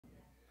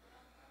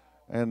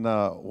And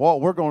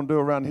what we're going to do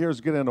around here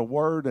is get in a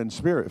word and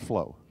spirit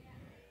flow.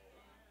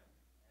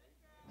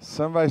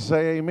 Somebody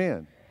say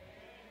amen.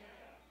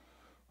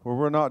 Where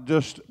we're not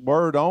just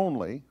word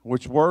only,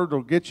 which word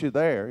will get you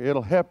there.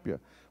 It'll help you.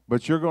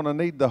 But you're going to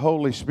need the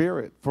Holy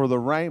Spirit for the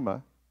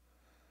rhema.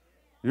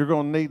 You're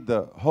going to need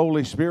the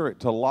Holy Spirit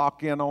to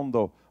lock in on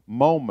the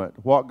moment,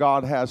 what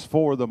God has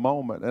for the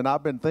moment. And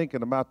I've been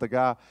thinking about the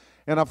guy,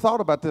 and I've thought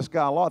about this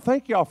guy a lot.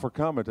 Thank y'all for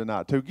coming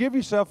tonight, too. Give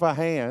yourself a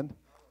hand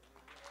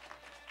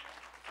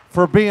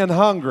for being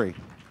hungry.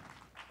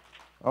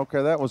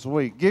 Okay, that was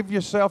weak. Give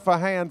yourself a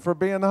hand for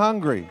being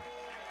hungry.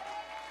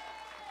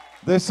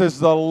 This is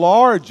the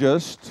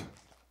largest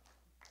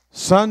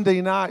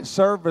Sunday night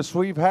service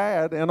we've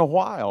had in a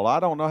while. I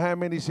don't know how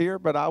many's here,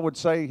 but I would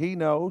say he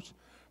knows.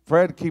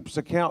 Fred keeps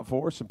account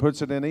for us and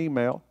puts it in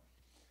email,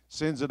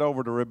 sends it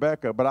over to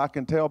Rebecca. But I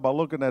can tell by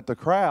looking at the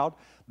crowd,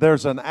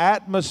 there's an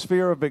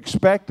atmosphere of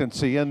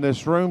expectancy in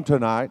this room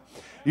tonight.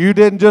 You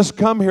didn't just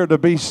come here to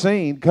be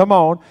seen. Come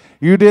on.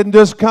 You didn't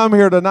just come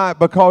here tonight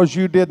because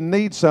you didn't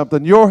need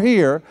something. You're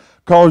here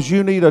because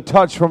you need a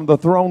touch from the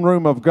throne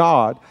room of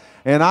God.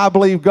 And I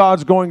believe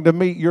God's going to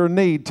meet your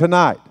need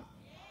tonight.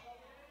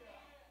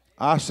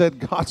 I said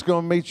God's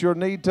going to meet your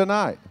need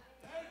tonight.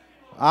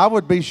 I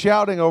would be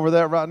shouting over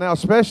that right now,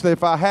 especially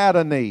if I had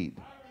a need.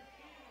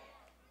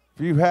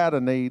 If you had a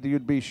need,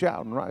 you'd be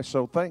shouting, right?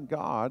 So thank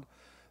God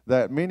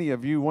that many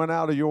of you went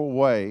out of your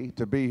way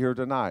to be here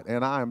tonight.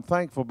 And I am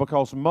thankful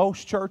because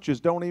most churches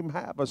don't even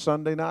have a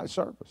Sunday night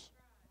service.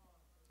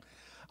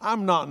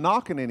 I'm not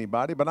knocking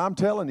anybody, but I'm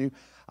telling you,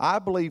 I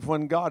believe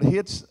when God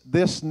hits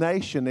this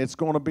nation, it's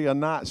going to be a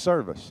night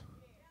service.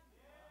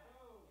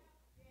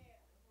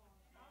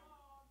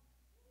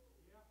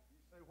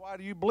 Why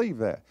do you believe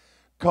that?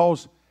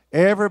 Because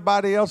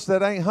everybody else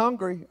that ain't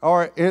hungry,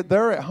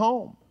 they're at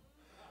home.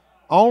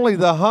 Only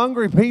the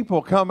hungry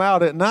people come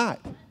out at night.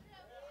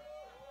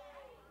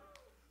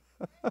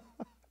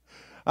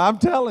 I'm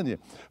telling you,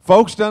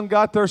 folks done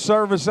got their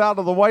service out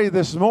of the way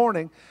this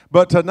morning,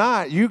 but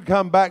tonight you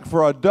come back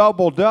for a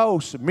double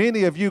dose.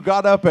 Many of you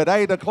got up at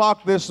 8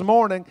 o'clock this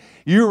morning.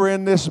 You were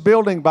in this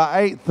building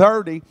by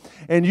 8:30,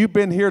 and you've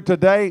been here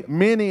today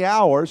many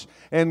hours,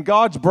 and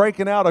God's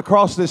breaking out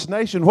across this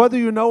nation. Whether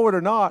you know it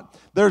or not,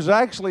 there's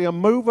actually a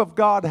move of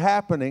God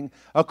happening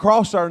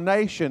across our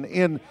nation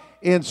in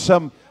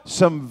some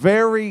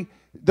very...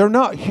 They're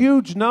not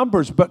huge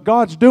numbers, but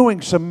God's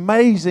doing some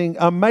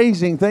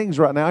amazing things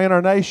right now in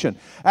our nation.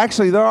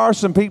 Actually, there are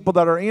some people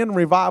that are in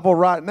revival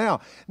right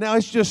now. Now,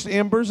 it's just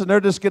embers, and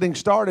they're just getting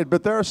started,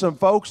 but there are some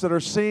folks that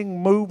are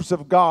seeing moves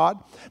of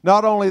God.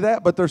 Not only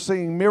that, but they're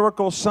seeing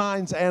miracles,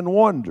 signs, and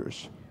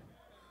wonders.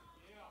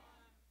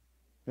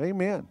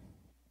 Amen.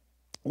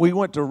 We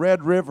went to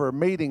Red River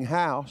Meeting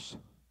House.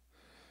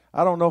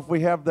 I don't know if we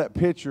have that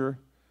picture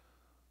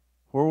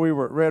where we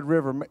were at Red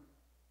River.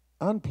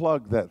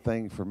 Unplug that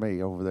thing for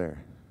me over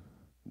there.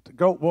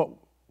 All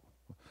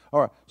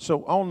right,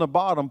 so on the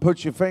bottom,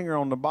 put your finger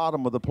on the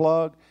bottom of the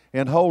plug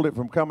and hold it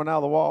from coming out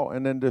of the wall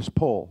and then just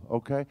pull,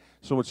 okay?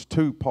 So it's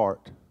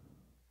two-part.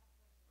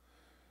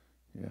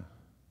 Yeah.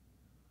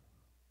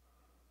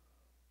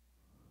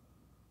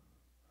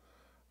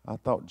 I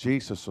thought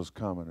Jesus was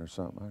coming or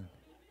something.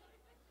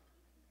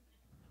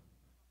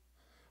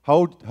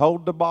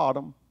 Hold the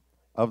bottom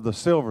of the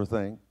silver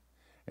thing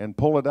and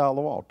pull it out of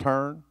the wall.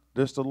 Turn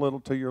just a little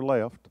to your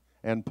left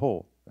and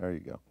pull. There you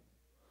go.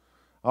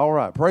 All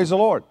right. Praise the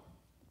Lord.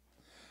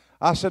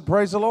 I said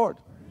praise the Lord.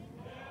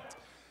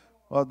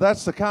 Well,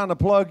 that's the kind of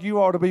plug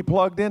you ought to be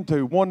plugged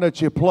into. One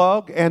that you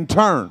plug and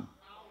turn.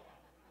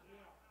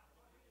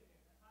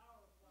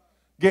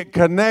 Get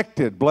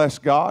connected, bless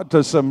God,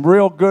 to some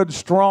real good,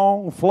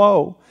 strong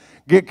flow.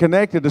 Get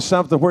connected to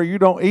something where you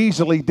don't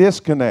easily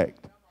disconnect.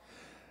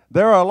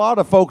 There are a lot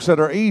of folks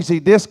that are easy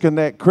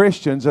disconnect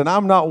Christians, and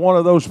I'm not one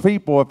of those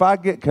people. If I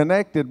get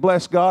connected,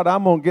 bless God,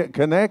 I'm going to get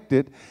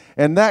connected.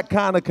 And that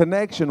kind of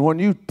connection, when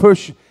you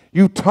push,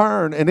 you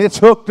turn, and it's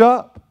hooked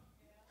up.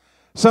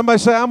 Somebody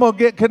say, I'm going to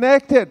get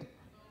connected.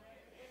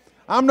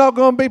 I'm not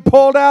going to be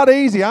pulled out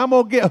easy. I'm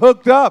going to get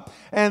hooked up.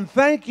 And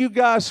thank you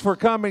guys for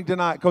coming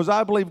tonight, because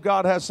I believe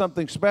God has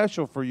something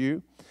special for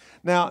you.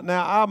 Now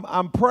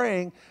I'm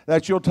praying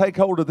that you'll take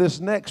hold of this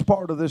next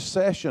part of this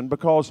session,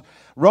 because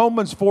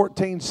Romans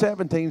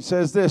 14:17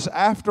 says this: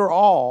 after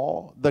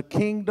all, the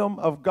kingdom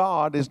of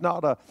God is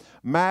not a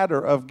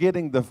matter of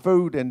getting the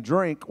food and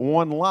drink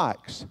one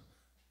likes,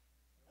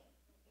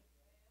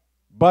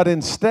 but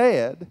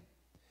instead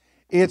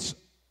it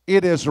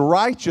is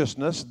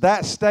righteousness,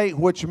 that state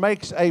which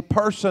makes a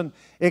person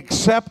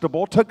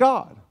acceptable to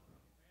God.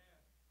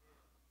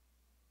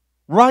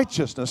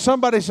 Righteousness.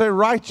 Somebody say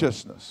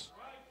righteousness.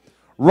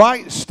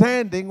 Right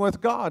standing with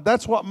God.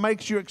 That's what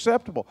makes you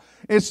acceptable.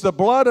 It's the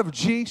blood of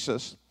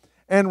Jesus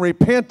and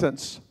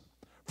repentance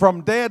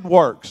from dead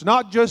works,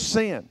 not just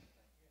sin.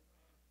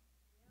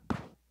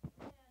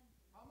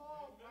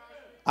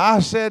 I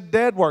said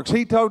dead works.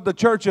 He told the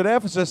church at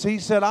Ephesus, he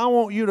said, I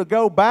want you to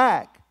go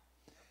back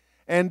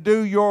and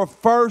do your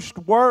first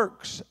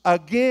works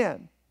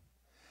again.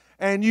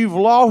 and you've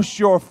lost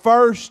your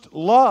first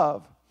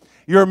love.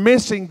 You're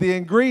missing the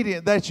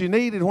ingredient that you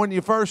needed when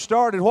you first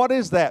started. What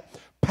is that?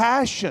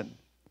 Passion,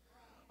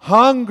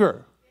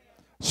 hunger,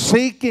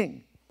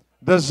 seeking,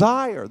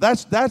 desire.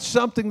 That's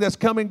something that's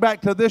coming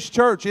back to this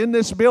church. In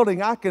this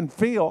building, I can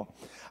feel.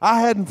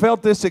 I hadn't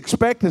felt this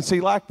expectancy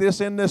like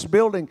this in this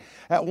building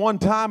at one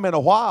time in a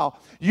while.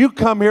 You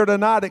come here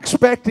tonight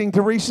expecting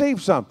to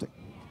receive something.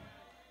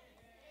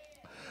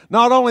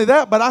 Not only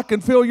that, but I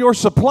can feel your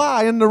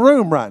supply in the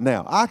room right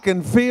now. I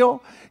can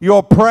feel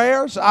your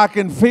prayers. I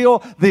can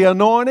feel the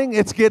anointing.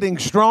 It's getting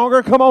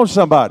stronger. Come on,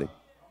 somebody.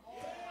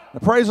 Now,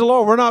 praise the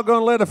Lord. We're not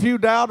going to let a few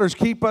doubters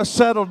keep us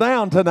settled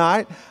down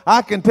tonight.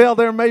 I can tell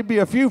there may be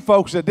a few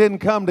folks that didn't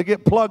come to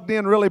get plugged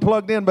in, really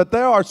plugged in, but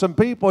there are some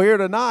people here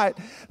tonight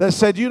that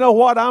said, you know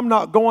what, I'm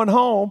not going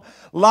home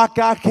like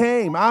I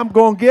came. I'm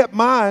going to get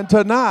mine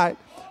tonight.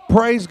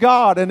 Praise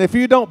God. And if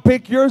you don't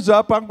pick yours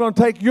up, I'm going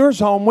to take yours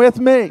home with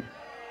me.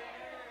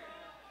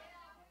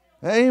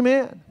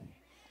 Amen.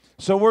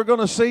 So we're going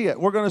to see it.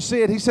 We're going to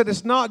see it. He said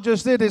it's not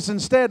just it. It's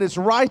instead, it's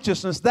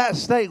righteousness, that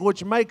state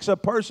which makes a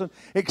person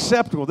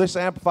acceptable. This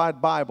Amplified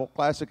Bible,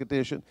 Classic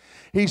Edition.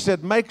 He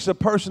said makes a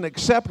person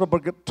acceptable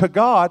to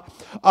God,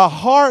 a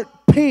heart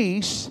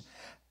peace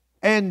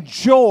and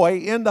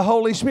joy in the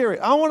Holy Spirit.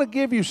 I want to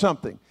give you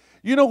something.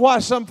 You know why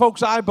some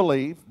folks, I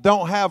believe,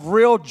 don't have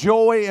real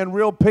joy and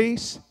real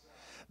peace?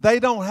 They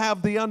don't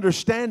have the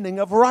understanding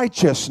of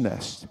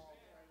righteousness.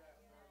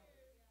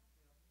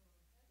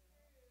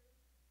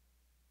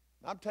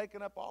 I'm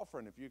taking up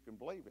offering if you can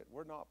believe it.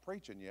 We're not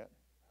preaching yet.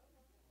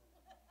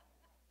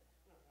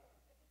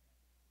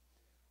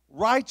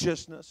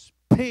 Righteousness,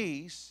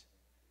 peace,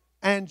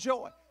 and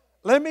joy.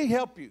 Let me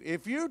help you.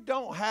 If you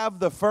don't have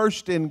the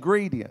first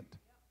ingredient,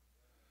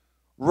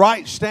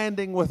 right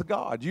standing with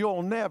God, you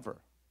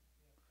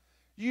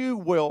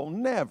will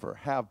never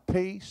have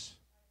peace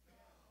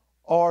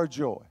or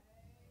joy.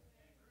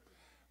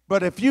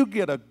 But if you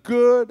get a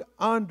good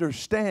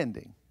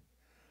understanding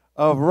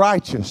of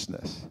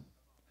righteousness,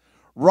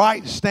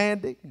 right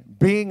standing,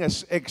 being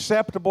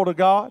acceptable to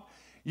God,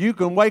 you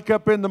can wake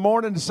up in the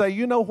morning and say,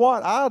 you know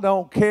what, I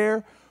don't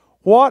care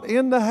what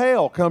in the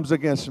hell comes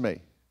against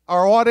me,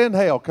 or what in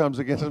hell comes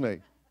against me.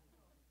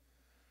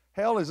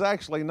 Hell is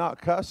actually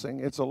not cussing,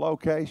 it's a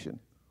location.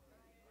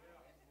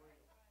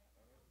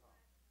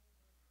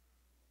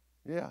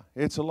 Yeah,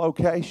 it's a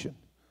location.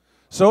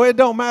 So it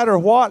don't matter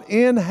what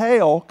in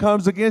hell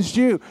comes against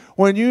you.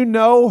 When you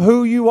know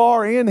who you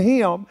are in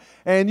Him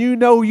and you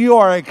know you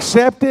are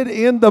accepted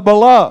in the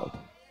beloved,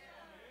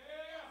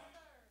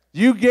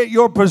 you get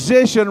your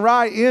position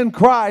right in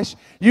Christ,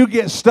 you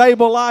get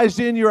stabilized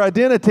in your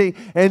identity,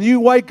 and you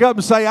wake up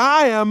and say,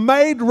 I am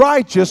made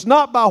righteous,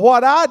 not by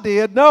what I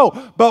did, no,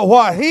 but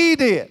what He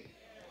did.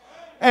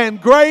 And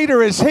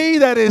greater is He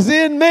that is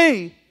in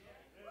me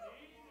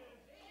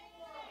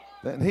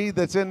than he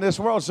that's in this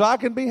world. So I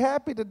can be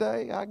happy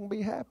today. I can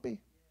be happy.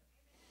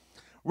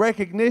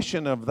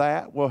 Recognition of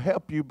that will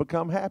help you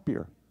become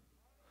happier.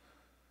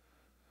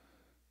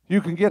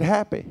 You can get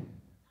happy.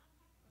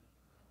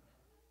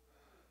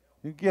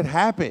 You get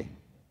happy.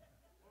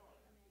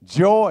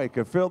 Joy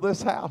could fill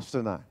this house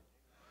tonight.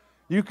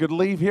 You could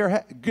leave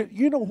here.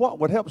 You know what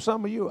would help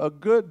some of you? A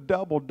good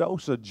double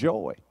dose of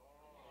joy.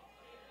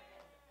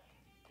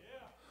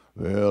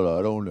 Well,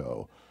 I don't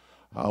know.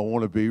 I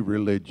want to be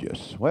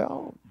religious.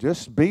 Well,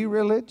 just be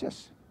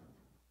religious.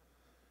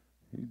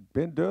 You've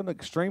been doing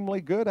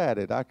extremely good at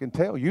it, I can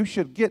tell. You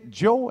should get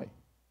joy.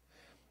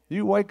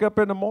 You wake up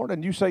in the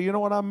morning, you say, you know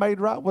what, I'm made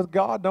right with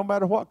God. No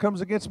matter what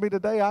comes against me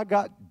today, I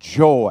got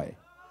joy.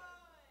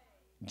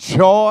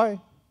 Joy.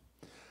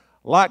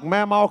 Like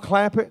Mama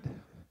Clampett,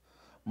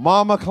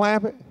 Mama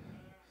Clampett,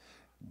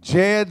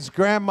 Jed's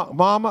grandmama,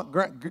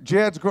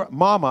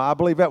 mama, I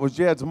believe that was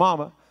Jed's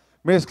mama,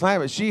 Miss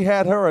Clampett, she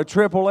had her a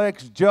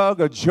XXX jug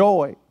of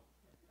joy.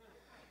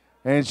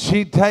 And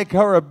she'd take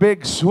her a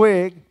big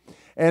swig,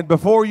 and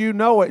before you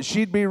know it,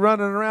 she'd be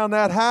running around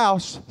that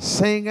house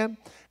singing,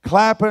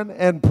 clapping,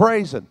 and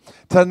praising.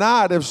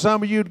 Tonight, if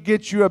some of you'd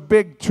get you a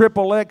big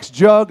XXX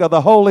jug of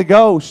the Holy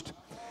Ghost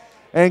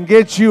and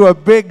get you a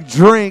big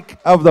drink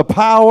of the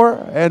power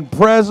and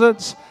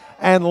presence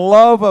and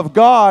love of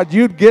God,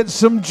 you'd get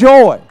some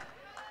joy.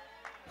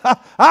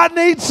 I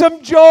need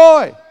some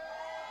joy.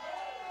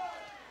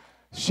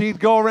 She'd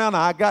go around,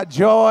 I got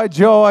joy,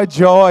 joy,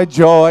 joy,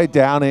 joy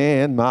down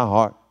in my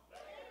heart.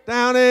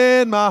 Down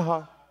in my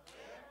heart.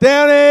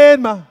 Down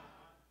in my...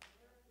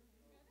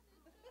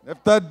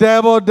 If the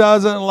devil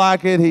doesn't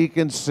like it, he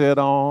can sit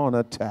on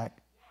a tack.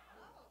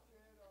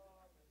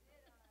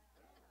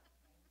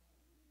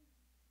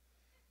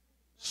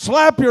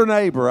 Slap your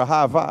neighbor a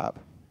high five.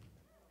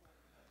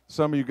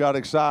 Some of you got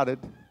excited.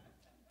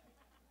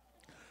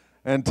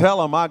 And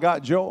tell them, I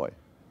got joy.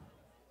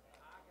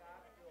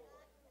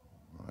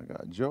 I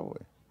got joy.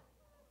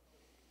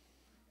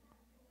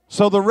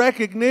 So the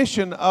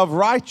recognition of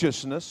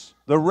righteousness,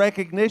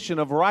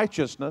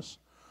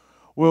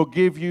 will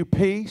give you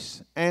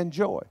peace and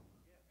joy.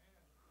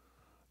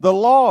 The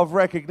law of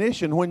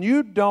recognition, when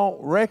you don't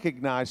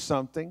recognize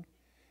something,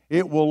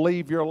 it will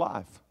leave your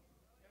life.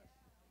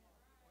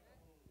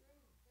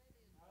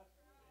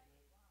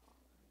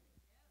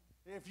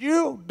 If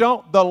you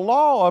don't, the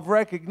law of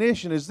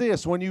recognition is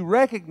this: when you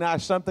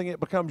recognize something,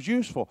 it becomes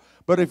useful.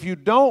 But if you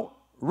don't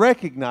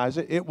recognize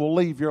it, it will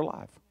leave your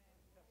life.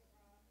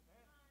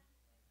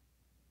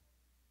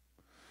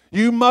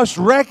 You must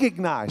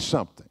recognize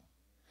something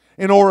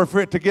in order for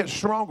it to get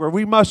stronger.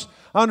 We must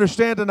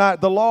understand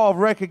tonight the law of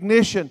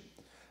recognition.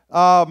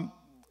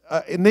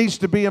 It needs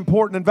to be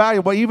important and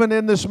valuable. Even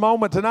in this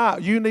moment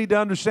tonight, you need to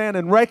understand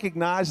and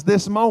recognize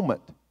this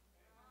moment.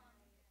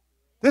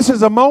 This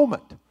is a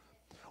moment.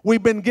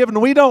 We've been given,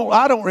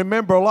 I don't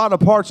remember a lot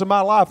of parts of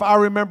my life. I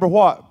remember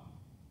what?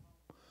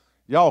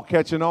 Y'all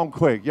catching on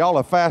quick. Y'all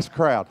a fast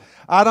crowd.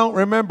 I don't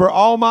remember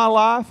all my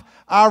life.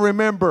 I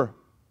remember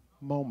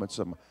moments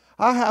of my life.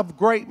 I have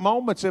great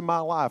moments in my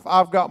life.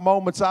 I've got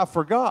moments I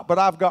forgot, but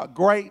I've got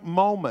great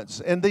moments.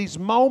 And these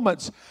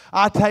moments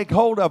I take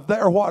hold of.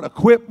 They're what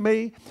equip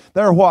me.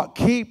 They're what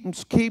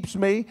keeps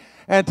me.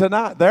 And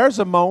tonight, there's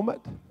a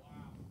moment.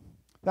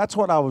 That's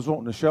what I was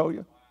wanting to show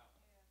you.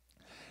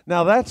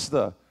 Now, that's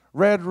the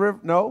Red River.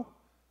 No,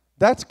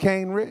 that's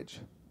Cane Ridge.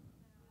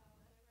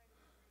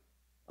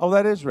 Oh,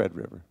 that is Red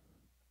River.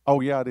 Oh,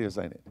 yeah, it is,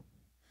 ain't it?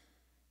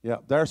 Yeah,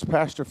 there's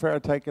Pastor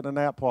Farrah taking a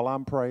nap while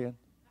I'm praying.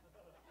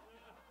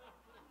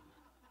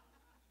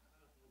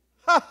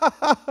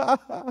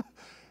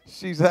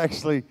 She's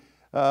actually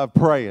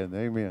praying.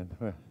 Amen.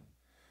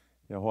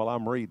 While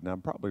I'm reading,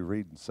 I'm probably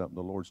reading something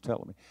the Lord's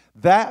telling me.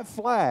 That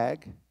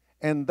flag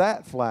and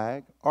that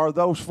flag are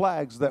those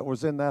flags that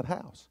was in that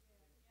house.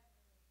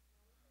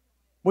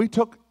 We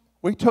took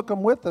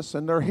them with us,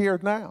 and they're here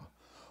now.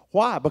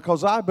 Why?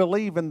 Because I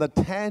believe in the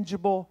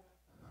tangible.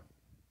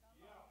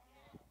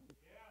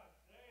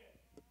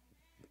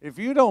 If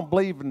you don't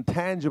believe in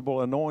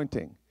tangible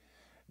anointing,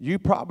 you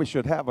probably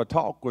should have a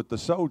talk with the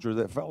soldier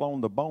that fell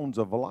on the bones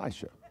of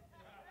Elisha.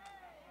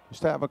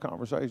 Just have a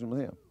conversation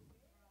with him.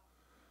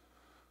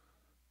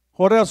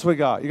 What else we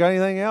got? You got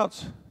anything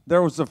else?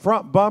 There was the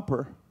front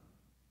bumper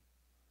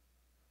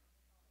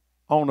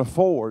on a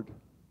Ford,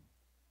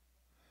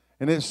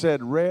 and it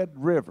said Red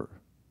River.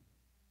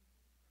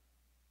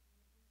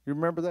 You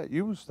remember that?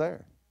 You was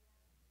there.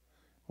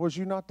 Was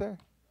you not there?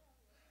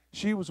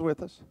 She was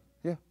with us.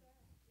 Yeah.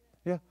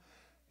 Yeah.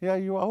 Yeah,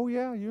 you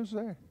was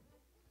there.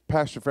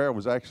 Pastor Farrah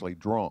was actually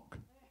drunk.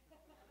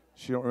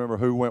 She don't remember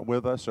who went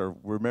with us or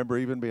remember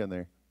even being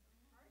there.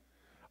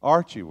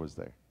 Archie was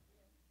there.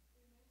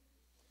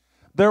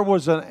 There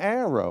was an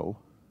arrow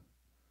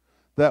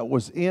that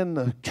was in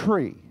the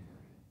tree,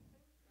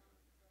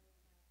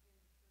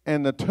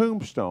 and the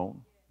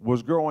tombstone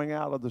was growing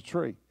out of the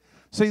tree.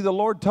 See, the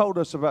Lord told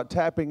us about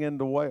tapping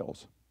into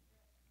wells.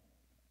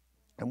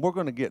 And we're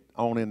going to get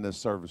on in this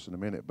service in a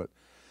minute, but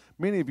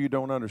many of you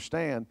don't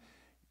understand.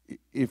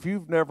 If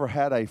you've never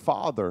had a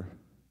father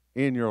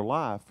in your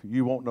life,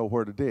 you won't know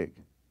where to dig.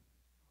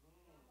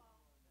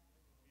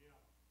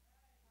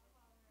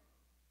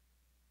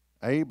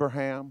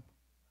 Abraham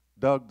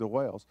dug the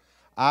wells.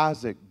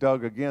 Isaac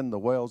dug again the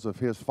wells of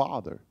his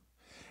father.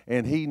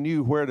 And he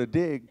knew where to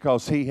dig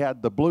because he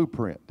had the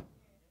blueprint.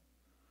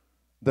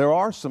 There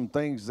are some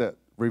things that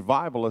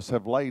revivalists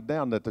have laid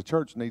down that the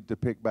church needs to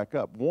pick back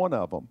up. One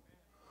of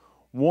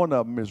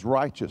them is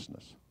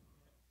righteousness.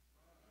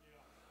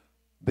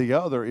 The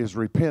other is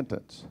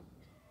repentance.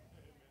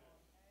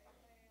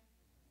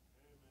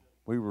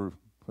 We were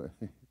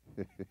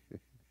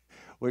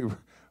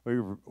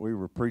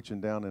preaching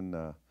down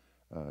in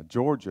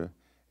Georgia,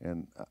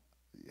 and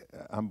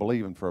I'm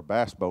believing for a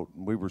bass boat,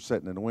 and we were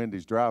sitting in the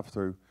Wendy's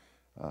drive-thru.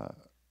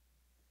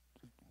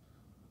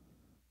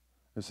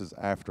 This is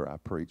after I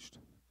preached,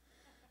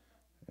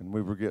 and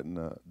we were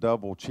getting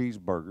double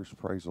cheeseburgers.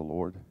 Praise the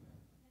Lord.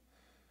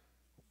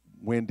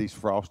 Wendy's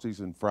Frosties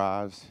and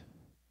fries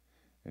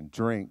and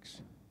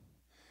drinks,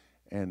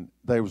 and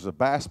there was a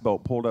bass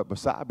boat pulled up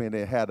beside me, and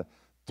it had a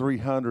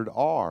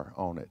 300R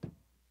on it.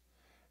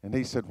 And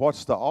he said,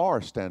 "What's the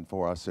R stand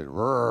for?" I said,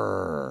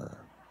 "Rrrr."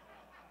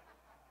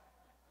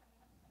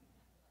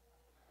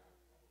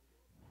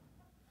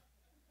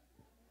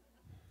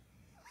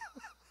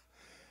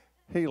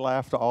 He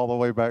laughed all the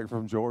way back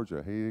from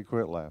Georgia. He didn't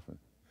quit laughing.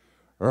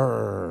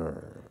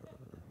 Rrrr.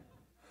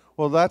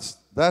 Well, that's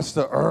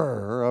the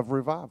of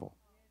revival.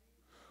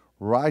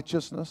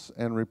 Righteousness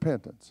and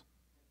repentance.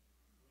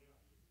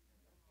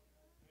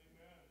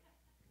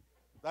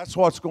 That's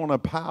what's going to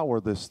power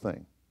this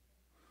thing.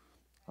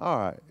 All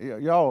right,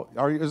 y'all,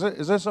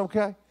 is this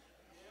okay?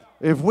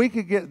 If we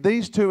could get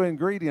these two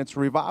ingredients,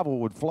 revival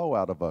would flow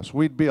out of us.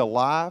 We'd be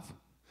alive.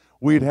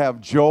 We'd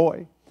have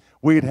joy.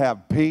 We'd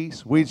have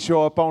peace. We'd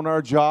show up on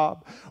our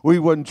job. We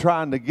wouldn't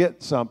trying to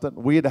get something.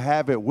 We'd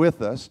have it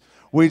with us.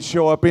 We'd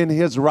show up in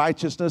His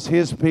righteousness,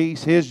 His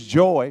peace, His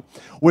joy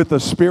with the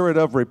spirit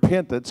of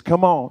repentance.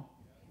 Come on.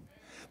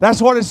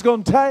 That's what it's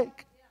going to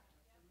take.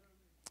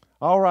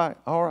 All right.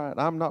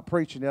 I'm not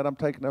preaching yet. I'm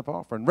taking up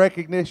offering.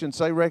 Recognition.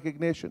 Say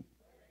recognition.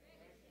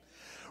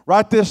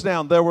 Write this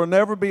down. There will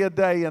never be a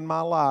day in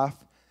my life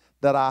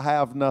that I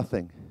have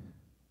nothing.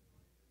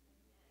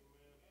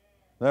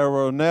 There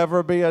will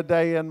never be a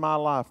day in my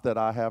life that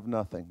I have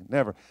nothing.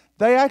 Never.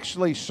 They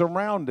actually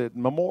surrounded,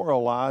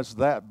 memorialized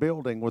that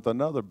building with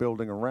another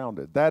building around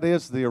it. That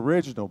is the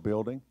original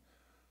building.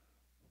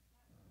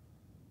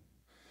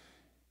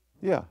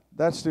 Yeah,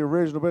 that's the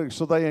original building.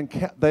 So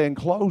they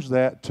enclosed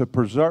that to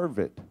preserve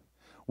it.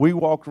 We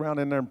walked around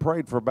in there and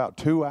prayed for about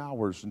 2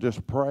 hours and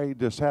just prayed,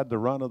 just had the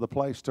run of the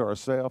place to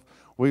ourselves.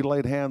 We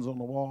laid hands on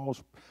the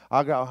walls.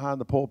 I got behind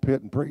the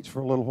pulpit and preached for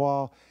a little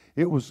while.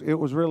 It was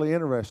really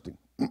interesting.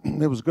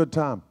 It was a good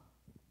time.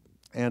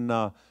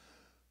 And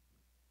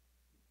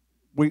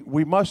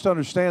we must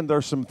understand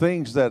there's some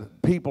things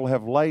that people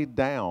have laid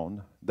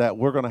down that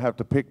we're going to have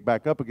to pick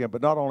back up again.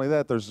 But not only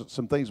that, there's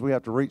some things we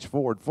have to reach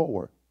forward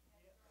for.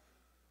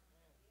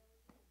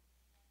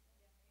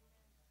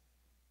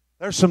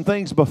 There's some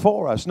things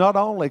before us. Not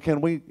only can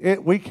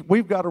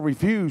we've got to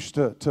refuse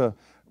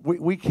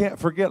we can't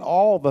forget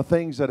all the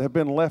things that have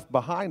been left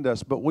behind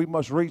us, but we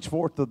must reach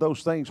forth to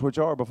those things which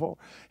are before.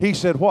 He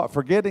said what?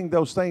 Forgetting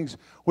those things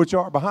which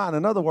are behind.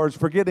 In other words,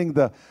 forgetting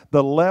the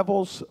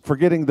levels,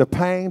 forgetting the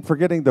pain,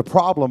 forgetting the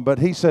problem. But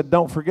he said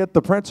don't forget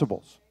the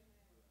principles.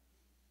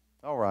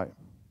 All right.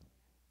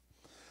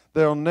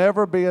 There'll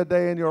never be a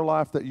day in your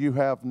life that you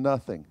have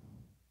nothing.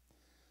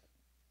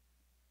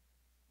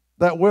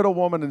 That widow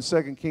woman in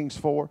 2 Kings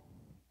 4,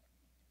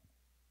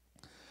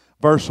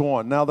 verse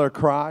 1. Now there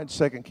cried,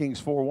 2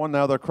 Kings 4:1.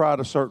 Now there cried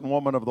a certain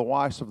woman of the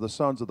wives of the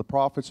sons of the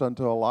prophets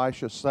unto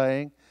Elisha,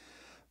 saying,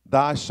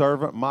 Thy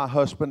servant, my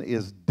husband,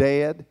 is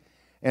dead,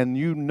 and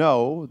you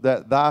know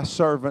that thy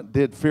servant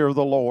did fear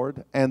the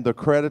Lord, and the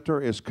creditor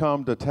is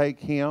come to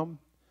take him,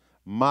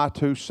 my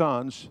 2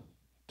 sons,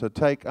 to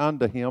take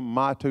unto him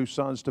my 2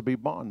 sons to be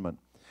bondmen.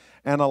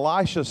 And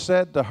Elisha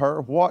said to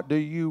her, What do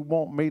you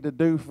want me to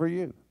do for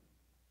you?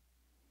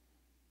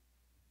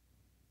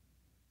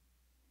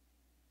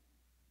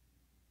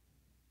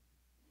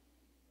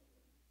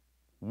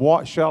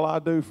 What shall I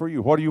do for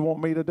you? What do you want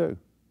me to do?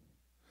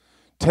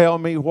 Tell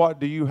me, what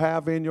do you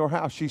have in your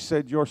house? She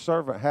said, your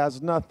servant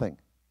has nothing.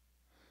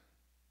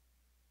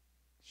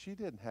 She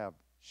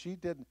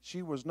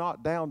was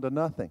not down to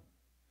nothing.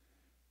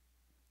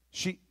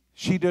 She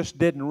just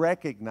didn't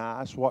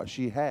recognize what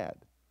she had.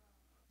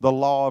 The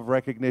law of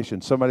recognition.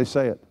 Somebody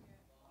say it.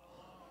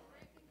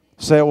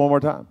 Say it one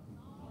more time.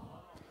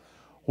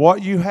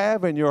 What you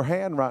have in your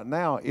hand right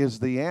now is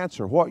the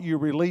answer. What you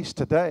release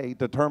today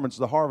determines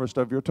the harvest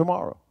of your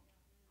tomorrow.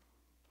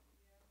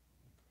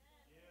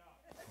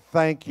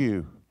 Thank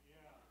you.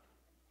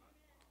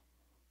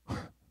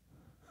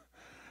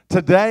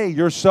 Today,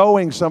 you're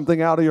sowing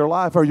something out of your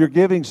life, or you're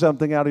giving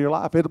something out of your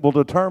life. It will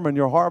determine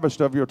your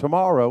harvest of your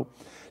tomorrow.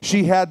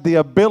 She had the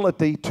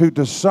ability to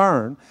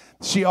discern.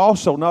 She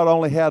also not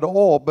only had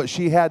oil, but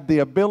she had the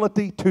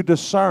ability to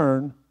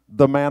discern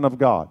the man of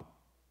God.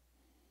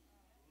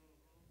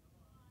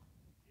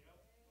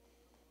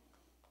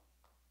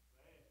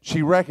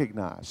 She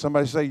recognized.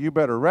 Somebody say, you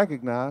better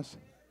recognize.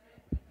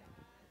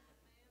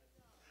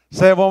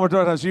 Say it one more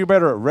time. You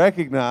better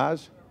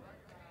recognize.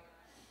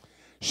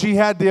 She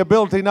had the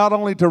ability not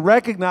only to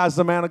recognize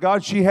the man of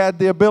God, she had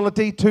the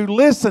ability to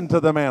listen to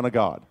the man of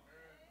God.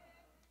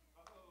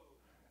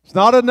 It's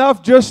not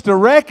enough just to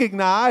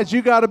recognize.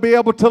 You got to be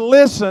able to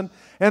listen.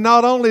 And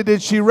not only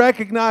did she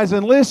recognize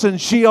and listen,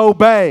 she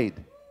obeyed.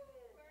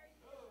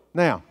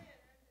 Now,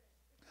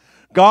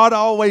 God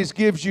always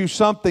gives you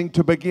something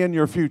to begin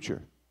your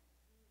future.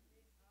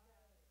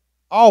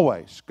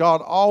 Always.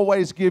 God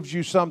always gives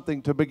you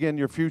something to begin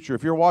your future.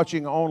 If you're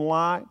watching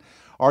online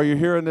or you're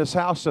here in this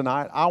house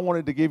tonight, I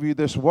wanted to give you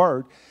this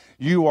word.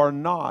 You are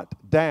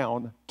not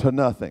down to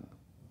nothing.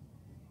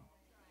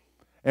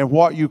 And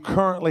what you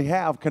currently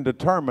have can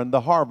determine the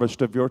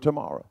harvest of your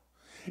tomorrow.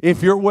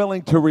 If you're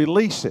willing to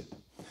release it.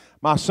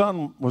 My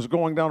son was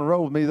going down the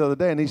road with me the other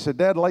day, and he said,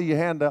 Dad, lay your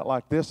hand out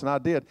like this, and I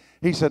did.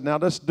 He said, now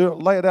just do it,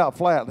 lay it out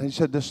flat. And he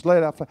said, just lay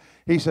it out flat.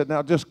 He said,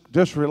 now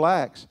just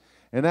relax.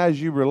 And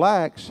as you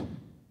relax,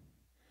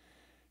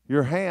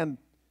 your hand,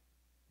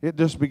 it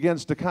just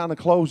begins to kind of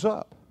close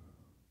up.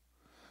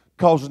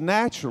 Because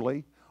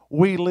naturally,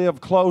 we live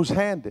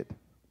close-handed.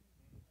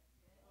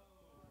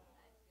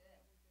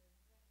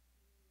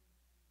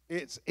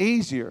 It's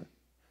easier.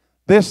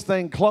 This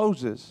thing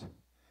closes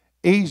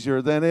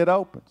easier than it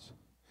opens.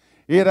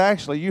 It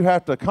actually, you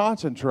have to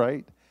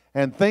concentrate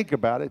and think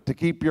about it to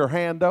keep your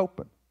hand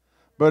open.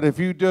 But if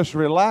you just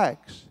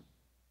relax,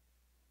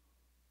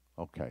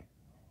 okay.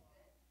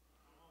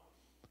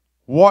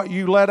 What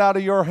you let out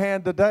of your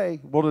hand today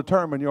will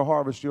determine your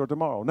harvest your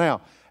tomorrow.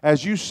 Now,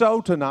 as you sow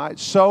tonight,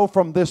 sow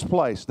from this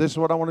place. This is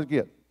what I want to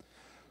get.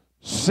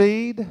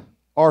 Seed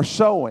or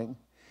sowing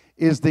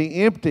is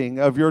the emptying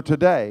of your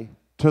today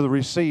to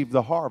receive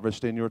the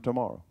harvest in your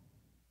tomorrow.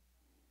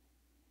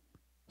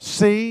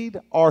 Seed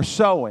or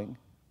sowing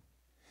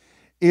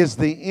is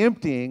the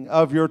emptying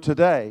of your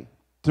today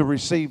to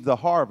receive the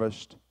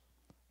harvest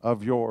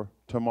of your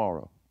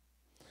tomorrow.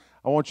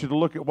 I want you to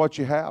look at what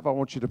you have. I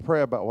want you to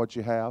pray about what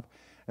you have.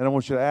 And I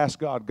want you to ask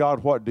God,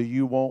 God, what do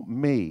you want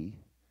me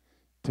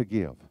to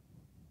give?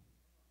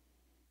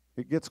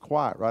 It gets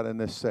quiet right in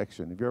this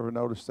section. Have you ever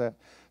noticed that?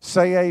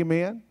 Say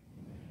amen.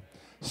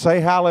 Say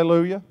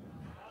hallelujah.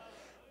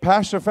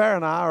 Pastor Farrah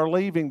and I are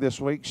leaving this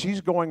week.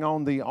 She's going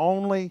on the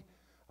only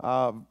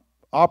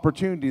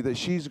opportunity that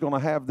she's going to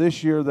have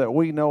this year that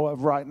we know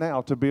of right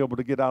now to be able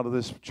to get out of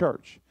this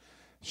church.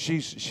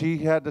 She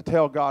had to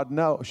tell God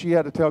no. She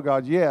had to tell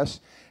God yes,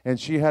 and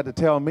she had to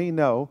tell me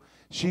no.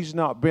 She's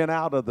not been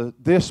out of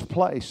this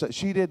place.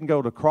 She didn't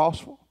go to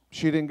Crossville.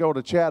 She didn't go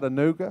to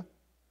Chattanooga.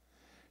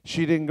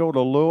 She didn't go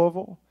to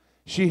Louisville.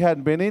 She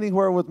hadn't been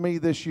anywhere with me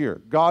this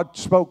year. God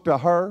spoke to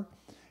her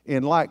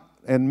and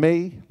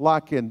me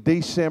like in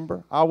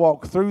December. I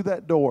walked through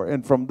that door,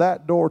 and from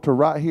that door to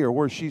right here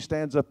where she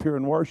stands up here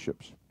and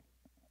worships,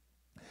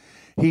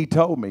 he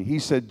told me, he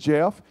said,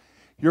 Jeff,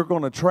 you're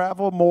going to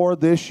travel more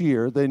this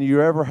year than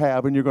you ever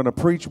have, and you're going to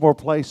preach more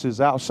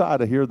places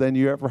outside of here than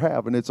you ever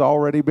have, and it's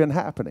already been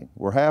happening.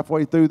 We're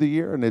halfway through the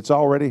year, and it's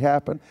already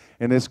happened,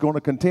 and it's going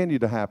to continue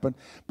to happen.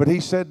 But he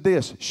said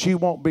this, she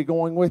won't be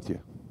going with you.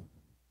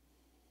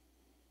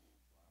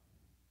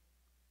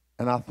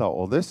 And I thought,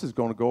 well, this is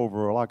going to go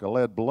over like a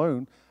lead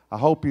balloon. I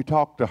hope you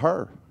talk to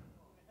her.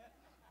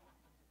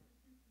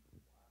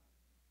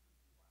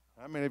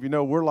 I mean, if you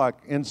know, we're like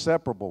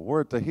inseparable.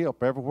 We're at the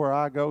hip. Everywhere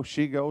I go,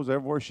 she goes.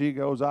 Everywhere she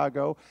goes, I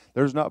go.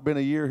 There's not been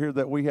a year here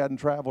that we hadn't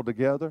traveled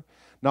together.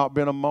 Not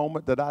been a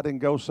moment that I didn't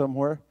go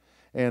somewhere.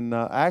 And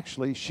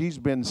actually, she's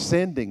been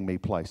sending me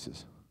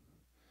places.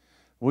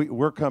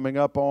 We're coming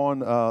up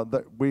on,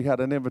 we had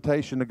an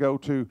invitation to go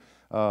to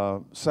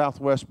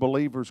Southwest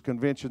Believers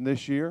Convention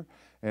this year.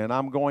 And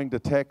I'm going to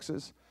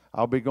Texas.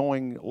 I'll be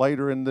going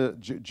later in the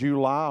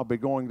July. I'll be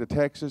going to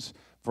Texas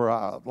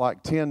for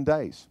like 10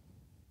 days.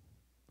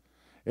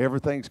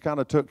 Everything's kind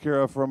of took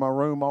care of from my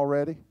room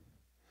already.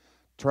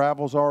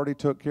 Travel's already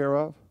took care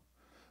of.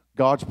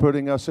 God's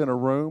putting us in a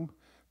room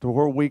to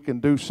where we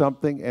can do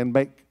something and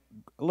make.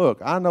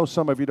 Look, I know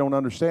some of you don't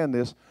understand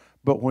this,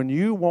 but when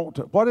you want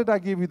to, what did I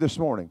give you this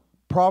morning?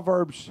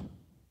 Proverbs,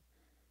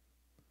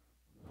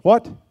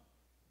 what?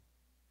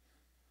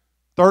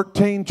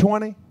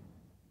 13:20?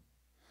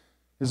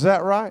 Is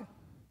that right?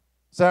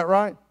 Is that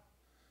right?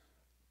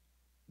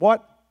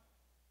 What?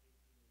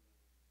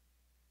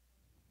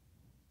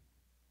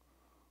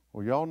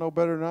 Well, y'all know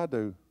better than I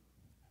do.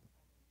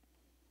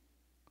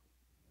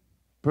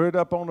 Put it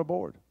up on the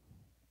board.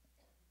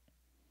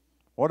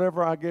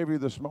 Whatever I gave you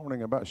this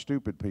morning about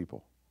stupid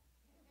people.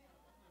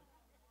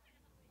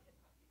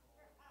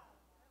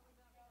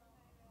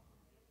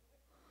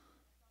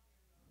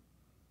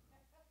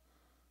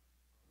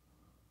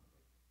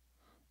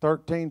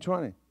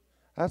 $13.20.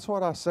 That's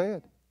what I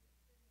said.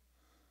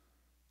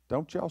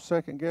 Don't y'all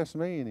second guess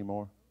me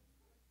anymore.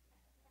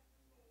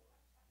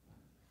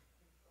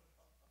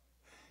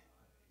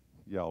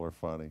 Y'all are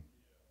funny.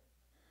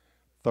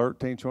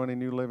 13:20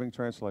 New Living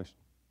Translation.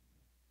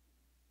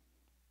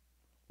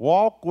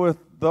 Walk with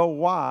the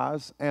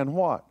wise and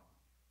what?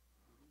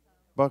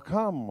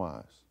 Become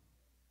wise.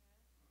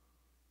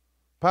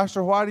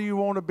 Pastor, why do you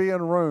want to be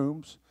in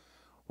rooms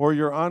where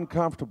you're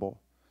uncomfortable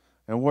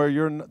and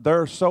where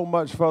they're so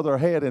much further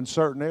ahead in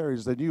certain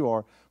areas than you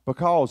are?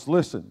 Because,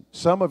 listen,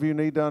 some of you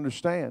need to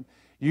understand,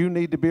 you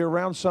need to be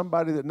around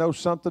somebody that knows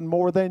something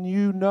more than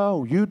you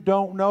know. You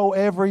don't know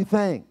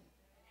everything.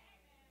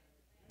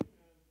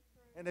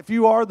 And if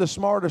you are the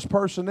smartest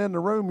person in the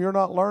room, you're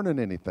not learning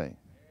anything.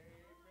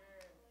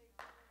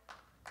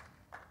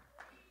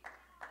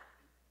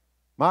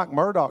 Mike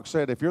Murdoch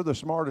said, if you're the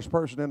smartest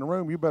person in the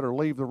room, you better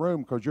leave the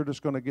room because you're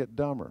just going to get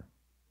dumber.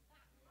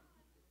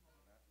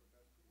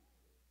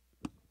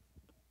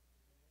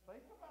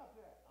 Think about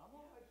that. I'm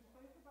going to let you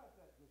think about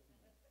that just a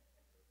minute.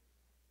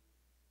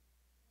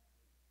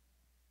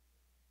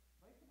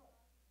 Think about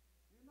it.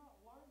 You're not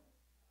learning.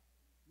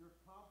 You're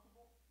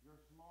comfortable. You're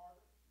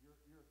smarter.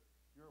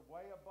 You're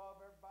way above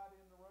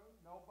everybody in the room.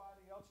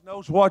 Nobody else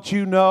knows what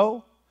you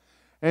know.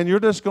 And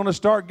you're just going to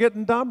start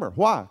getting dumber.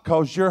 Why?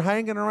 Because you're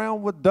hanging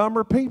around with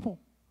dumber people.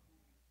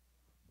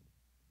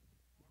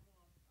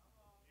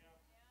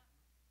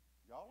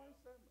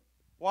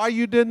 Why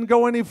you didn't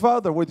go any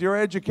further with your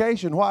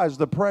education? Why? Is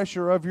the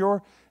pressure of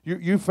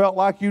you felt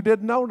like you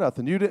didn't know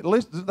nothing. You didn't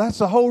listen. That's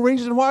the whole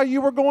reason why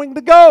you were going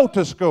to go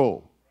to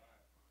school.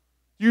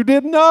 You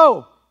didn't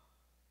know.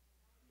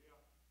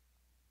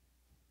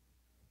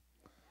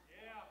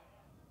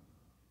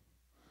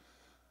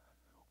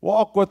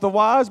 Walk with the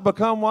wise,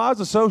 become wise,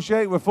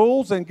 associate with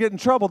fools, and get in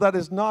trouble. That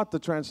is not the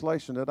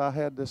translation that I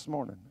had this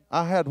morning.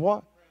 I had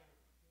what?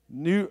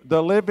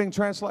 The Living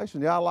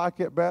Translation. Yeah, I like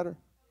it better.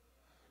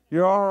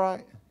 You're all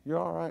right. You're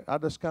all right. I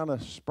just kind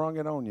of sprung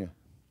it on you.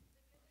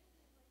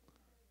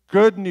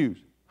 Good news.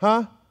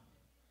 Huh?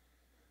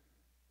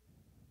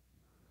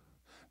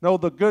 No,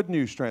 the Good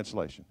News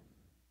Translation.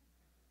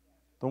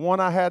 The one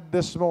I had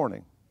this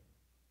morning.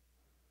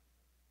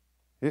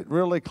 It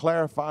really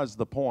clarifies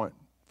the point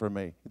for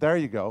me. There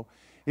you go.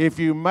 If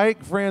you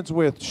make friends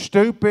with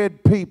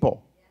stupid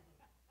people.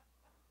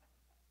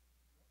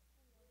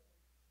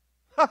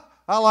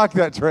 I like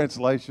that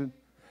translation.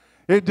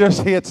 It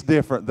just hits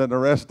different than the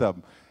rest of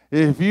them.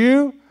 If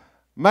you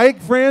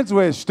Make friends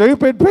with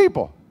stupid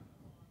people.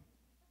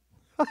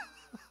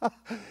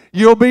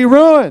 You'll be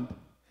ruined.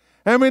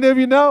 How many of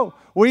you know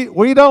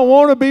we don't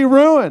want to be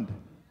ruined?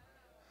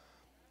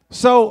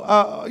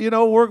 So, you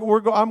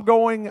know, I'm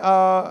going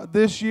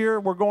this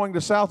year. We're going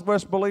to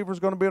Southwest Believers,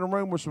 going to be in a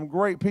room with some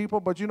great people.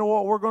 But you know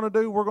what we're going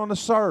to do? We're going to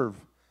serve.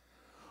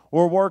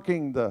 We're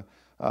working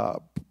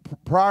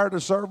prior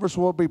to service,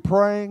 we'll be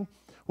praying.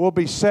 We'll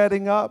be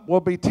setting up. We'll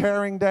be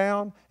tearing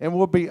down. And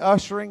we'll be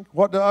ushering.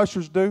 What do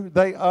ushers do?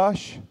 They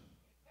ush.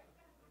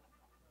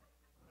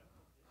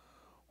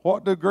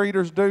 What do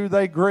greeters do?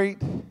 They greet.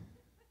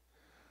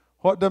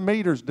 What do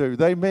meters do?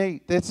 They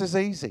meet. It's as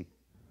easy.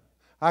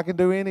 I can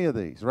do any of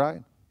these,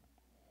 right?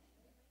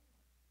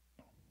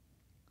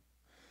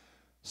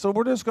 So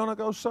we're just going to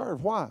go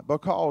serve. Why?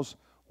 Because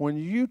when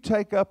you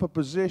take up a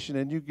position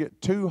and you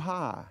get too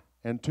high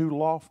and too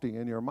lofty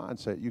in your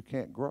mindset, you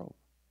can't grow.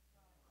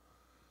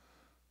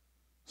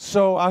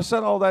 So I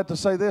said all that to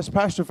say this.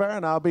 Pastor Farrah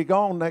and I will be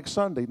gone next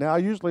Sunday. Now, I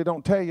usually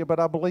don't tell you, but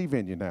I believe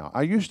in you now.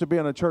 I used to be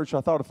in a church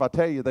I thought if I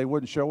tell you, they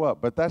wouldn't show up.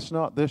 But that's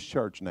not this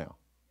church now.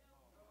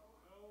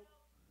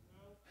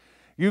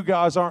 You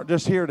guys aren't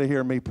just here to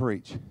hear me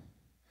preach.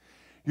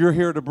 You're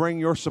here to bring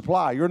your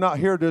supply. You're not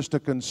here just to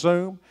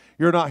consume.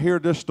 You're not here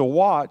just to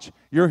watch.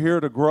 You're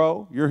here to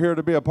grow. You're here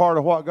to be a part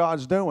of what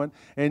God's doing.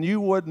 And you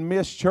wouldn't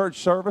miss church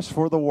service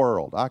for the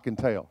world, I can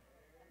tell.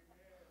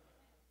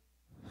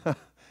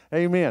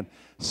 Amen.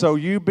 So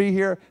you be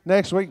here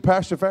next week.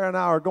 Pastor Farrah and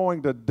I are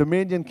going to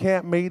Dominion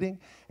Camp meeting.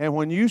 And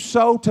when you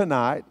sow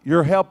tonight,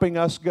 you're helping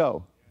us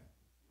go.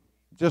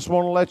 Just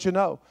want to let you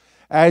know.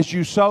 As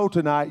you sow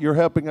tonight, you're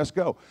helping us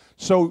go.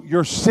 So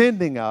you're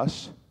sending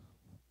us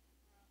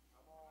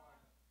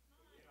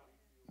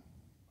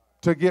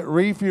to get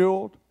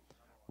refueled,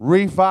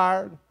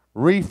 refired,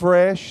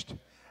 refreshed.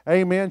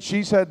 Amen.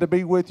 She's had to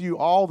be with you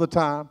all the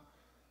time.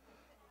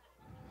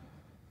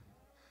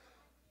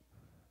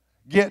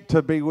 Get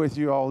to be with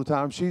you all the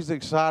time. She's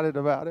excited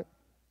about it.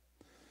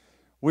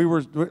 We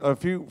were a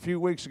few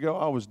weeks ago,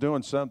 I was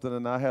doing something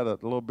and I had a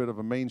little bit of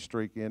a mean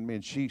streak in me,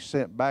 and she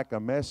sent back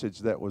a message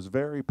that was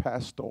very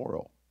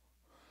pastoral.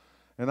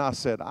 And I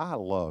said, I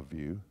love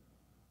you.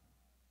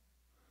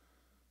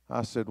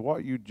 I said,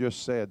 what you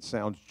just said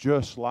sounds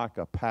just like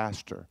a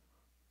pastor.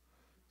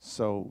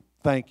 So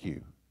thank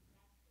you.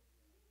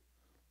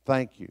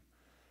 Thank you.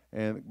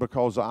 And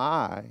because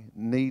I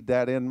need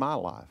that in my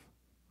life.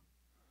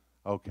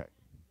 Okay.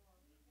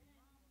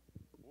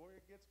 Boy,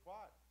 it gets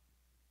quiet.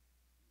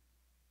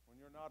 When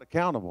you're not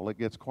accountable, it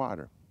gets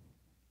quieter.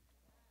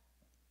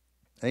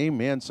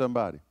 Amen,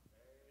 somebody.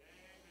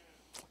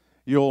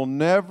 You'll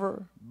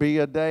never be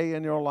a day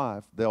in your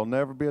life. There'll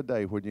never be a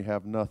day when you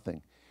have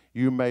nothing.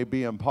 You may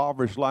be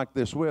impoverished like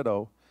this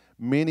widow.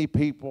 Many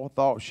people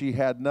thought she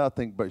had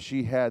nothing, but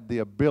she had the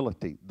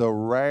ability, the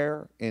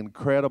rare,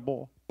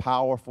 incredible,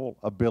 powerful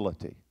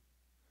ability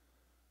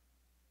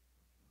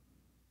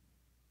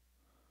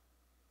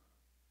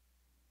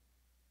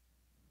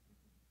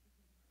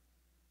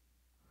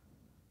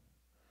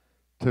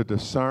to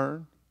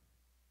discern,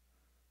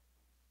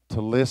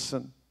 to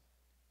listen,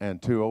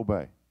 and to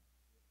obey.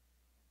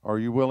 Are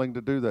you willing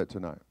to do that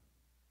tonight?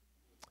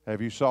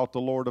 Have you sought the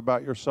Lord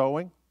about your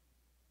sowing?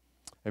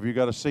 Have you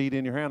got a seed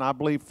in your hand? I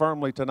believe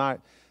firmly tonight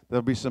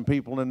there'll be some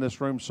people in this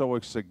room sow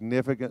a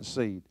significant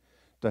seed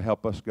to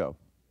help us go.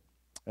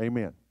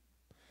 Amen.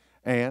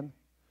 And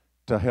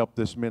to help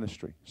this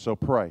ministry. So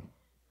pray.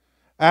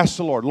 Ask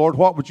the Lord, Lord,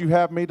 what would you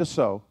have me to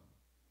sow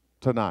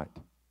tonight?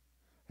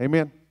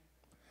 Amen.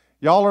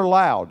 Y'all are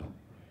loud.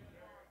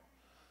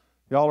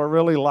 Y'all are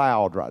really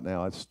loud right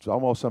now. It's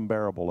almost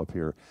unbearable up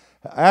here.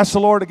 Ask the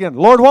Lord again.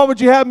 Lord, what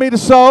would you have me to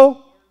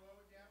sow?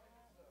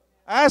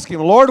 Ask Him,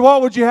 Lord,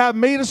 what would you have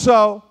me to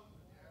sow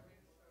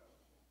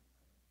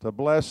to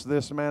bless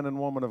this man and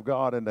woman of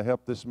God and to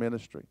help this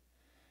ministry?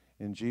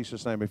 In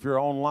Jesus' name. If you're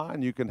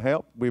online, you can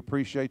help. We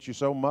appreciate you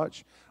so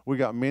much. We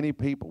got many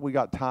people. We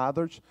got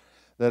tithers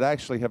that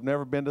actually have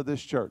never been to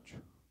this church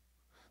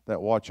that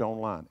watch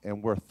online,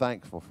 and we're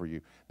thankful for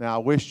you. Now, I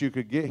wish you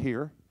could get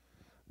here,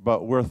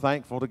 but we're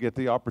thankful to get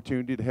the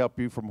opportunity to help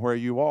you from where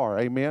you are.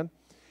 Amen?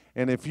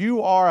 And if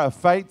you are a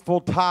faithful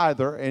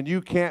tither and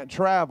you can't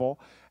travel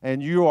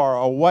and you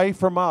are away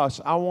from us,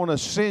 I want to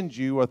send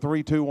you a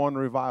 321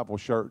 Revival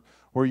shirt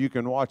where you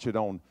can watch it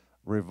on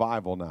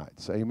revival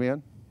nights.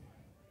 Amen?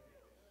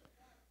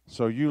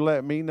 So you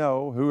let me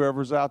know,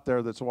 whoever's out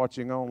there that's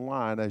watching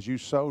online, as you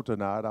sow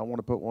tonight, I want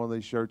to put one of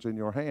these shirts in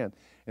your hand.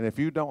 And if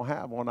you don't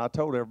have one, I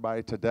told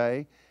everybody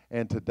today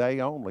and today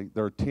only,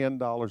 they're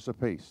 $10 a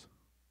piece.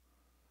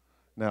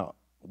 Now,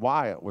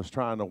 Wyatt was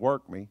trying to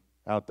work me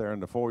out there in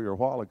the foyer a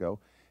while ago.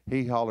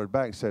 He hollered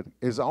back and said,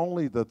 is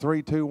only the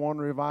 321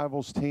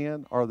 Revivals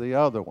 10 or the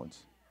other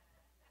ones?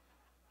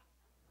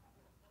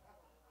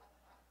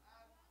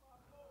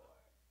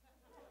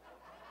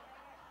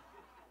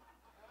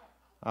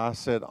 I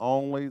said,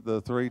 only the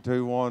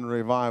 321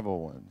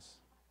 Revival ones.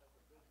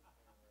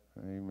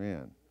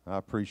 Amen. I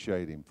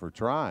appreciate him for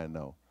trying,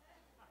 though.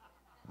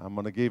 I'm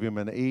going to give him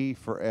an E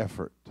for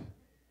effort.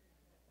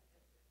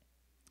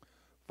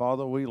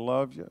 Father, we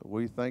love you.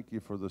 We thank you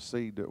for the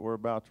seed that we're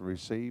about to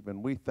receive,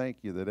 and we thank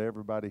you that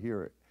everybody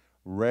here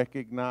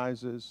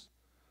recognizes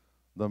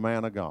the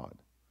man of God,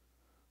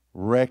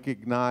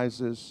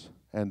 recognizes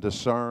and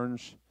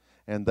discerns,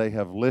 and they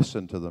have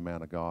listened to the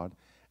man of God.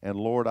 And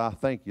Lord, I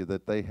thank you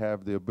that they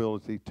have the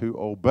ability to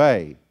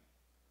obey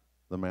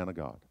the man of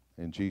God.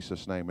 In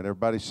Jesus' name. And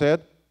everybody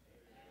said,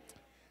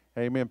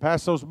 amen.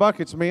 Pass those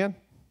buckets, men.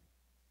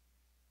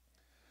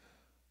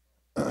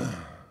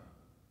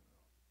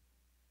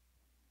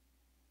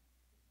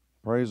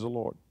 Praise the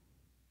Lord.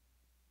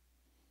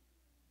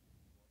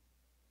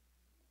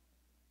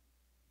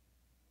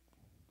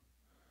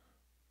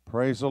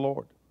 Praise the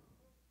Lord.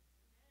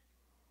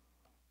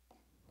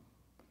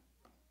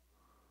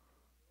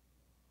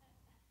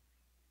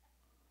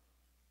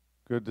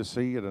 Good to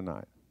see you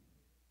tonight.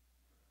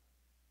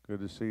 Good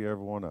to see every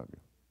one of you.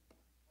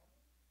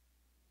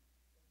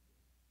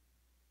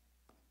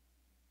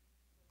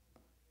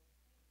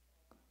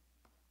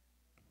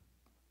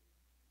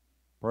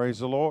 Praise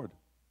the Lord.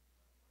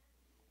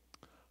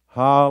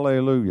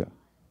 Hallelujah.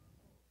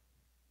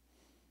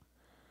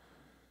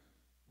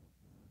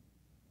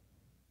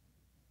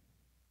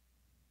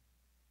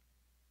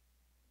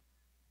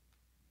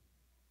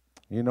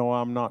 You know,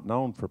 I'm not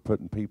known for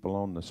putting people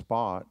on the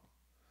spot.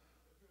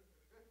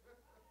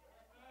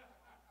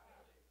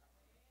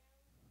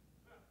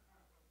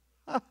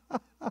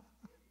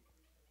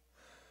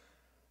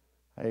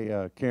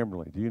 Hey,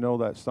 Kimberly, do you know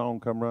that song,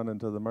 Come Running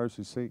to the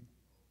Mercy Seat?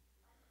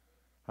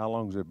 How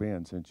long's it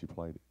been since you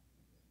played it?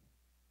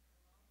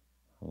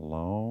 A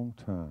long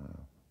time.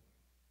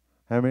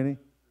 How many?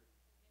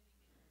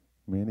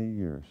 Many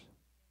years.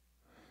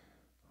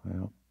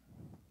 Well,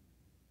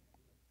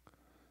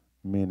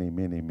 many.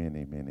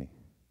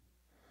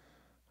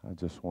 I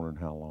just wondered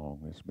how long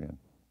it's been.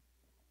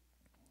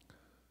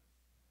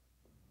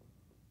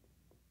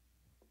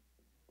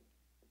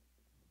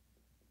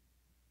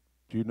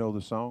 Do you know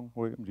the song,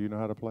 William? Do you know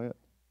how to play it?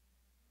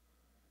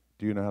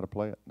 Do you know how to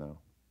play it? No.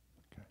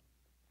 Okay.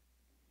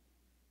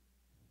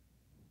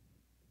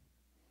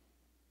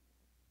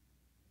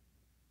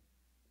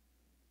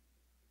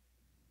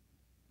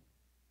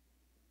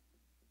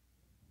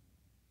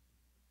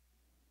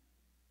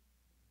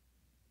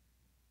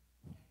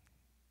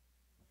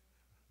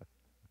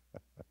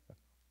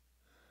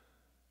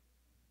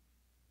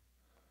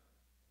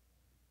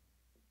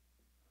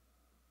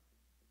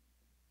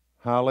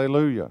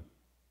 Hallelujah.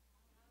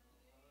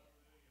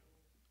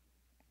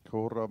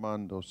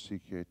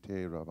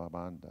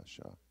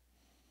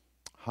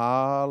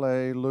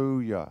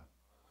 Hallelujah.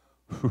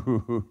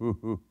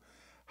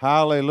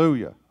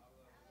 Hallelujah.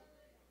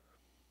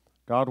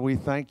 God, we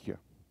thank you.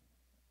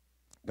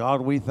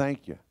 God, we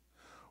thank you.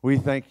 We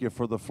thank you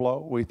for the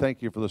flow. We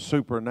thank you for the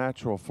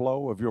supernatural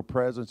flow of your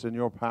presence and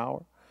your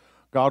power.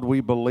 God,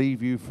 we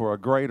believe you for a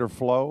greater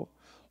flow.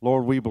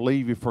 Lord, we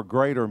believe you for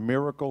greater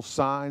miracles,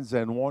 signs,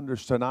 and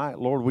wonders tonight.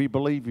 Lord, we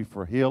believe you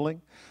for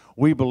healing.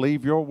 We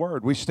believe your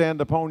word. We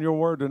stand upon your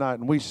word tonight,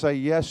 and we say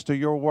yes to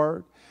your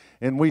word,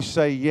 and we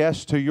say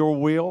yes to your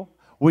will.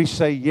 We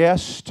say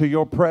yes to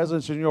your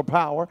presence and your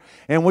power,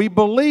 and we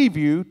believe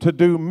you to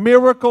do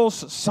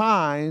miracles,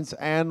 signs,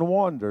 and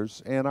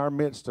wonders in our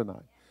midst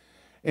tonight.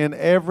 In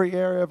every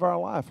area of our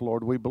life,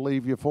 Lord, we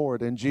believe you for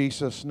it. In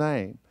Jesus'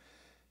 name,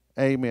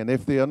 amen.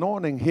 If the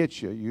anointing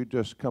hits you, you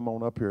just come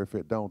on up here. If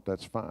it don't,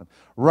 that's fine.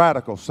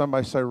 Radical.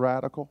 Somebody say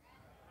radical.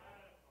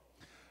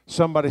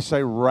 Somebody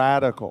say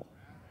radical.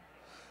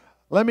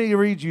 Let me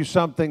read you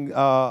something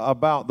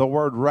about the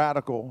word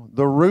radical,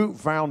 the root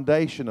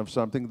foundation of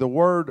something. The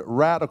word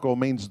radical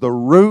means the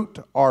root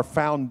or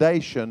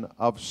foundation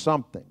of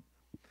something.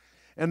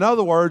 In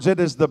other words, it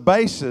is the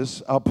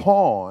basis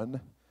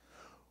upon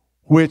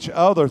which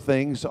other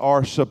things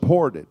are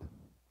supported.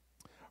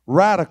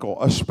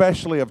 Radical,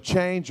 especially of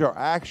change or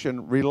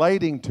action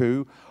relating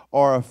to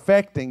or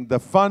affecting the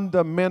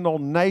fundamental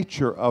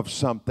nature of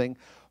something,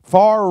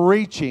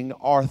 far-reaching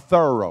or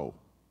thorough.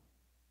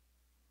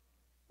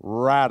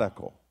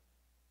 Radical.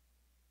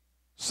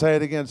 Say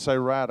it again, say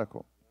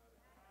radical.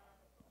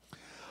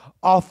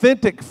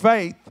 Authentic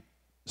faith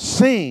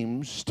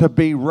seems to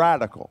be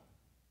radical.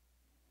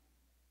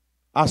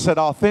 I said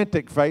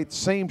authentic faith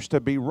seems to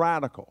be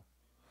radical.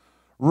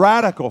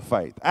 Radical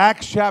faith.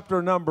 Acts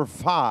chapter number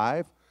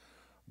 5,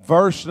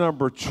 verse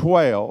number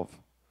 12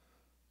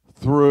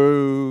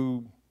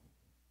 through,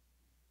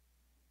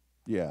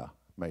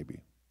 maybe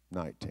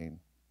 19.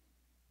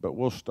 But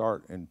we'll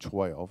start in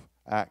 12,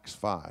 Acts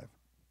 5.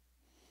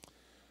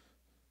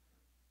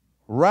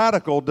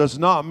 Radical does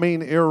not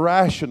mean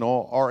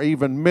irrational or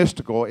even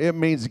mystical. It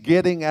means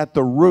getting at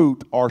the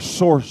root or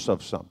source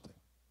of something.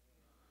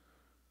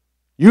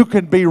 You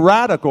can be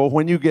radical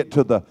when you get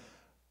to the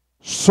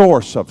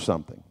source of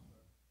something,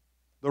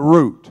 the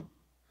root.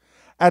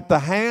 At the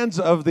hands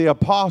of the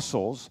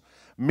apostles,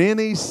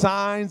 many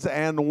signs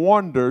and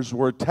wonders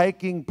were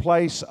taking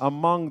place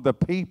among the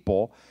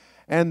people,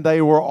 and they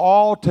were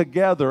all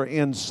together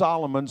in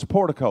Solomon's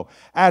portico.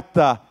 At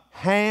the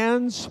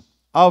hands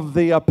of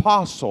the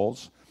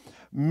apostles,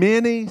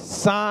 many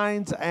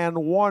signs and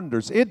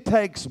wonders. It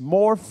takes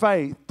more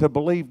faith to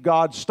believe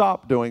God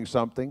stopped doing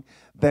something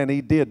than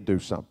He did do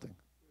something.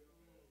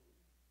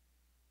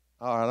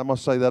 All right, I'm going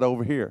to say that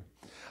over here.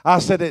 I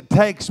said it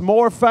takes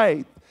more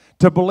faith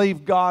to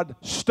believe God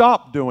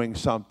stopped doing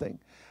something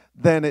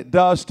than it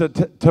does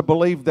to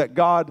believe that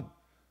God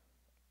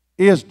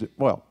is,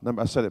 well,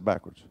 I said it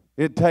backwards.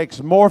 It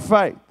takes more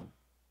faith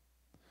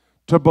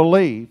to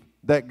believe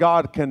that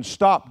God can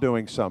stop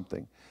doing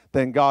something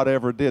than God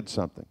ever did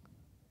something.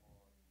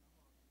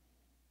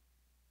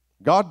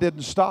 God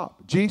didn't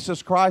stop.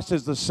 Jesus Christ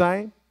is the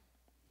same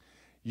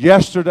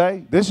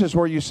yesterday. This is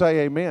where you say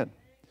amen.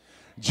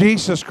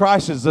 Jesus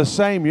Christ is the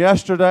same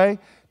yesterday,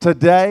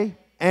 today,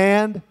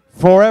 and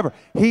forever.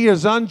 He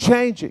is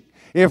unchanging.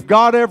 If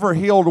God ever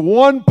healed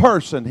one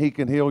person, He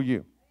can heal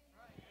you.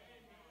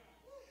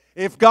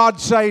 If God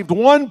saved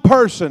one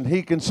person,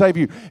 He can save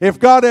you. If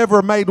God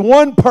ever made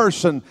one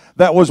person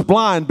that was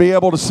blind be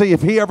able to see,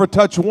 if He ever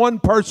touched one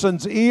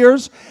person's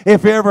ears,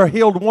 if He ever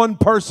healed one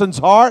person's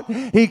heart,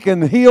 He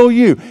can heal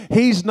you.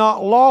 He's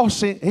not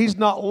lost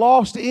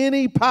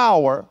any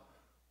power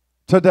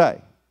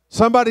today.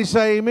 Somebody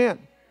say amen.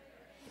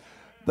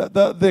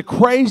 The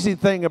crazy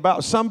thing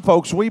about some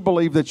folks, we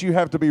believe that you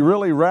have to be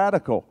really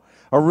radical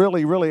or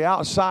really, really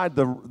outside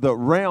the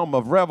realm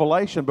of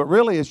revelation, but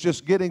really it's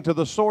just getting to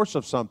the source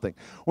of something.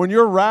 When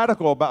you're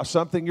radical about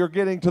something, you're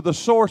getting to the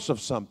source of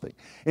something.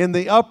 In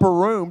the upper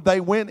room, they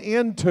went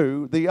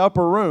into the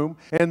upper room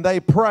and they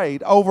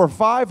prayed. Over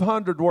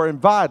 500 were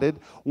invited,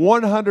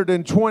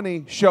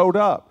 120 showed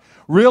up.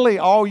 Really,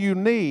 all you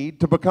need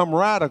to become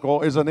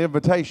radical is an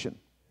invitation.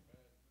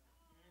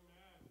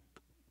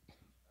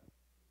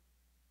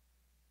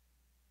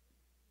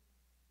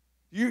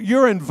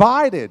 You're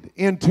invited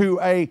into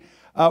a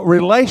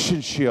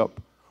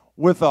relationship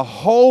with a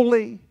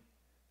holy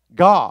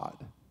God.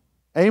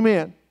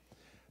 Amen.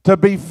 To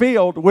be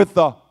filled with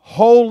the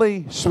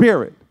Holy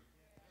Spirit.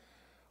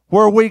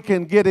 Where we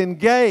can get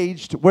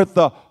engaged with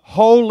the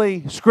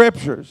Holy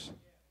Scriptures.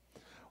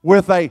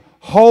 With a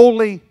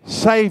holy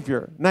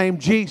Savior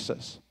named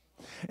Jesus.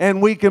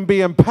 And we can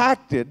be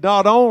impacted,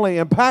 not only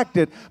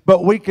impacted,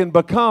 but we can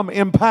become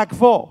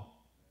impactful.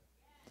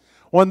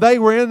 When they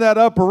were in that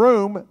upper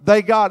room,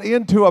 they got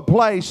into a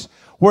place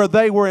where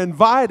they were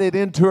invited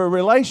into a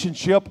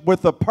relationship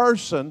with the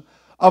person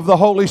of the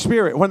Holy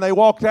Spirit. When they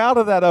walked out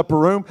of that upper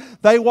room,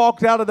 they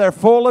walked out of there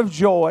full of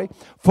joy,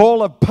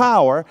 full of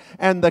power,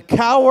 and the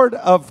coward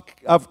of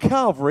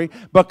Calvary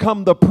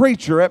become the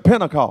preacher at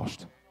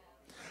Pentecost.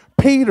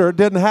 Peter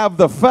didn't have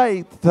the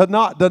faith to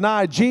not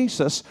deny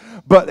Jesus,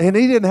 and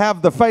he didn't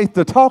have the faith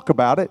to talk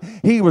about it.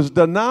 He was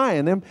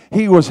denying Him.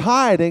 He was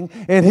hiding,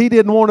 and he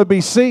didn't want to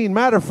be seen.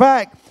 Matter of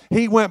fact,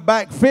 he went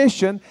back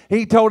fishing.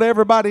 He told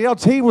everybody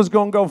else he was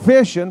going to go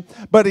fishing,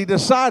 but he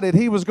decided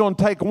he was going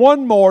to take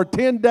one more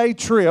 10-day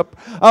trip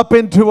up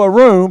into a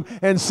room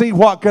and see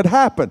what could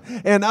happen.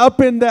 And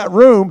up in that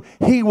room,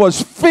 he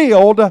was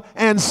filled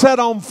and set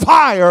on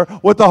fire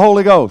with the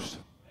Holy Ghost.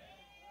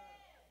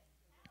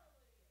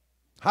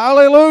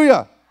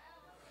 Hallelujah.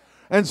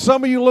 And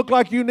some of you look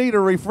like you need a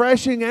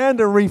refreshing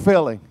and a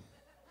refilling.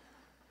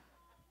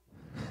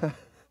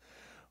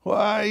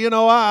 Well, you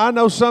know, I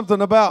know something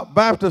about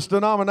Baptist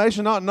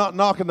denomination, not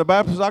knocking the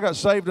Baptists. I got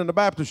saved in the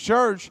Baptist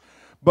church,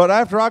 but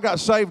after I got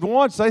saved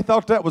once, they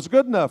thought that was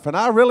good enough, and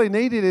I really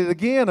needed it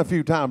again a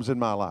few times in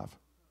my life.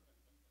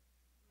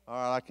 All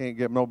right, I can't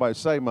get nobody to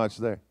say much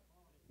there.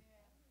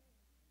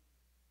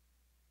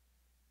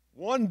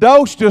 One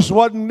dose just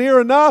wasn't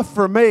near enough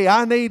for me.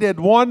 I needed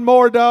one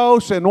more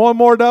dose and one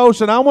more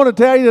dose. And I want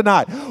to tell you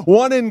tonight,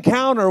 one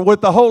encounter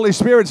with the Holy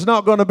Spirit's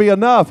not going to be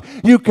enough.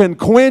 You can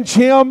quench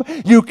Him.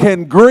 You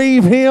can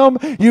grieve Him.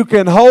 You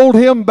can hold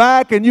Him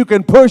back and you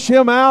can push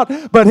Him out.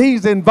 But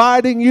He's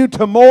inviting you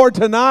to more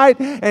tonight,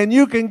 and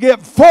you can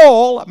get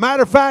full.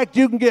 Matter of fact,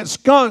 you can get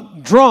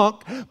skunk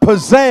drunk,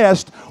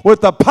 possessed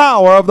with the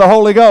power of the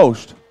Holy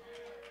Ghost.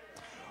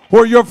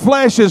 Where your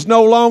flesh is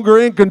no longer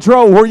in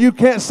control. Where you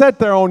can't sit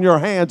there on your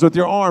hands with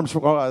your arms.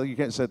 Well, you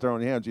can't sit there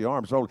on your hands with your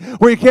arms folded.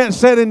 Where you can't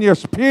sit in your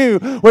pew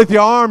with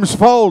your arms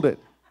folded.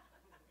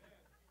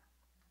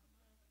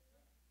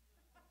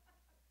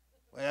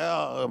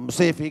 Well,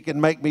 see if He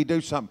can make me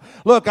do something.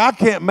 Look, I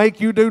can't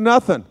make you do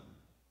nothing.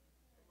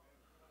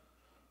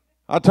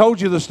 I told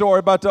you the story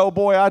about the old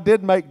boy I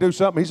did make do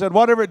something. He said,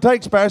 whatever it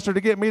takes, Pastor, to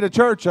get me to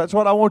church, that's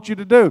what I want you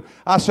to do.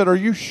 I said, are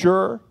you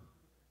sure?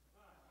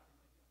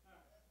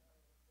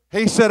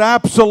 He said,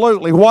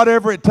 absolutely,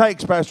 whatever it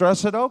takes, Pastor. I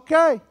said,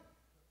 okay,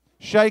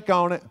 shake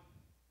on it.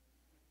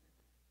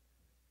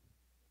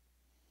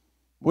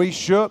 We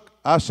shook.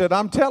 I said,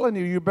 I'm telling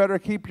you, you better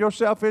keep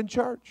yourself in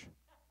church.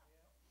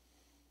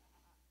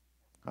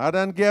 I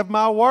done give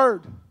my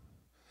word.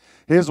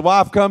 His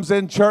wife comes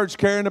in church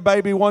carrying a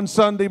baby one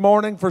Sunday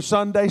morning for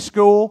Sunday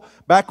school,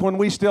 back when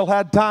we still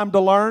had time to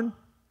learn.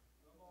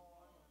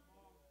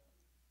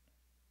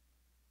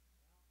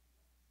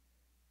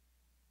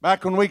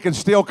 Back when we could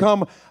still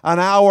come an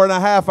hour and a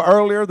half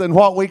earlier than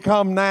what we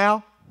come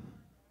now.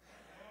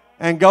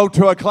 And go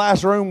to a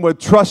classroom with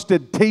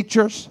trusted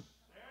teachers.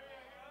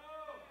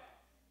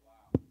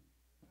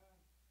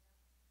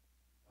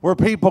 where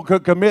people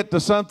could commit to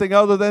something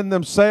other than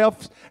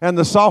themselves and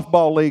the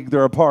softball league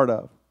they're a part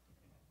of,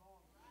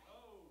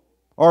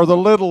 or the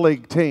little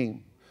league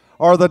team,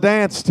 or the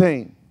dance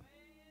team.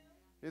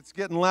 It's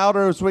getting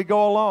louder as we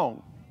go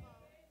along.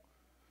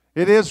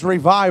 It is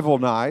revival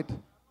night.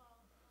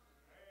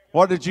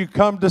 What did you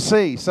come to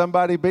see?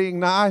 Somebody being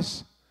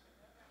nice?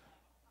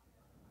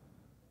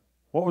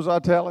 What was I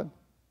telling?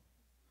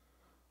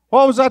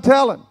 What was I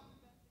telling?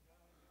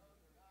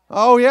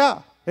 Oh,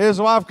 yeah. His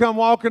wife come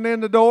walking in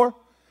the door.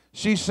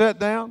 She sat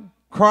down,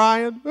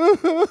 crying.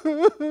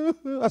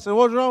 I said,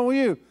 what's wrong with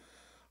you?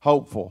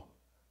 Hopeful.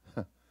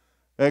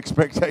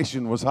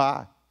 Expectation was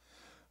high.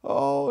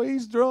 Oh,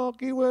 he's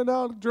drunk. He went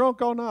out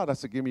drunk all night. I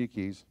said, give me your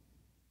keys.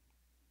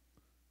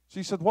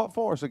 She said, what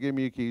for? I said, give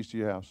me your keys to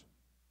your house.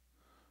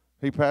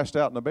 He passed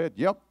out in the bed.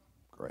 Yep.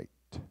 Great.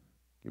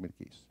 Give me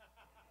the keys.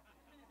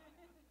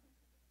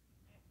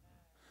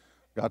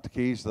 Got the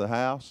keys to the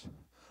house.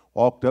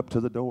 Walked up to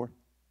the door.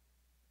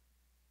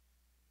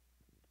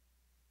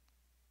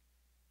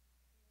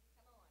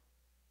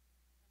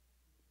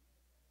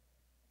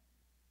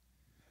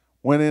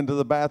 Went into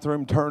the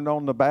bathroom, turned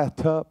on the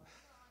bathtub.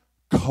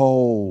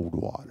 Cold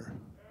water.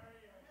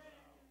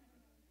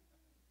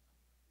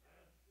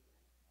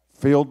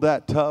 Filled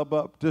that tub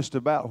up just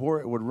about where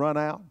it would run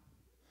out.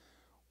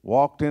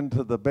 Walked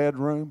into the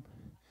bedroom.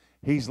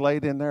 He's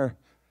laid in there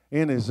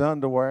in his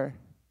underwear.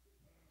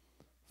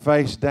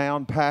 Face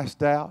down,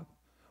 passed out.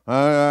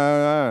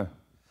 I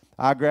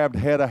grabbed a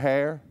head of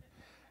hair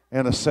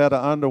and a set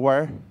of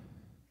underwear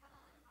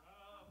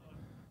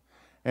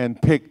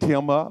and picked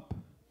him up.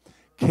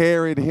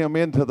 Carried him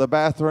into the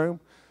bathroom,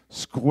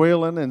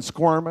 squealing and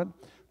squirming,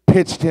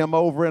 pitched him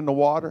over in the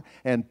water,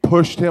 and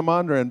pushed him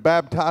under and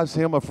baptized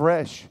him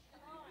afresh.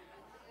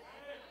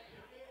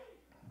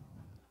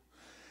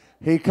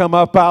 He come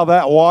up out of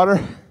that water.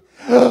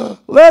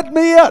 Let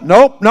me out.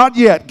 Nope, not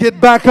yet.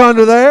 Get back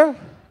under there.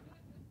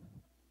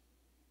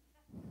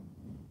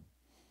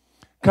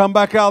 Come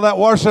back out of that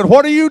water. Said,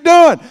 what are you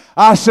doing?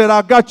 I said,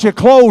 I got your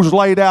clothes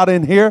laid out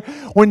in here.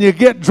 When you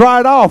get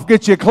dried off,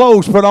 get your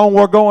clothes put on.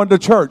 We're going to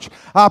church.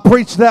 I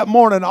preached that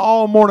morning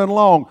all morning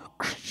long.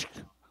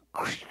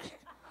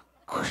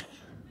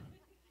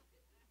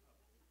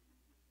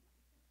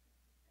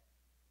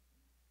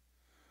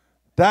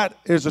 That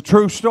is a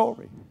true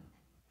story.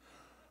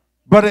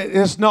 But it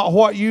is not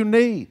what you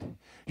need.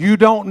 You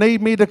don't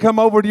need me to come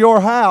over to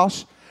your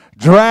house,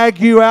 drag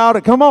you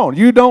out. Come on,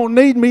 you don't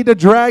need me to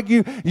drag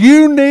you.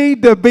 You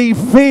need to be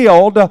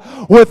filled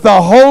with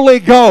the Holy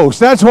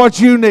Ghost. That's what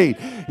you need.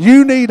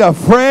 You need a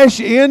fresh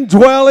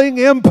indwelling,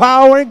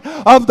 empowering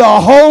of the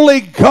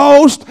Holy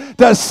Ghost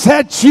to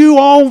set you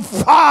on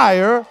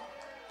fire.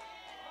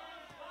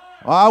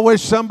 I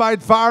wish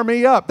somebody'd fire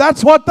me up.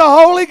 That's what the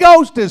Holy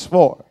Ghost is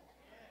for.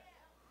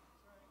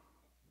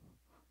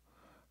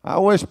 I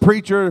wish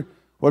preacher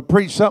would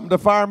preach something to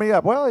fire me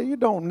up. Well, you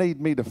don't need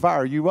me to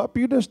fire you up.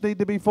 You just need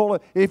to be full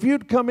of. If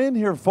you'd come in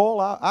here full,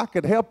 I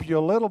could help you a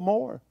little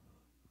more.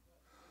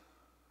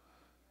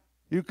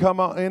 You come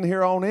in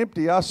here on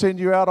empty, I'll send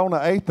you out on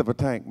an eighth of a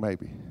tank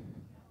maybe.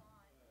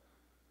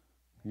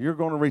 You're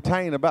going to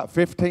retain about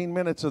 15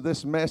 minutes of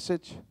this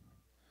message,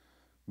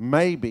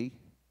 maybe.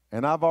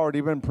 And I've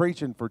already been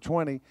preaching for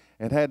 20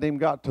 and hadn't even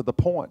got to the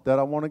point that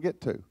I want to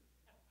get to.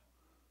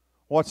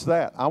 What's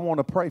that? I want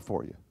to pray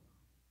for you.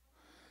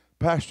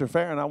 Pastor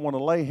Farrah, I want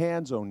to lay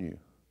hands on you.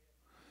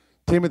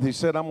 Timothy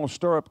said, I'm going to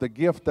stir up the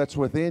gift that's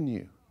within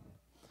you.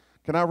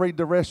 Can I read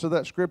the rest of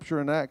that scripture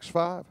in Acts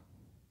 5?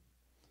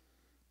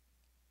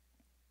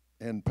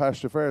 And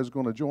Pastor Farrah is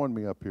going to join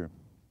me up here.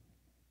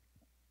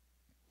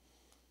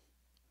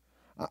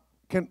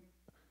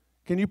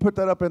 Can you put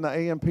that up in the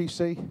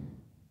AMPC?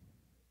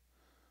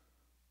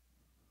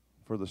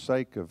 For the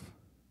sake of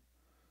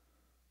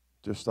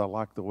just I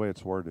like the way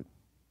it's worded.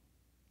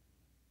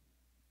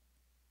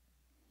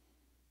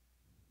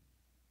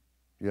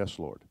 Yes,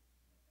 Lord.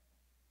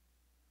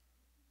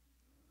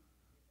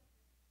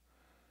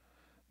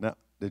 Now,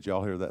 did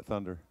y'all hear that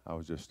thunder? I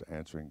was just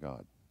answering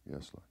God.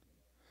 Yes, Lord.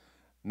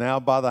 Now,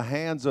 by the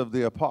hands of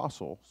the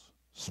apostles,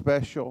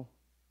 special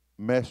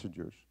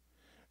messengers,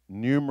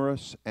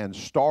 numerous and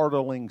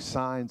startling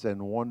signs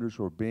and wonders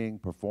were being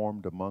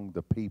performed among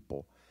the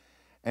people.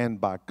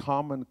 And by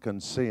common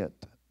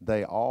consent,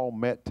 they all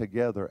met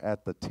together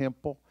at the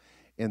temple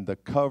in the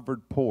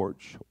covered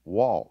porch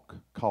walk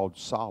called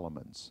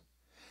Solomon's.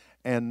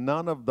 And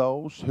none of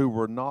those who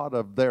were not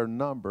of their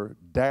number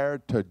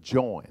dared to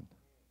join.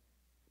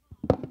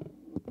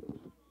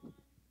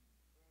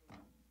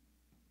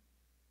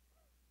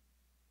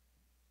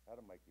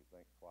 That'll make you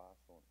think twice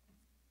on it.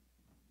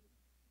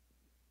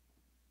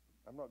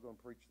 I'm not going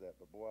to preach that,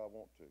 but boy, I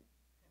want to.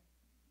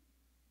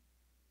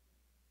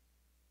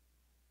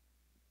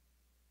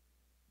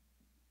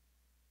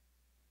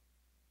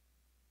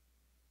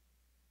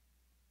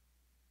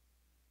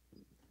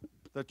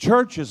 The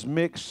church is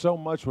mixed so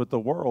much with the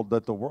world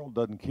that the world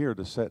doesn't care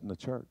to sit in the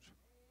church.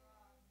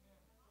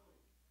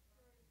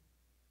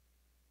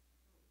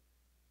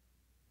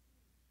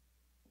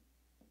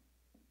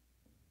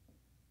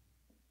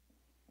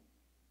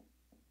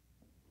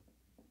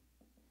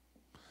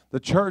 The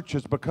church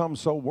has become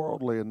so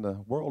worldly and the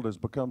world has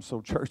become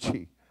so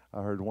churchy,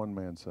 I heard one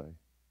man say,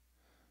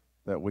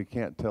 that we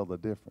can't tell the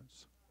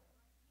difference.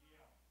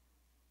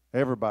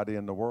 Everybody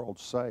in the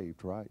world's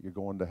saved, right? You're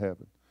going to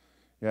heaven.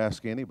 You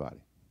ask anybody,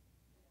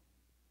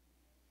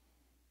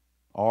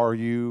 are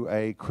you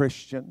a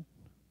Christian?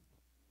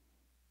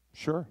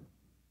 Sure.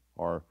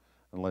 Or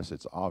unless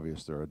it's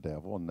obvious they're a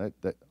devil. And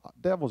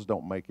devils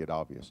don't make it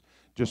obvious.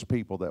 Just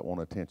people that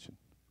want attention.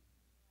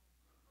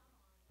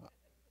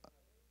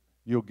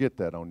 You'll get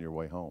that on your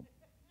way home.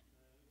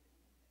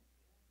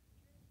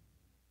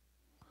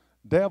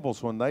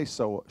 Devils, when they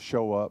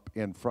show up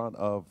in front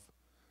of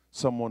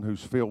someone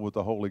who's filled with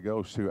the Holy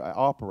Ghost, who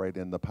operate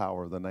in the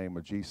power of the name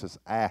of Jesus,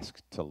 ask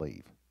to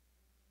leave.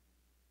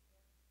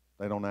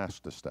 They don't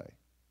ask to stay.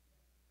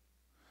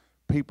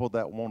 People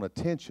that want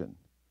attention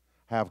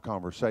have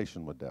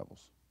conversation with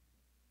devils.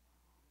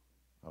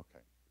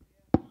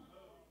 Okay.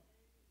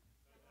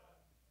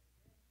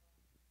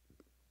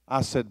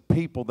 I said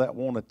people that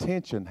want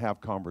attention have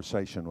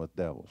conversation with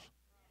devils.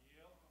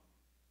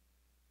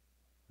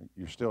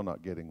 You're still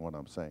not getting what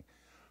I'm saying.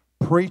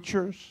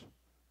 Preachers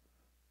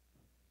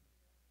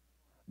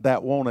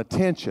that want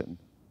attention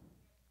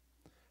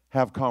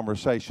have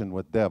conversation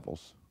with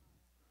devils.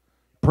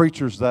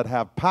 Preachers that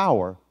have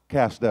power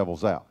cast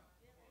devils out.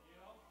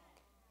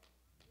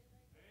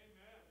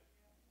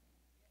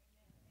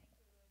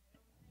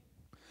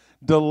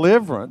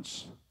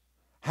 Deliverance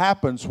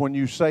happens when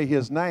you say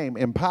His name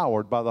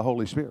empowered by the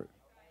Holy Spirit.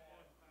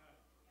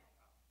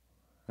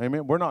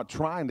 Amen. We're not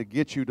trying to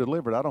get you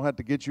delivered. I don't have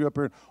to get you up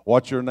here.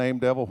 What's your name,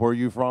 devil? Where are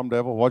you from,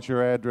 devil? What's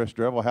your address,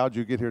 devil? How'd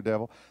you get here,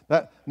 devil?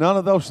 None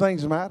of those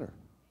things matter.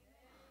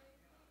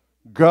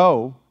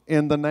 Go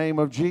in the name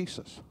of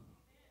Jesus.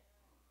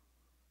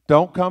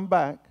 Don't come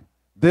back.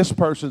 This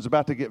person's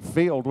about to get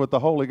filled with the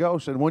Holy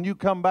Ghost. And when you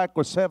come back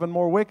with 7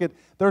 more wicked,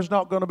 there's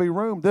not going to be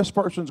room. This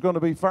person's going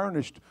to be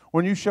furnished.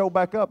 When you show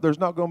back up, there's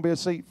not going to be a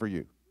seat for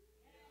you.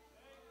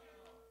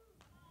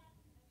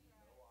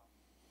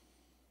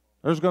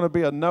 There's going to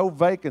be a no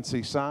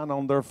vacancy sign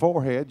on their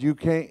forehead. You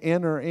can't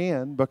enter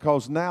in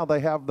because now they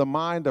have the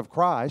mind of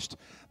Christ.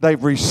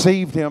 They've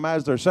received Him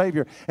as their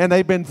Savior, and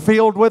they've been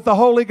filled with the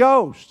Holy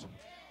Ghost.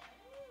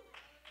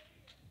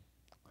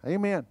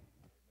 Amen.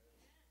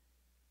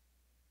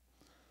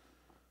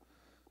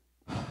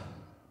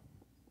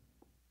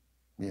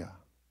 Yeah.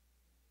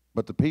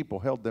 But the people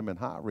held them in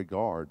high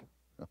regard.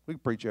 We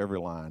preach every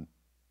line.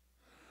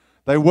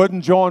 They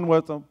wouldn't join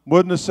with them,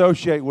 wouldn't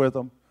associate with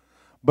them.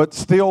 But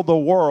still the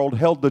world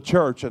held the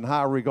church in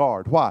high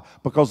regard. Why?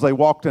 Because they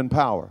walked in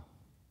power.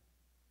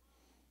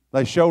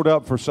 They showed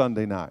up for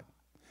Sunday night,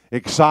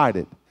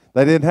 excited.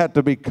 They didn't have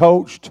to be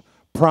coached,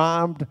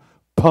 primed,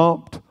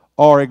 pumped,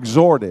 or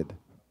exhorted.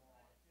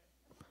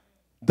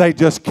 They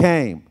just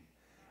came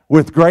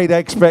with great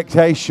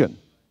expectation.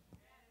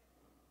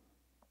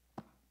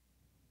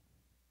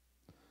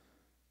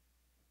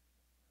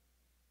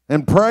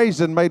 And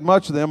praised and made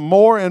much of them.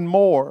 More and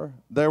more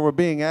there were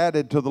being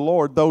added to the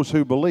Lord those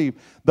who believed,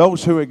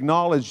 those who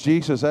acknowledged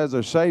Jesus as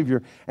their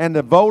Savior and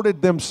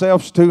devoted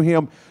themselves to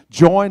Him,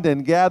 joined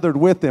and gathered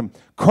with Him.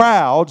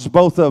 Crowds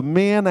both of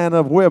men and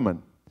of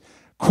women.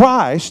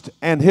 Christ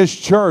and His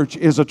church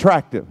is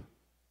attractive.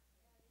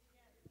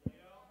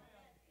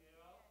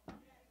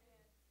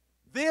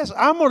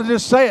 I'm going to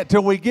just say it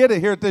till we get it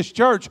here at this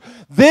church.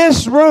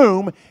 This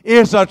room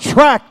is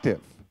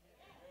attractive.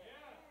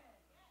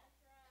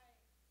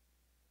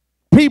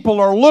 People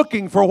are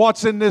looking for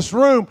what's in this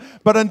room,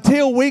 but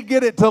until we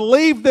get it to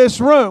leave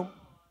this room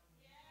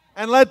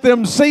and let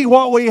them see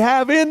what we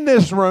have in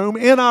this room,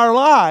 in our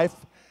life,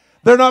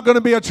 they're not going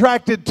to be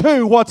attracted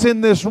to what's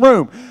in this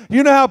room.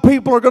 You know how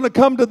people are going to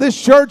come to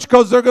this church?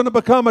 Because they're going to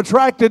become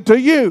attracted to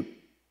you.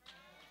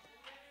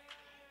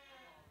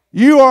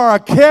 You are a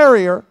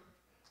carrier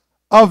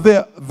of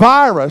the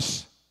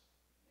virus.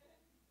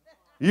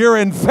 You're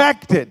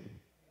infected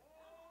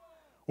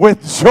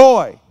with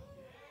joy.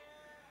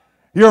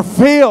 You're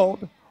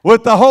filled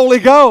with the Holy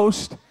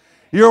Ghost.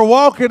 You're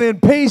walking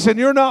in peace, and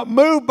you're not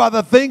moved by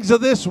the things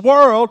of this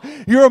world.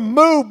 You're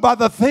moved by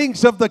the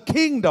things of the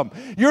kingdom.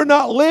 You're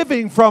not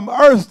living from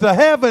earth to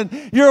heaven.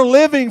 You're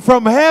living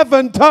from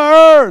heaven to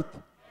earth.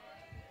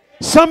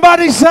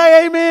 Somebody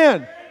say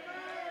amen.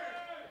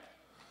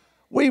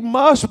 We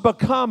must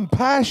become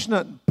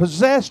passionate,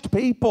 possessed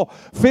people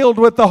filled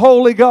with the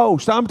Holy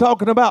Ghost. I'm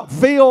talking about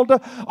filled,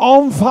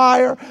 on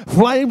fire,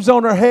 flames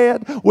on her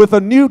head, with a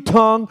new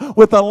tongue,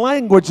 with a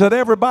language that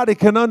everybody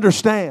can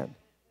understand.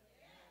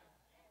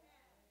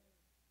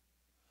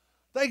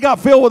 They got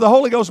filled with the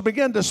Holy Ghost and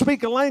began to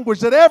speak a language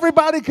that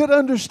everybody could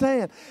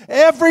understand.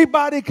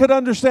 Everybody could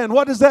understand.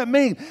 What does that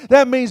mean?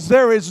 That means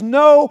there is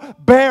no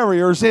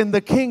barriers in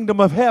the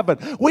kingdom of heaven.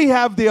 We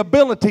have the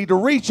ability to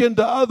reach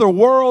into other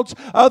worlds,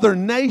 other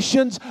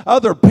nations,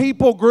 other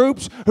people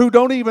groups who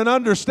don't even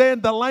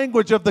understand the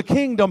language of the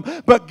kingdom,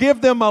 but give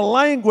them a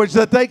language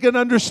that they can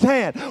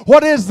understand.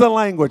 What is the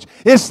language?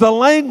 It's the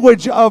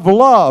language of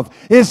love.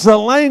 It's the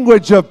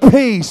language of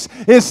peace.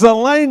 It's the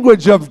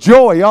language of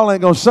joy. Y'all ain't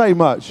going to say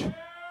much.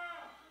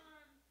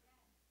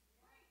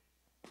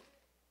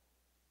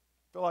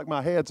 feel like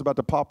my head's about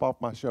to pop off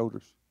my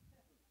shoulders.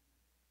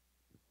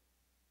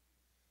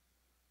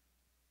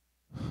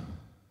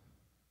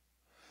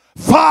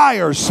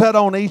 Fire set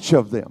on each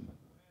of them.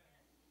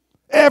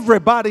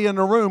 Everybody in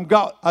the room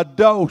got a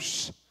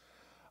dose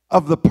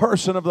of the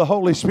person of the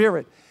Holy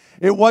Spirit.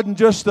 It wasn't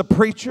just the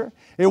preacher.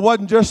 It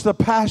wasn't just the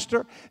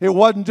pastor. It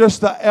wasn't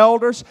just the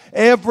elders.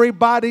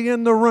 Everybody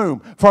in the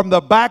room, from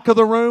the back of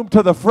the room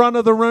to the front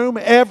of the room,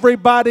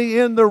 everybody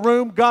in the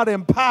room got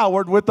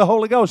empowered with the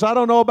Holy Ghost. I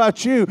don't know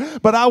about you,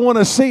 but I want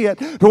to see it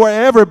to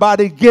where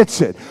everybody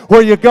gets it,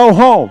 where you go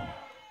home.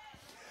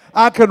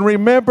 I can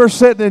remember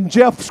sitting in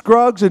Jeff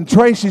Scruggs and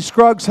Tracy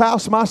Scruggs'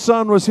 house. My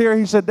son was here.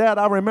 He said, Dad,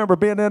 I remember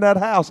being in that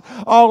house.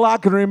 All I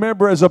can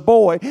remember as a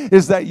boy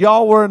is that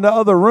y'all were in the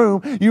other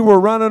room. You were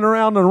running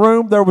around the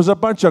room. There was a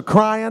bunch of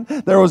crying.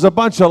 There was a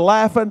bunch of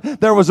laughing.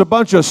 There was a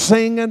bunch of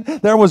singing.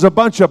 There was a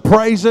bunch of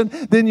praising.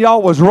 Then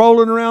y'all was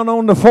rolling around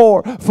on the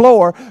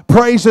floor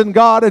praising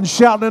God and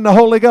shouting in the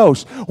Holy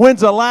Ghost.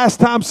 When's the last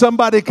time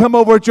somebody come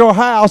over at your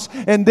house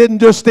and didn't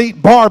just eat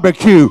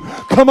barbecue?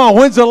 Come on,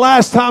 when's the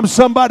last time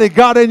somebody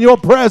got in your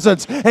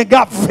presence and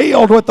got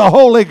filled with the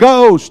Holy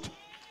Ghost?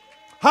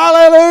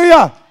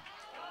 Hallelujah.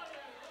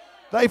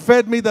 They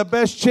fed me the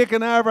best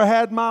chicken I ever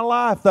had in my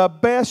life. The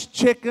best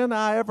chicken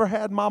I ever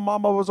had. My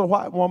mama was a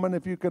white woman,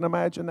 if you can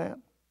imagine that.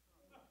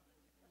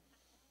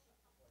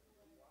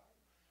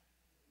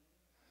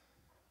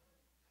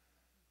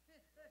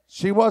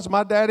 She was,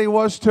 my daddy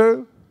was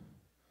too.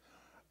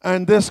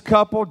 And this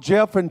couple,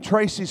 Jeff and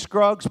Tracy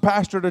Scruggs,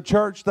 pastored a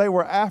church. They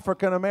were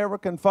African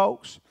American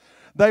folks.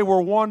 They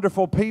were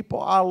wonderful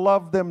people. I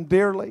loved them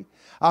dearly.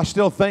 I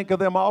still think of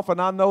them often.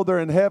 I know they're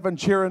in heaven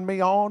cheering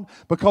me on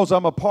because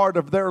I'm a part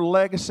of their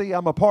legacy.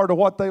 I'm a part of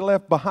what they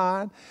left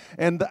behind.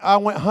 And I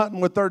went hunting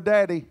with their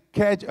daddy,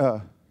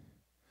 Preacher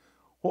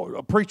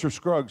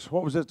Scruggs.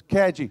 What was it?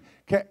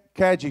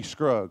 Cadgy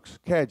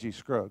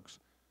Scruggs.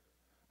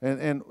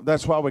 And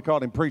that's why we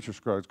called him Preacher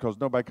Scruggs, because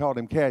nobody called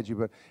him Cadgy.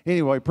 But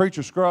anyway,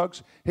 Preacher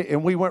Scruggs.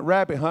 And we went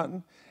rabbit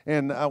hunting.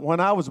 And when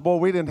I was a boy,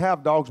 we didn't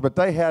have dogs, but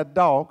they had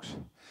dogs.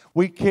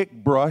 We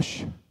kicked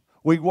brush.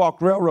 We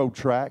walked railroad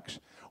tracks.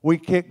 We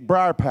kicked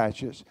briar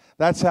patches.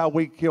 That's how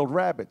we killed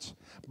rabbits.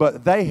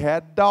 But they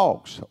had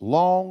dogs,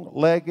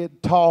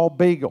 long-legged, tall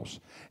beagles.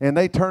 And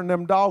they turned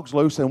them dogs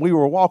loose, and we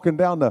were walking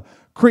down the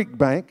creek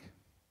bank.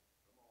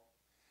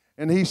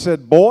 And he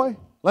said, boy,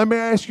 let me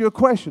ask you a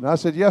question. I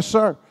said, yes,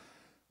 sir.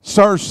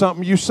 Sir's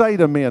something you say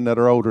to men that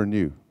are older than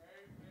you.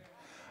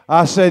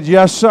 I said,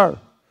 yes, sir.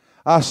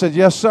 I said,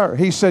 yes, sir.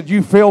 He said,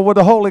 you filled with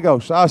the Holy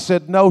Ghost? I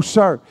said, no,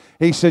 sir.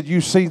 He said, you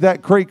see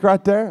that creek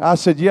right there? I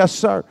said, yes,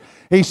 sir.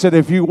 He said,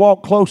 if you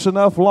walk close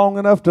enough, long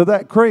enough to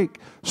that creek,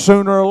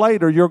 sooner or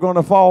later you're going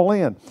to fall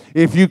in.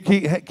 If you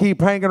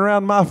keep hanging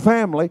around my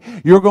family,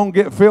 you're going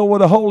to get filled with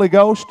the Holy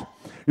Ghost.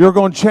 You're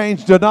going to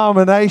change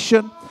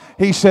denomination.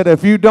 He said,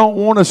 if you don't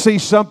want to see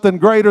something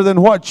greater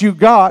than what you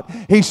got,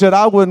 he said,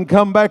 I wouldn't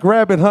come back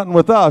rabbit hunting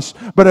with us.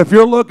 But if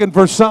you're looking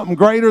for something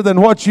greater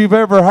than what you've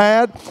ever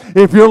had,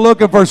 if you're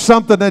looking for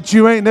something that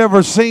you ain't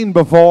never seen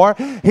before,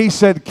 he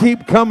said,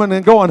 keep coming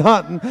and going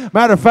hunting.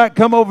 Matter of fact,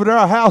 come over to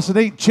our house and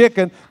eat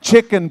chicken.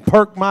 Chicken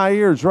perked my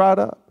ears right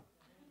up.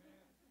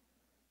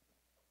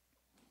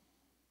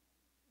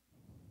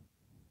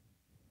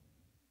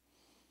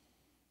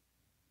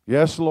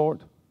 Yes,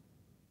 Lord.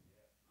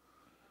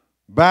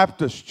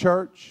 Baptist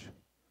church,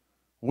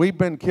 we've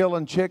been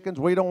killing chickens.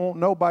 We don't want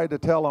nobody to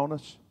tell on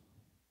us.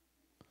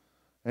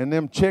 And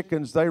them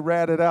chickens, they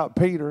ratted out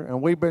Peter,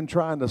 and we've been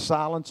trying to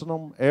silence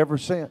them ever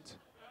since.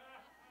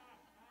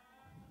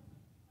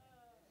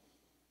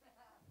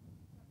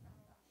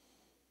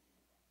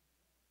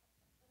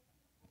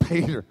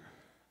 Peter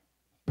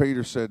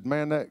said,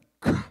 man, that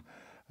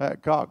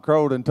cock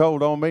crowed and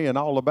told on me, and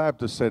all the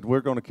Baptists said, we're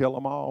going to kill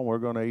them all, and we're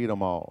going to eat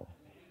them all.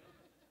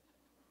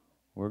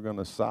 We're going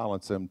to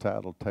silence them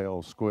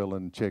tattletale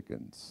squealing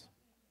chickens.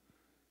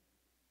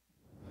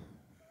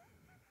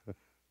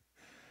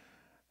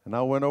 And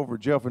I went over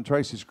to Jeff and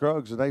Tracy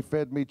Scruggs, and they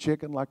fed me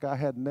chicken like I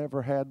had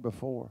never had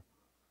before.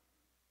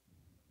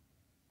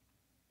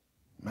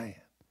 Man,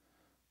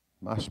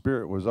 my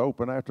spirit was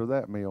open after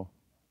that meal.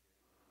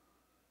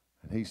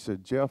 And he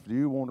said, Jeff, do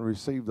you want to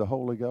receive the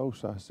Holy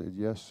Ghost? I said,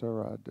 yes,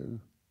 sir, I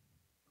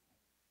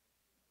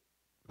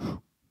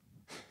do.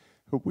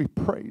 We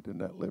prayed in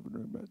that living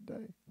room that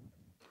day.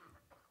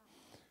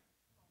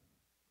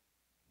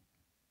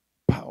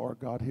 Power of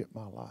God hit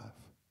my life.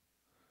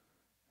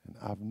 And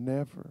I've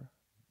never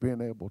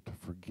been able to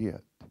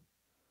forget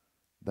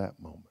that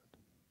moment.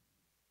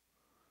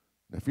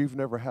 If you've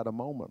never had a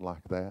moment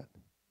like that,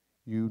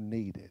 you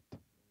need it.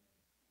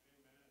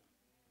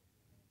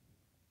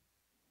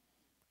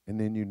 And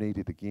then you need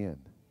it again.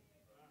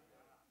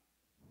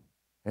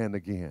 And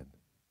again.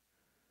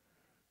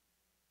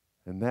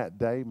 And that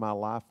day, my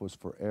life was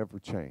forever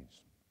changed.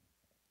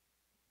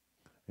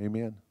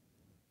 Amen.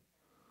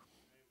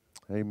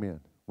 Amen.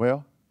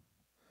 Well,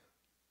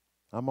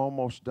 I'm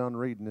almost done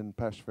reading, and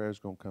Pastor Farrah's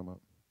going to come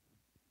up.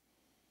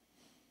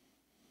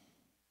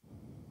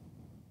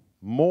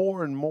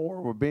 more and more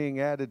were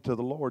being added to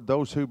the Lord.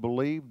 Those who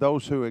believed,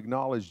 those who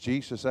acknowledged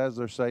Jesus as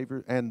their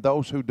Savior, and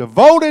those who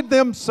devoted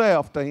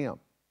themselves to Him.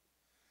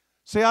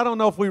 See, I don't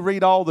know if we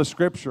read all the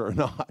Scripture or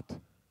not.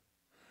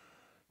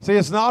 See,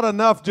 it's not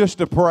enough just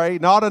to pray,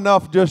 not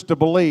enough just to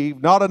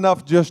believe, not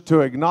enough just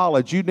to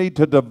acknowledge. You need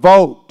to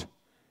devote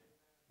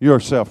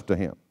yourself to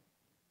Him.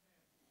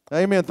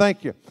 Amen.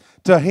 Thank you.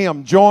 To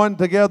Him. Join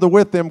together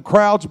with them,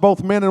 crowds,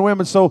 both men and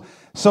women, so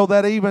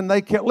that even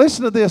they can.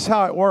 Listen to this,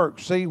 how it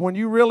works. See, when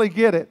you really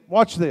get it,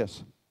 watch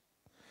this.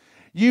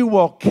 You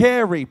will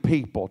carry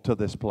people to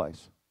this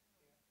place.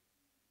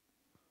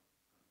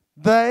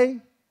 They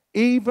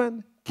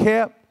even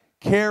kept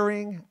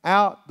carrying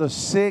out the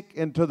sick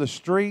into the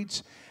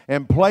streets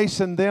and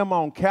placing them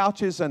on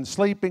couches and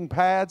sleeping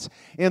pads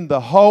in the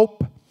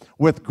hope,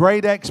 with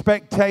great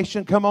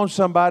expectation, come on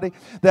somebody,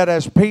 that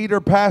as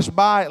Peter passed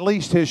by, at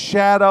least his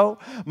shadow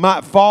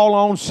might fall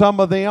on some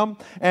of them.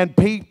 And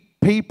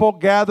people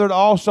gathered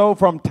also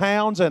from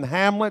towns and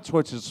hamlets,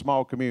 which is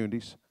small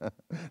communities,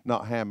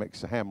 not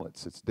hammocks,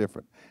 hamlets, it's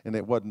different, and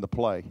it wasn't the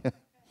play.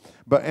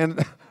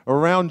 And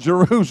around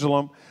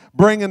Jerusalem,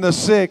 bringing the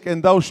sick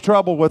and those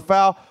troubled with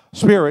foul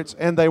spirits,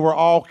 and they were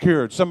all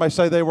cured. Somebody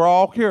say they were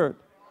all cured.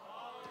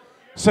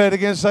 Say it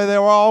again, say they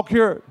were all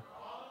cured.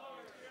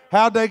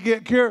 How'd they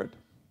get cured?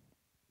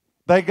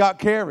 They got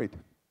carried.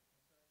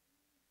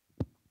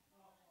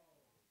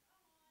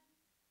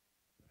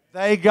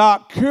 They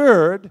got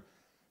cured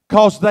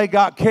because they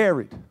got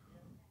carried.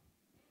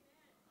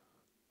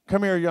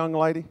 Come here, young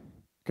lady.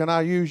 Can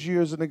I use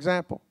you as an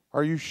example?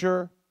 Are you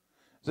sure?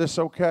 Is this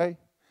okay?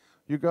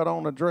 You got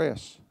on a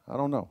dress. I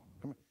don't know.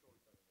 Come here.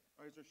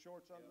 Oh, is there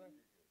shorts under there?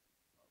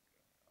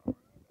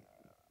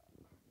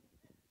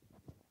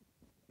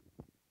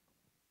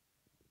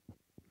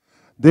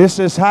 This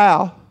is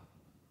how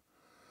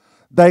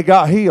they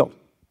got healed.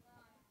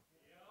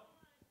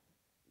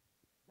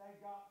 They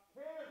got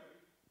carried.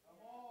 Come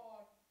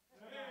on.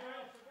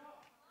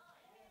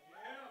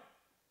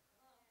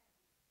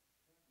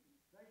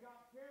 They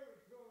got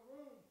carried to a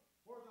room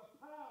where the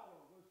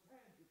power was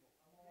tangible.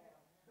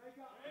 They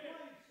got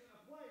placed in a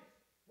place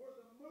where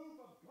the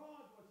move of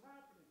God was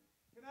happening.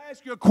 Can I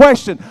ask you a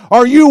question?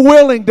 Are you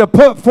willing to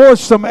put forth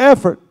some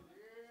effort?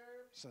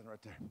 Sit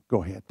right there.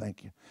 Go ahead.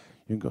 Thank you.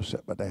 You can go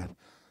sit by Dad.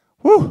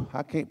 Whew,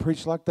 I can't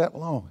preach like that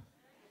long.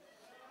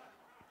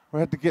 We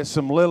have to get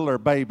some littler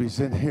babies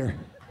in here.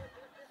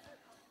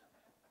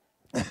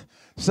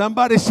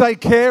 Somebody say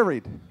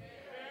carried.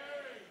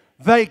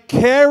 They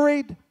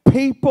carried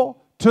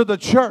people to the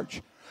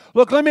church.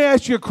 Look, let me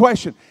ask you a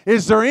question.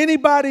 Is there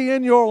anybody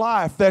in your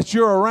life that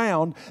you're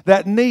around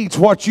that needs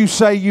what you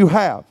say you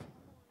have?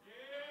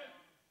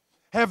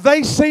 Have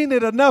they seen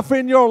it enough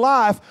in your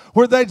life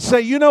where they'd say,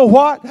 you know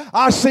what?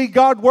 I see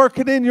God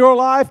working in your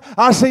life.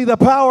 I see the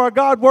power of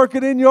God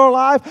working in your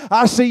life.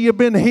 I see you've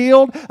been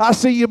healed. I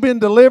see you've been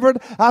delivered.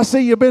 I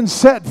see you've been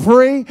set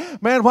free.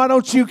 Man, why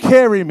don't you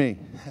carry me?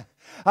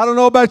 I don't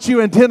know about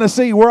you in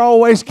Tennessee. We're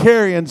always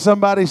carrying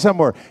somebody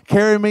somewhere.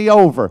 Carry me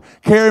over.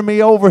 Carry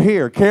me over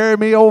here. Carry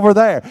me over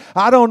there.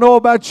 I don't know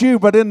about you,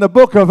 but in the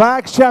book of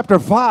Acts chapter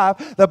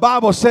 5, the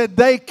Bible said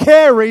they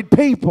carried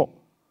people.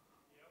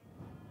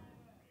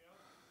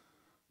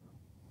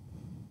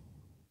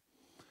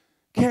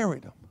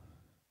 Carried them,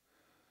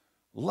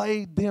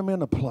 laid them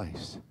in a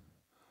place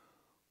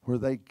where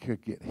they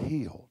could get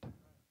healed.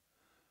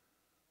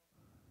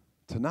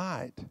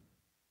 Tonight,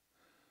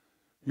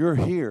 you're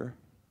here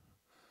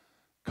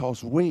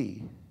because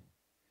we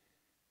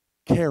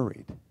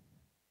carried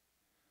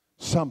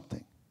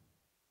something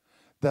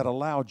that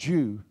allowed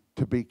you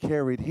to be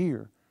carried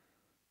here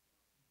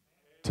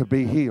to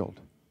be healed.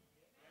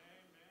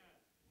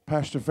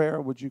 Pastor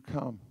Farrah, would you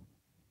come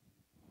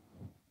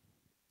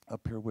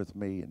up here with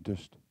me and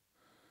just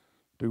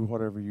do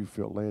whatever you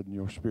feel led in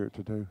your spirit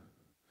to do?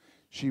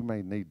 She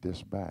may need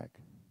this back.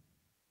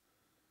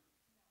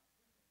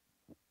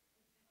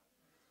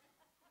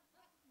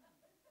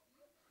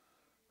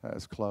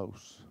 That's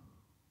close.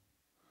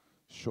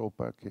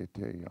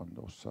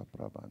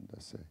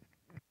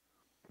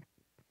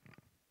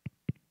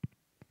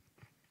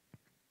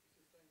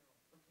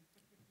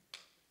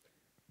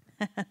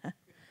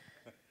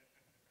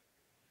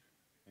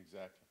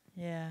 Exactly.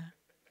 Yeah,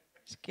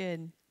 it's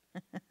good.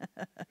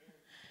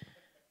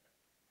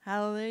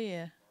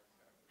 Hallelujah.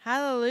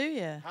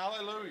 Hallelujah.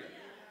 Hallelujah.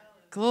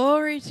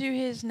 Glory to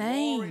His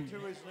name. Glory to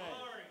His name.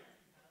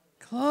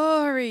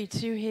 Glory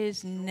to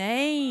His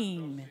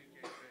name.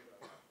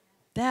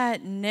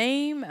 That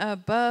name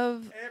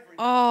above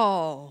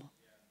all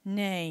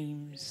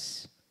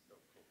names.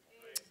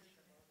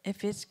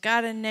 If it's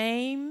got a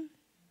name,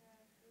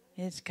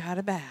 it's got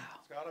a bow.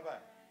 It's got a bow.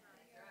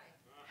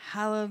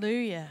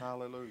 Hallelujah.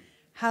 Hallelujah.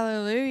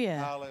 Hallelujah.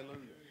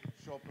 Hallelujah.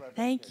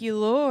 Thank you,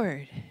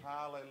 Lord.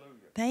 Hallelujah.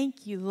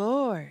 Thank you,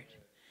 Lord.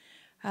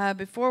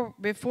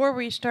 Before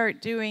we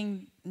start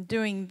doing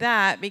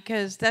that,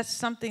 because that's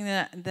something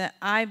that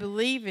I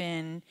believe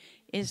in,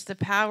 is the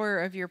power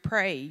of your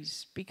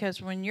praise.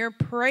 Because when you're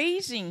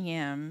praising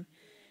Him,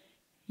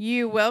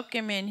 You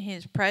welcome in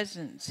his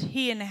presence.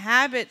 He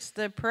inhabits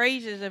the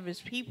praises of his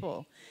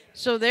people.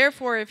 So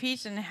therefore, if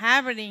he's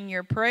inhabiting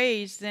your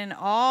praise, then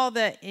all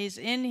that is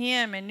in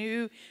him and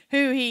who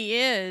he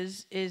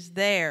is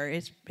there.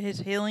 His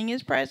healing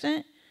is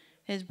present.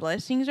 His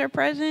blessings are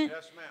present.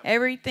 Yes, ma'am.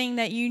 Everything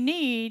that you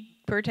need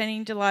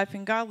pertaining to life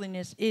and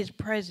godliness is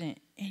present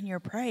in your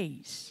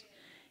praise.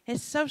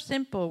 It's so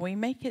simple. We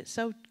make it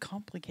so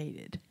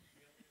complicated.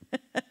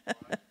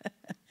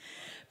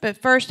 But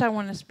first I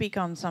want to speak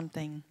on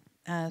something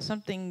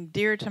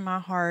dear to my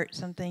heart,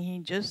 something he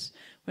just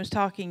was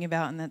talking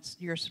about, and that's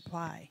your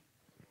supply.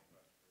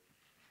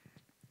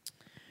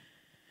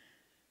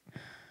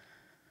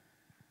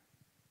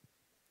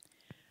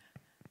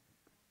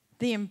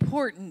 The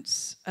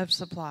importance of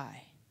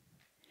supply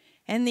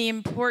and the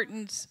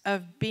importance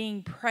of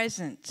being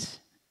present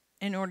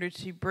in order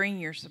to bring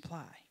your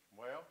supply.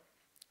 Well,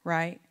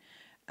 right?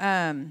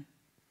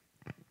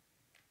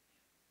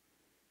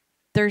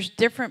 There's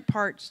different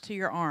parts to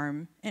your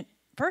arm. And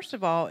first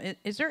of all,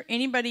 is there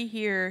anybody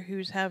here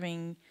who's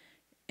having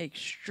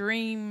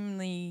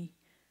extremely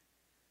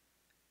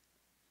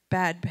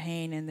bad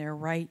pain in their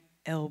right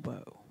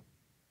elbow?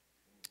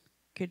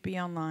 Could be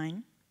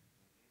online.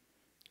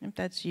 If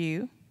that's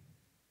you,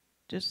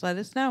 just let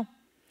us know,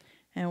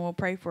 and we'll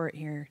pray for it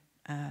here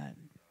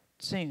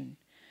soon.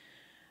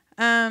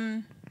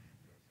 Your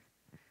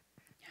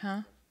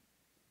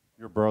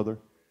brother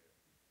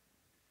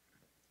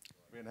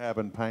been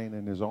having pain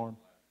in his arm?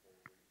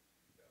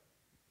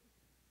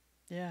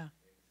 Yeah.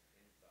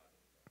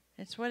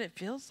 It's what it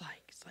feels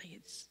like. It's like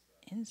it's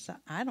inside.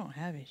 I don't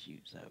have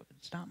issues, so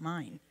it's not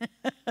mine.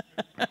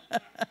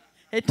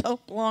 It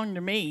don't belong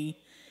to me.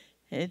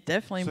 It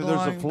definitely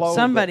belongs to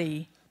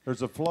somebody.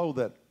 There's a flow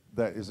that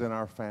is in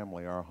our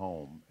family, our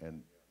home,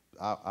 and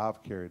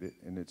I've carried it,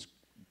 and it's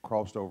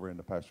crossed over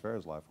into Pastor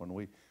Farrah's life.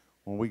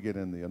 When we get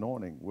in the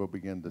anointing, we'll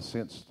begin to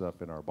sense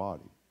stuff in our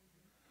body.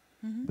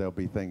 Mm-hmm. There'll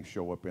be things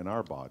show up in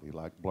our body,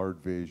 like blurred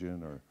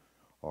vision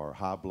or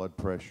high blood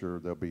pressure.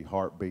 There'll be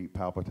heartbeat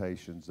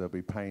palpitations. There'll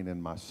be pain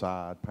in my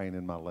side, pain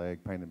in my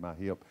leg, pain in my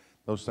hip.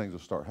 Those things will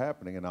start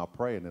happening, and I'll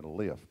pray, and it'll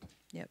lift.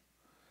 Yep.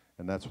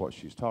 And that's what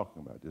she's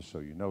talking about, just so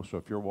you know. So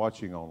if you're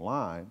watching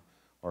online,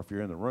 or if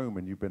you're in the room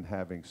and you've been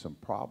having some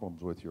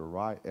problems with your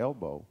right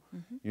elbow,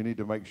 mm-hmm. you need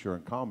to make sure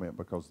and comment,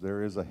 because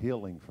there is a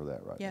healing for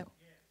that right now.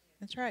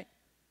 That's right.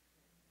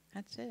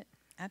 That's it.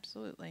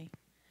 Absolutely.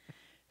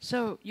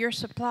 So your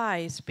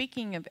supply,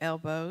 speaking of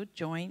elbow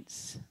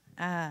joints,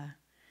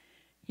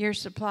 your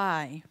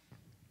supply,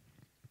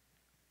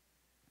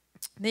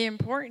 the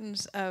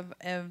importance of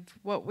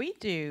what we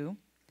do,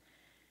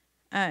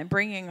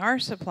 bringing our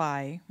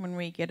supply when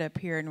we get up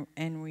here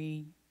and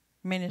we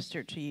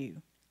minister to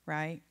you,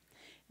 right?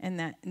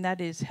 And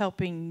that is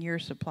helping your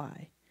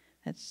supply.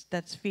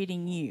 That's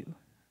feeding you,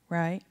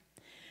 right?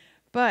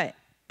 But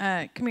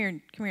come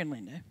here,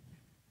 Linda.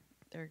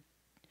 They're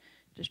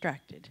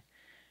distracted.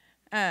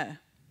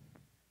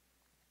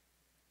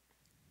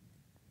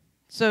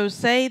 So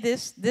say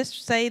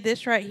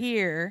this right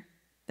here,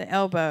 the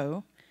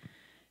elbow.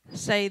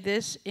 Say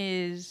this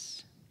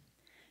is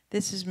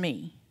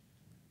me,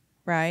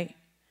 right?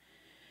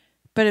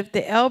 But if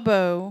the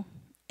elbow,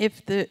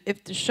 if the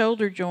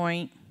shoulder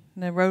joint,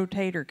 the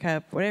rotator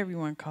cuff, whatever you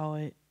want to call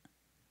it,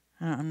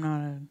 I'm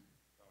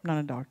not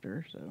a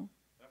doctor, so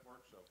that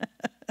works. So.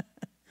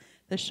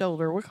 The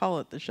shoulder, we'll call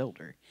it the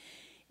shoulder.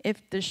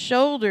 If the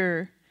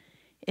shoulder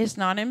is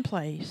not in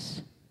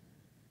place,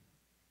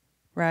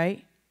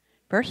 right?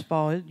 First of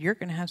all, you're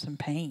going to have some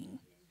pain,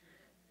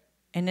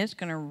 and it's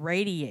going to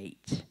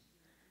radiate,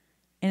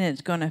 and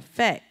it's going to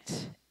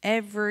affect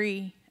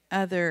every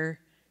other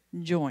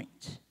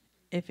joint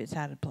if it's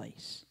out of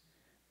place,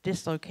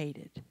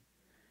 dislocated,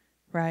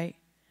 right?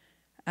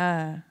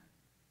 But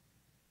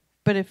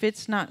if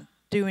it's not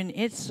doing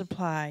its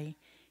supply,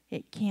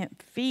 it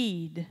can't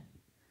feed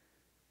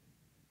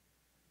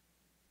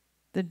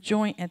the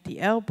joint at the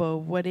elbow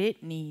what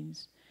it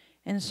needs.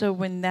 And so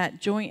when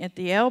that joint at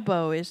the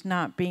elbow is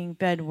not being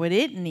fed what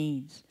it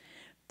needs,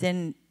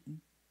 then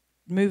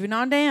moving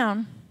on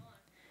down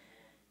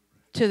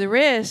to the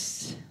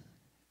wrist,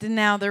 then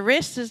now the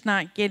wrist is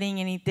not getting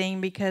anything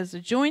because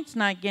the joint's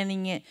not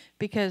getting it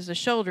because the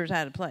shoulder's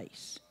out of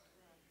place.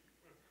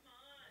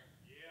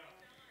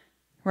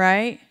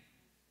 Right?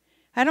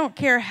 I don't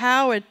care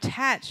how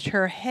attached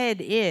her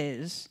head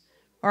is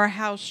or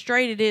how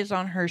straight it is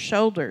on her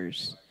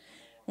shoulders.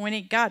 When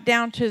it got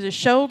down to the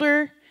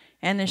shoulder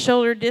and the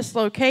shoulder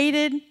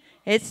dislocated,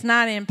 it's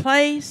not in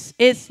place.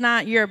 It's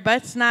not, your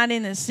butt's not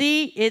in the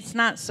seat. It's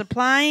not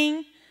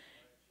supplying.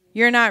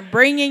 You're not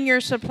bringing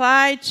your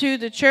supply to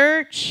the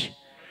church.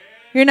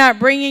 You're not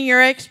bringing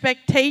your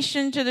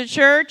expectation to the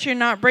church. You're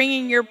not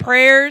bringing your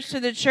prayers to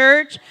the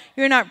church.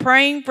 You're not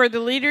praying for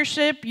the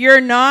leadership.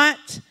 You're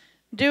not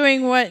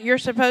doing what you're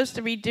supposed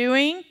to be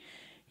doing.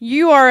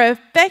 You are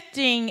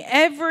affecting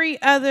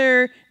every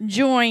other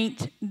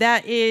joint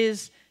that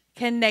is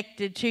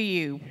connected to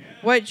you.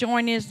 What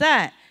joint is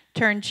that?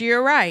 Turn to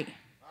your right.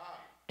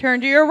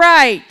 Turn to your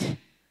right.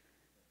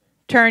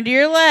 Turn to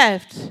your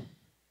left.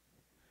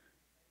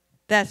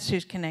 That's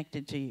who's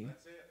connected to you.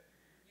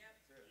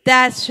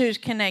 That's who's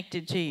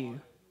connected to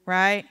you,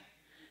 right?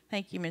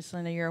 Thank you, Miss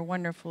Linda. You're a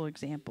wonderful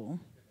example.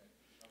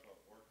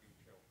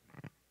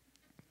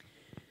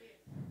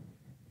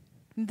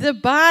 The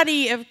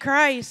body of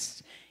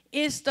Christ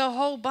is the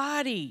whole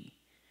body.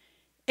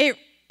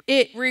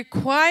 It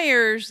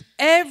requires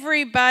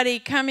everybody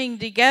coming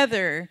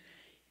together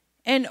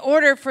in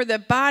order for the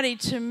body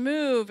to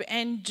move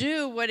and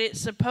do what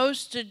it's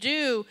supposed to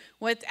do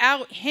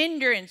without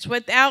hindrance,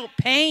 without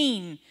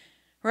pain,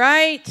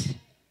 right?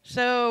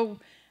 So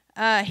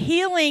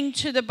healing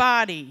to the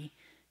body.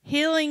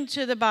 Healing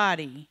to the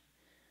body.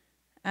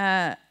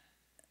 Some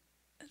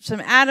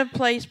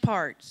out-of-place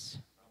parts.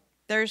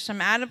 There's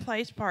some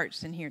out-of-place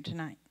parts in here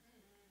tonight.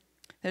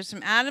 There's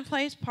some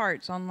out-of-place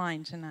parts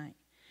online tonight.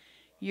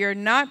 You're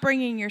not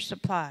bringing your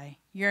supply.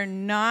 You're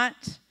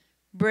not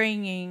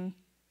bringing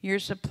your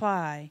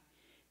supply.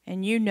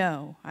 And you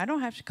know, I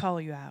don't have to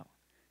call you out.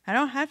 I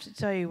don't have to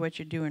tell you what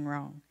you're doing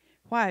wrong.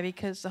 Why?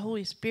 Because the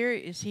Holy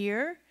Spirit is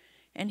here,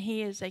 and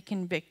He is a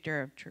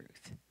convictor of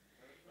truth.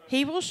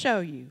 He will show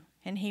you,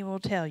 and He will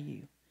tell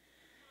you.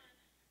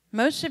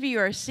 Most of you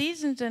are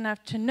seasoned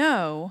enough to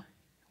know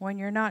when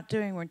you're not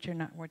doing what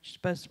you're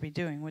supposed to be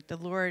doing. What the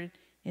Lord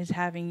is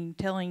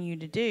telling you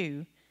to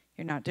do,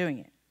 you're not doing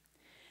it.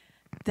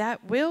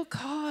 That will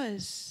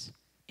cause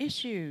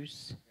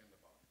issues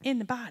in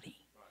the body,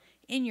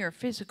 in your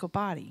physical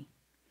body.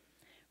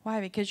 Why?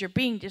 Because you're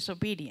being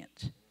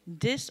disobedient.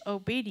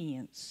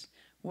 Disobedience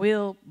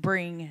will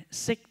bring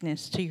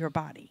sickness to your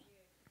body.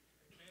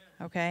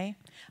 Okay?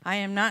 I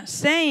am not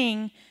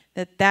saying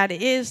that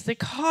is the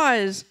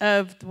cause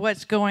of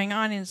what's going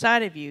on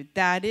inside of you.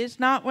 That is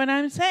not what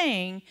I'm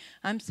saying.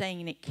 I'm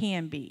saying it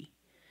can be.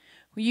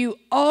 You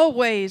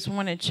always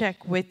want to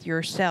check with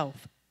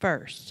yourself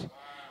first.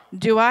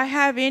 Do I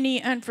have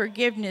any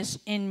unforgiveness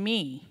in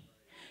me?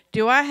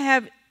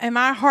 Am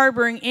I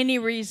harboring any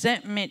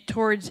resentment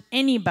towards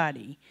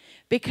anybody?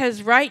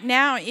 Because right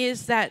now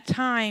is that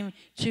time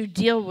to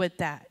deal with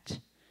that.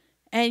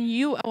 And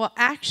you will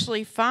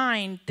actually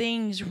find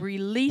things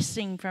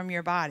releasing from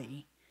your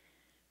body.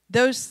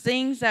 Those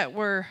things that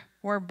were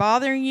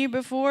bothering you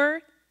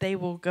before, they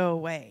will go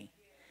away.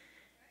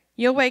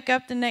 You'll wake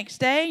up the next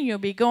day, and you'll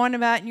be going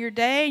about your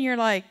day, and you're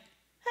like,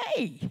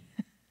 hey,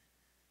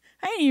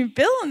 I ain't even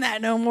feeling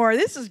that no more.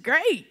 This is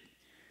great,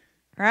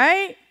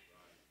 right?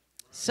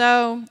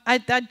 So I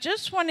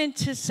just wanted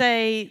to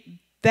say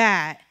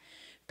that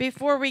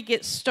before we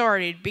get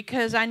started,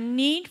 because I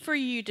need for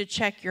you to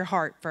check your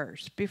heart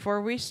first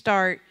before we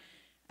start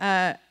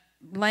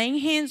laying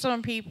hands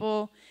on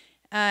people.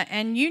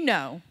 And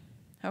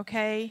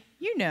okay,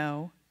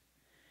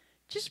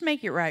 just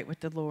make it right with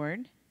the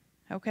Lord,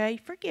 okay?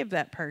 Forgive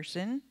that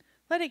person.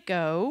 Let it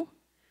go.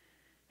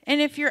 And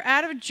if you're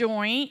out of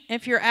joint,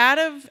 if you're out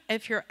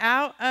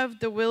of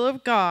the will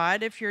of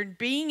God, if you're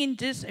in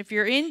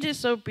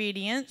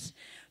disobedience,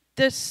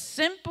 the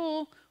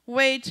simple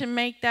way to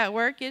make that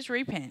work is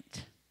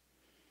repent.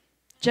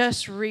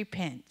 Just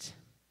repent.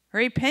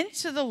 Repent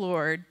to the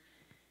Lord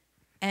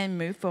and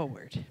move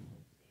forward.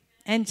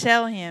 And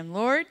tell Him,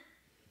 Lord,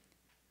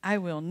 I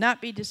will not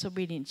be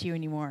disobedient to you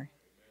anymore.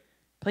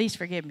 Please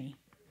forgive me.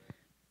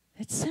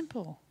 It's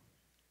simple.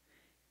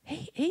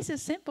 He's a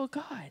simple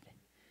God.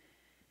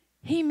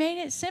 He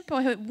made it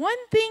simple.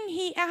 One thing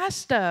He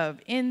asked of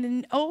in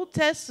the Old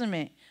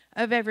Testament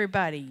of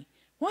everybody,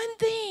 one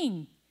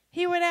thing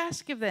He would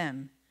ask of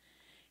them.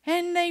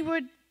 And they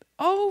would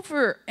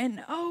over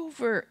and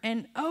over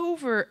and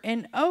over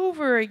and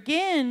over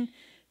again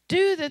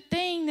do the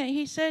thing that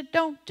He said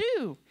don't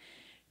do.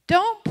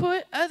 Don't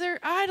put other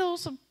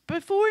idols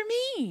before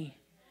me.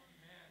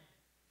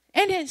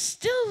 And it's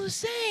still the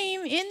same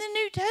in the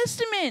New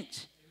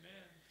Testament.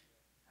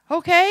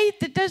 Okay?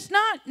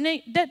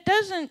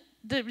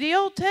 The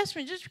Old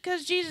Testament, just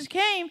because Jesus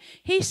came,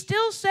 He's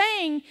still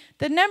saying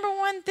the number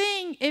one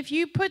thing, if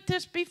you put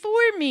this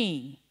before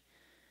me,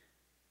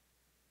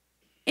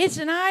 it's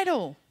an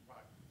idol.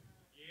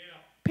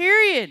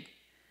 Period.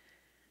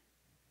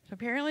 So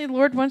apparently the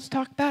Lord wants to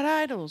talk about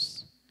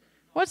idols.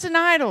 What's an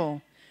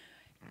idol?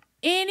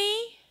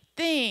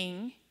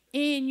 Anything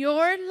in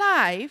your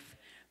life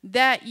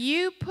that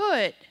you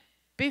put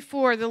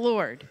before the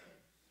Lord.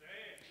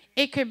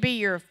 It could be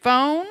your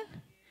phone.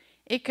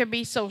 It could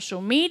be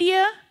social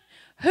media.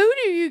 Who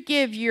do you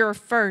give your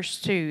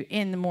first to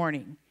in the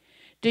morning?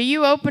 Do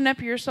you open up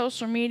your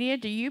social media?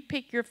 Do you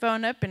pick your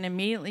phone up and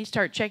immediately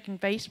start checking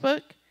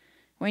Facebook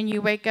when you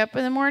wake up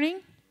in the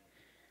morning?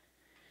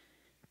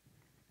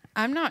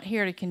 I'm not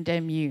here to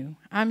condemn you.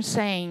 I'm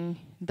saying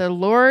the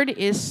Lord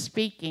is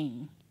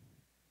speaking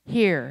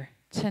here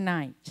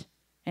tonight.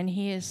 And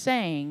He is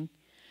saying,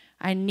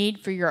 I need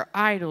for your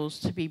idols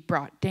to be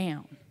brought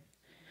down.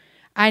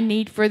 I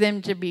need for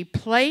them to be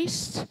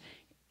placed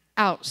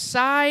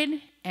outside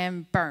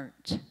and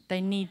burnt. They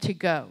need to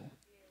go.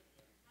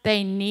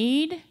 They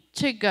need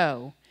to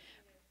go.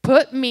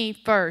 Put me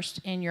first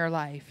in your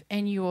life,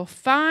 and you will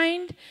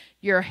find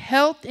your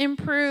health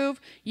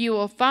improve. You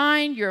will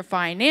find your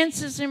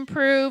finances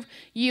improve.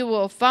 You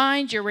will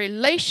find your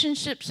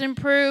relationships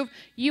improve.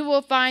 You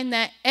will find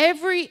that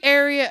every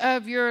area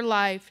of your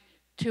life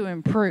to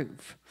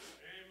improve.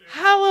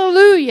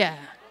 Hallelujah.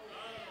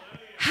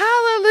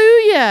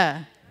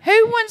 Hallelujah.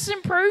 Who wants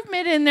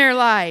improvement in their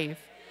life?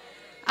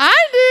 I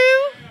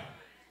do.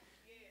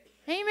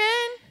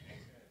 Amen.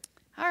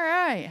 All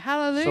right.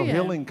 Hallelujah. So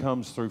healing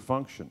comes through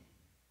function.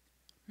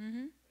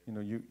 Mm-hmm. You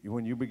know,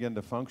 when you begin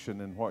to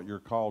function in what you're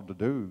called to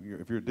do,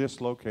 if you're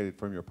dislocated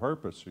from your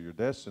purpose or your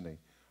destiny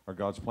or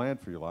God's plan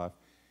for your life,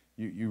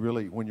 you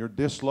really, when you're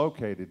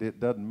dislocated, it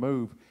doesn't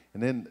move,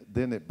 and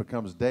then it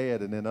becomes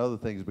dead, and then other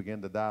things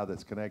begin to die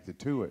that's connected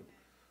to it.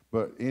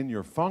 But in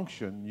your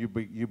function,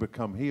 you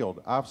become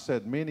healed. I've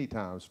said many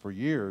times for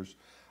years,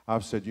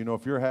 I've said, you know,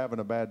 if you're having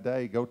a bad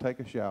day, go take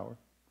a shower.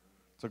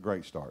 It's a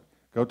great start.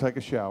 Go take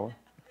a shower,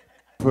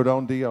 put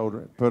on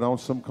deodorant, put on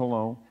some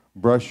cologne,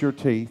 brush your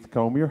teeth,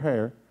 comb your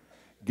hair,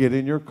 get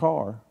in your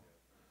car,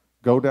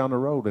 go down the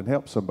road and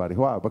help somebody.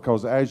 Why?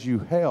 Because as you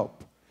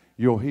help,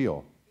 you'll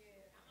heal.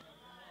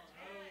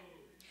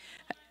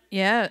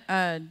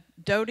 Yeah,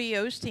 Dodie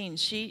Osteen,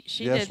 she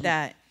Yes, did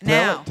that.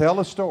 Tell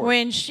a story.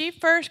 When she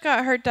first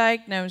got her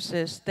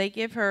diagnosis, they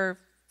give her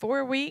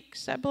 4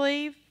 weeks, I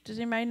believe. Does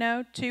anybody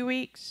know? 2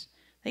 weeks?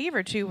 They give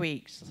her 2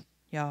 weeks,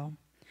 y'all.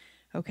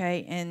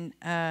 Okay,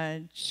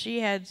 and she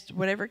had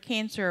whatever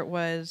cancer it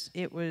was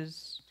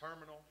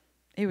terminal.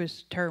 It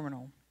was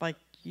terminal. Like,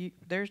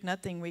 there's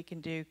nothing we can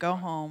do. Go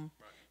home.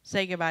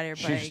 Say goodbye to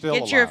everybody. She's still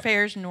Get your alive.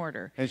 affairs in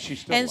order. And she's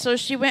still And alive. so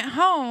she went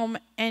home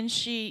and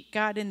she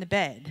got in the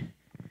bed.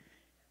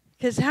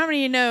 Because how many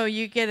of you know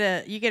you get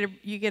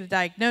a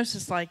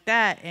diagnosis like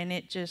that and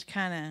it just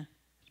kind of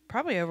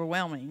probably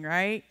overwhelming,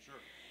 right? Sure.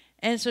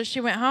 And so she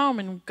went home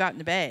and got in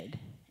the bed.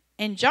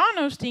 And John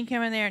Osteen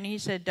came in there and he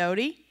said,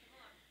 Dodie,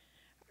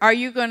 are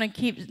you going to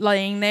keep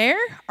laying there?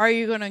 Or are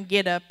you going to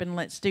get up and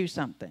let's do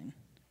something?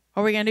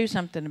 Are we going to do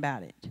something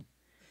about it?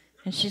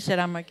 And she said,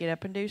 I'm going to get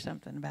up and do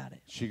something about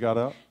it. She got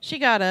up? She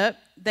got up.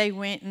 They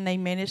went and they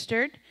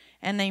ministered,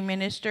 and they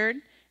ministered,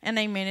 and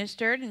they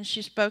ministered, and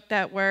she spoke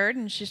that word,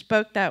 and she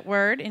spoke that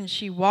word, and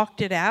she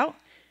walked it out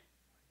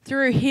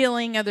through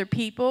healing other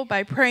people,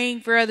 by praying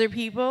for other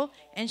people,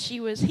 and she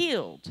was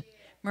healed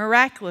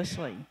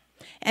miraculously.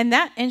 And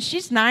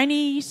she's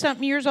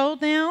 90-something years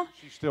old now.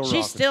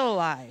 She's still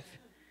alive.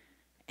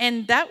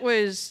 And that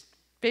was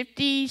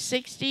 50,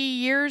 60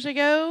 years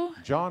ago.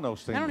 John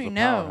Osteen was a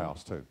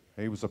powerhouse, too.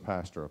 He was a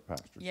pastor of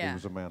pastors. Yeah. He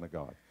was a man of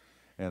God.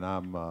 And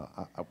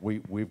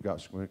we've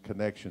got some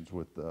connections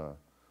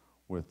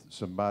with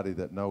somebody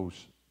that knows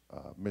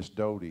Miss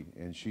Dodie,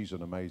 and she's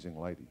an amazing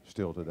lady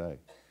still today.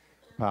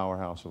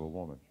 Powerhouse of a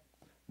woman.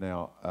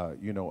 Now,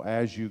 you know,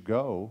 as you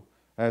go,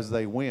 as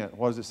they went,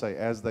 what does it say?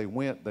 As they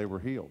went, they were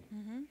healed.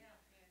 Mm-hmm.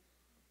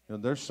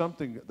 And there's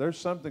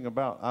something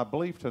about, I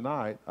believe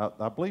tonight,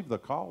 I believe the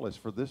call is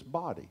for this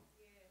body.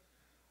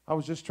 I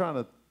was just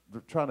trying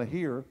to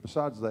hear,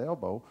 besides the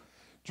elbow,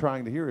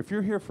 trying to hear. If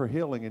you're here for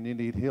healing and you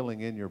need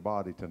healing in your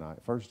body tonight,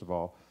 first of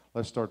all,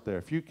 let's start there.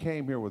 If you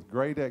came here with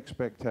great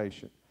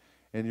expectation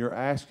and you're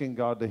asking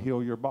God to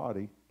heal your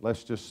body,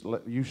 let's just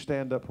let you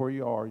stand up where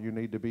you are. You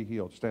need to be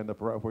healed. Stand up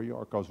right where you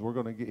are, because we're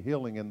going to get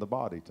healing in the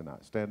body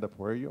tonight. Stand up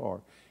where you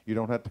are. You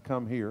don't have to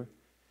come here.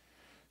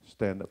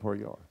 Stand up where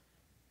you are.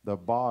 The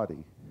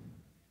body.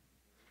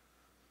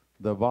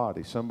 The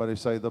body. Somebody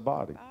say the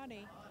body.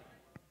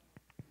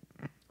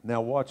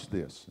 Now watch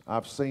this.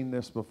 I've seen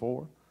this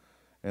before,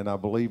 and I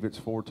believe it's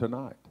for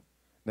tonight.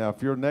 Now,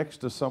 if you're next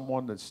to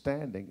someone that's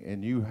standing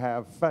and you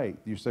have faith,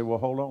 you say, well,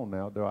 hold on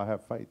now. Do I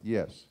have faith?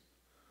 Yes.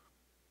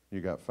 You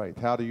got faith.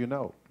 How do you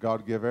know?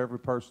 God give every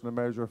person a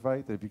measure of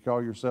faith. If you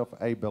call yourself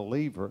a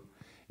believer,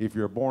 if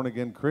you're a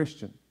born-again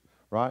Christian,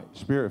 right,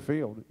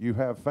 Spirit-filled, you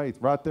have faith.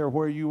 Right there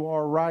where you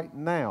are right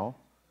now,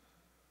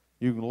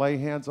 you can lay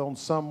hands on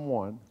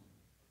someone.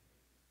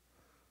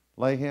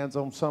 Lay hands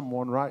on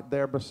someone right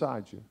there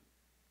beside you.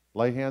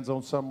 Lay hands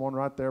on someone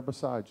right there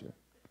beside you.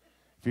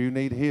 If you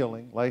need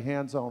healing, lay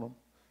hands on them.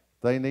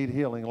 If they need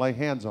healing, lay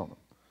hands on them.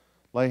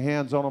 Lay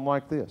hands on them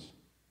like this.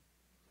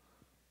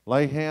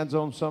 Lay hands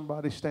on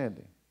somebody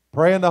standing.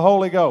 Pray in the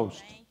Holy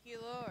Ghost. Thank you,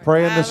 Lord.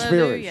 Pray in the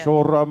Spirit.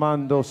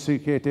 Shoramando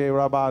sikete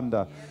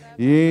rabanda.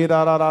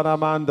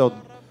 Yidararamando.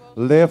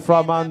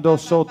 Leframando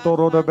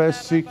sotorode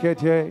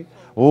sikete.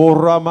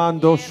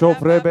 Oramando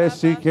shoprebe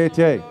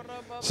sikete.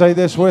 Say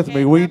this with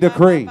me. We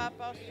decree,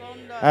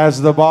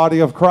 as the body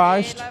of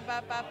Christ,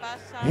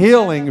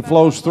 healing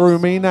flows through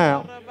me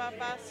now.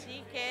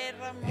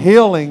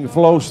 Healing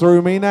flows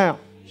through me now.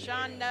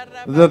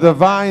 The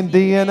divine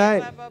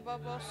DNA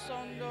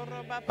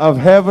of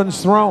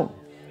heaven's throne,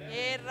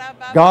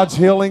 God's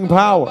healing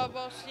power,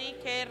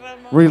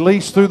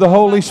 released through the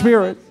Holy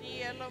Spirit,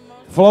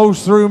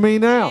 flows through me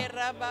now.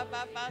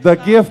 The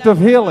gift of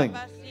healing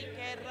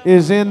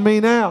is in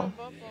me now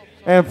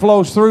and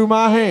flows through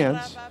my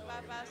hands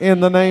in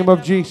the name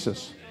of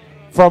Jesus.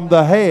 From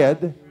the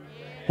head,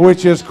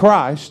 which is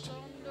Christ,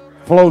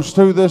 flows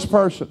through this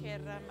person.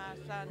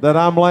 that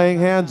I'm laying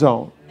hands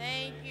on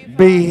Thank you,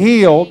 be Father.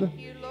 healed Thank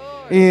you,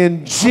 Lord.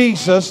 in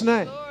Jesus'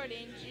 name. Lord,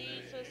 in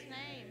Jesus'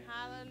 name.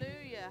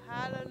 Hallelujah.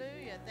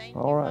 Hallelujah. Thank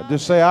you, All right. Father.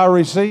 Just say, I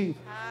receive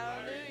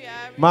Hallelujah.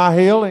 I my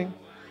receive. healing.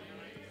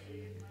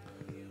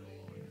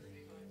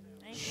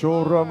 Thank you,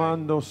 Lord.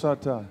 Shoramando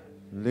sata.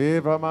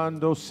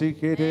 Levamando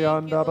sikete Thank you,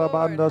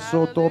 andarabanda Lord.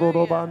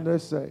 sotorobande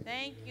se.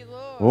 Thank you,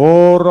 Lord.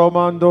 O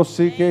romando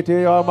Thank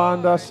sikete you,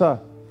 amanda Lord. sa.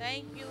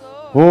 Thank you,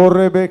 Lord. O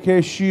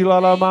rebeke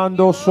shila Thank you, lamando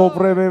Lord.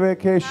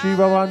 sobrebeke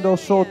shivamando Hallelujah.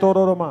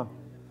 sotoroma.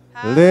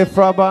 Hallelujah.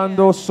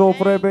 Lefrabando Thank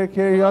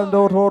sobrebeke you,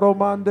 ando Lord.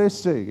 toromande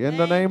se. In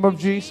the Thank name you, of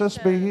Jesus,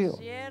 be Jesus.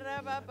 healed.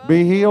 Yerababa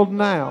Be healed soto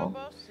now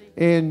robosi.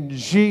 in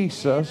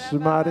Jesus'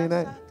 mighty Yerababa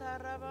name. sata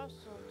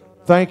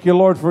rabosoto Thank you, robosi.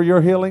 Lord, for your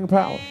healing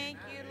power. Thank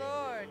you,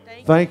 Lord.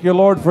 Thank you,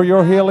 Lord, for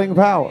your healing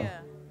power.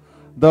 Hallelujah.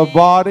 The Thank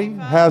body you,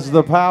 has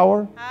Father. the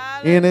power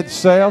in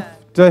itself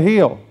Hallelujah. to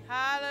heal.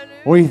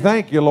 Hallelujah. We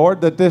thank you, Lord,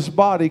 that this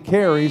body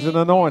carries an Thank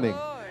you, anointing.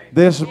 Lord.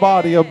 This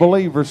body of Yes.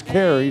 believers Thank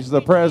carries the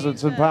you,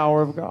 presence and Jesus.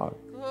 power of God.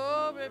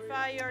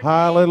 Glorify your name,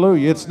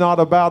 Hallelujah. Lord. It's not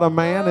about a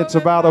man, it's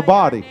about a Glorify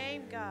your body.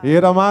 name, God.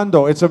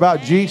 Iramando. It's about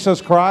Thank Jesus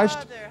you, Christ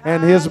Father.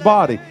 and his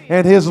body Hallelujah.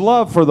 and his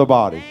love for the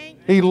body. Thank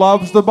He you,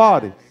 loves the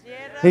body.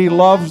 Jesus. He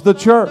loves the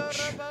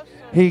church.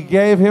 He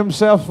gave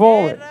himself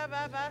for it.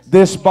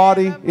 This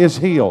body is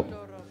healed.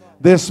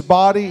 This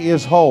body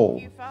is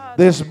whole.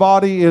 This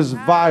body is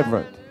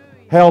vibrant,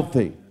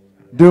 healthy,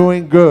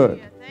 doing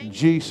good. In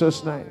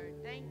Jesus' name.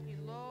 Thank you,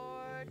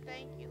 Lord.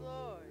 Thank you,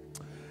 Lord.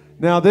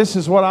 Now, this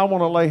is what I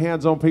want to lay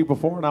hands on people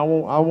for, and I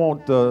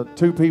want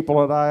two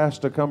people that I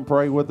asked to come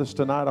pray with us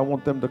tonight. I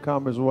want them to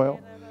come as well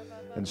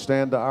and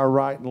stand to our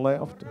right and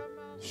left.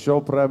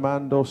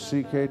 Shopremando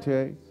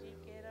sikete,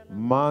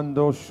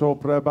 mando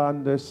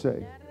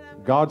shoprebandese.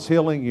 God's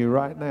healing you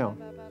right now.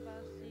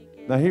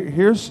 Now,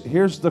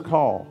 here's the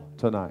call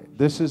tonight.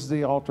 This is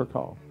the altar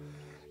call.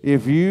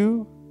 If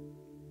you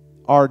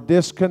are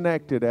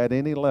disconnected at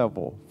any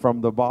level from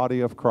the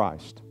body of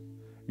Christ,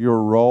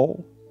 your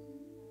role,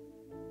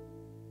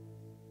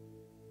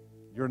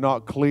 you're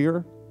not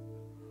clear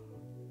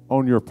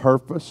on your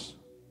purpose,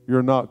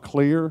 you're not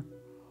clear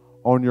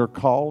on your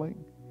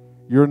calling,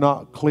 you're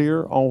not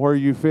clear on where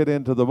you fit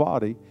into the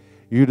body,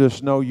 you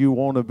just know you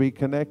want to be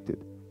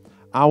connected.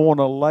 I want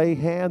to lay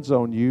hands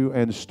on you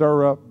and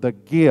stir up the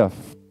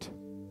gift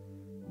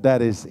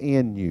that is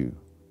in you.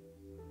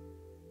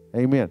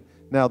 Amen.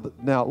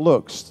 Now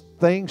look,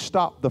 things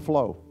stop the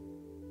flow.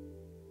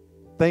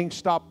 Things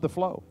stop the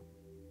flow.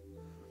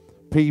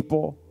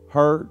 People,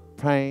 hurt,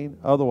 pain,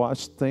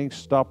 otherwise things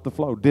stop the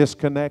flow.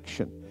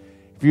 Disconnection.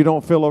 If you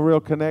don't feel a real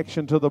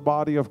connection to the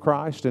body of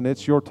Christ, and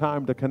it's your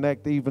time to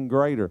connect even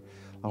greater.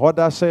 What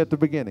did I say at the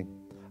beginning?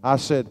 I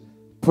said,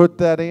 put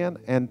that in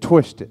and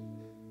twist it.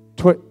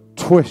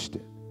 Twist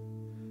it.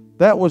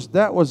 That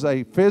was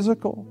a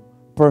physical,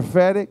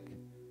 prophetic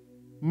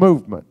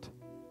movement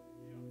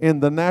in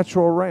the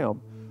natural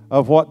realm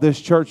of what this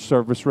church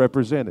service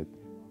represented.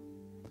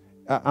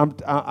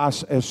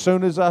 As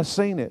soon as I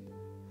seen it,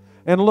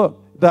 and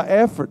look, the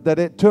effort that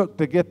it took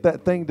to get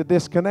that thing to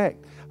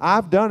disconnect.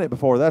 I've done it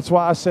before. That's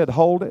why I said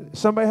hold it.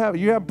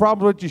 You have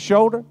problems with your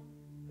shoulder?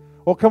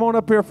 Well, come on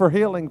up here for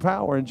healing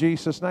power in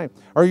Jesus' name.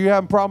 Are you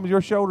having problems with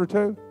your shoulder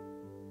too?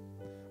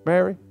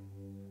 Mary?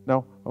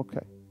 No?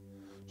 Okay.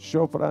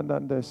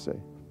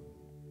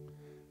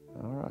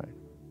 All right.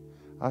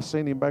 I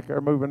seen him back there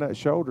moving that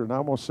shoulder, and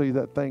I'm going to see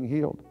that thing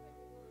healed.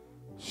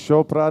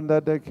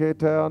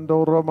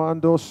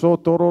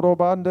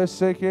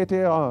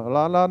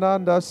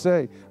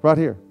 Right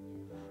here.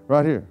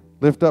 Right here.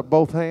 Lift up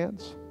both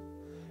hands.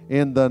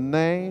 In the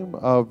name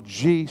of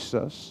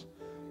Jesus,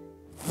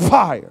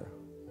 fire,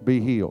 be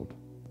healed.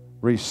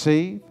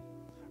 Receive.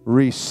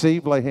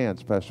 Lay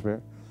hands, Pastor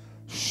Farrah.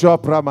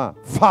 Shoprama,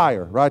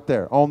 fire right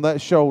there on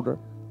that shoulder.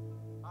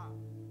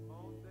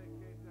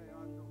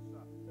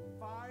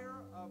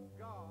 Fire of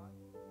God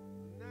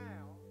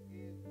now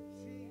in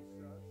Jesus'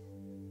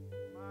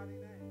 mighty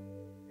name.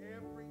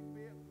 Every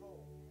bit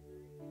whole.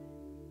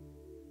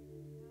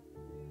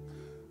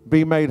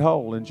 Be made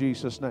whole in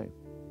Jesus' name.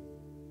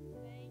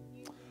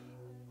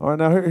 All right,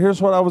 now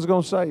here's what I was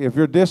going to say. If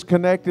you're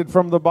disconnected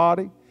from the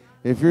body,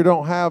 if you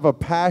don't have a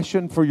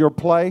passion for your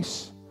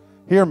place,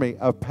 hear me,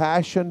 a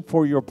passion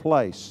for your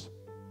place.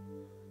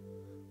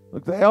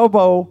 Look, the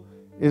elbow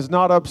is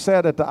not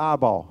upset at the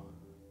eyeball.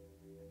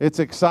 It's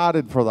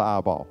excited for the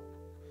eyeball.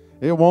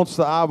 It wants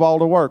the eyeball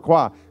to work.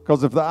 Why?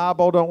 Because if the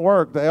eyeball don't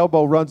work, the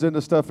elbow runs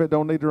into stuff it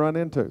don't need to run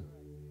into.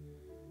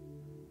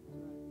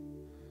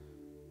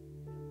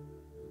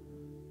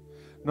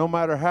 No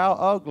matter how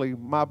ugly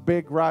my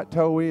big right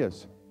toe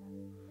is,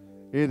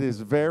 it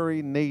is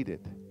very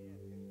needed.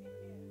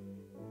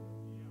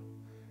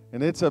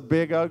 And it's a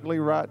big, ugly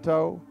right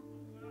toe,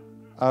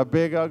 a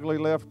big, ugly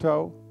left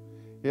toe.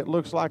 It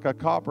looks like a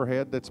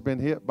copperhead that's been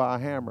hit by a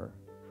hammer.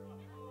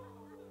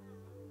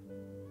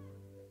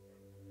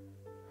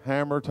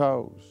 Hammer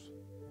toes.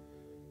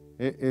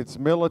 It's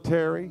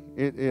military.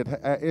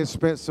 It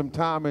spent some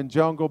time in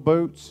jungle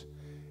boots.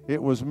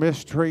 It was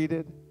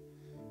mistreated,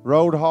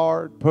 rode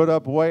hard, put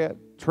up wet,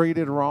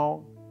 treated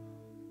wrong.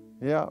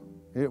 Yeah,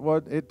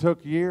 it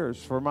took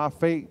years for my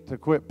feet to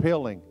quit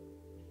peeling.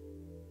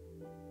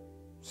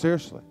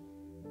 Seriously.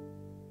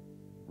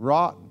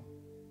 Rotten.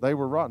 They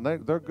were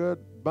rotten. They're good.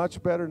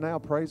 Much better now.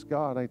 Praise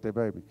God, ain't they,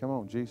 baby? Come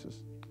on,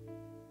 Jesus.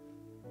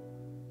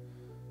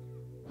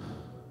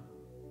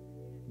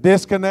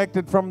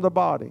 Disconnected from the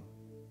body.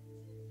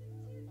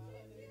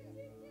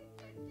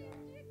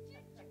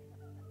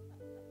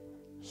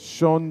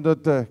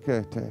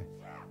 Shondatekete.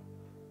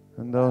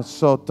 And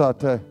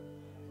sotate.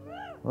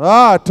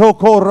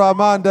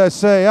 Tokoramanda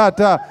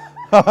seata.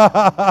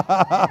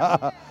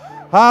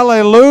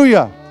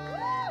 Hallelujah.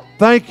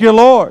 Thank you,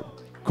 Lord.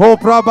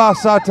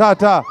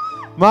 Koprabasatata.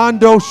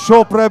 Mando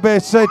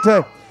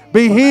soprebesete.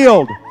 Be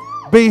healed.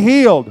 Be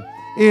healed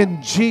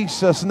in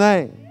Jesus'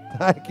 name.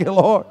 Thank you,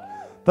 Lord.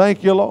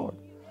 Thank you, Lord.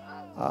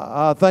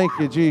 Thank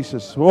you,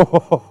 Jesus.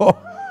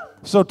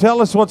 So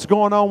tell us what's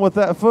going on with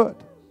that foot.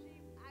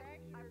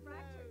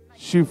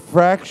 She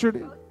fractured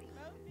it,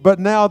 but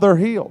now they're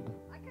healed.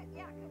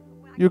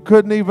 You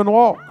couldn't even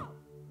walk.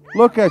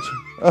 Look at you.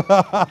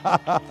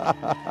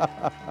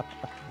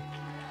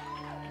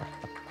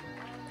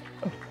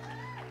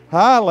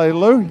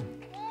 Hallelujah.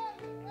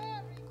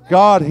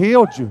 God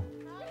healed you.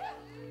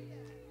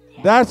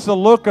 That's the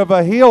look of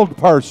a healed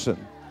person.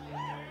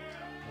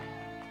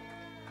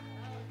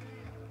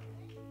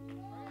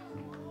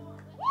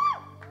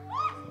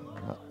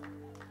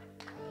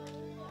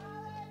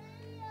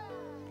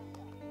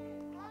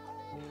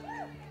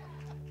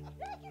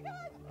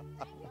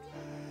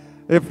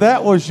 If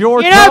that was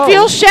your tongue, if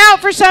you'll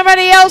shout for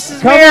somebody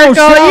else's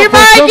miracle, you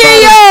might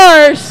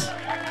get yours.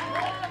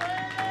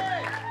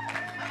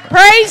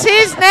 Praise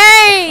His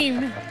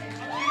name.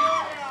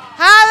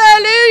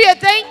 Hallelujah.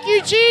 Thank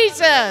you,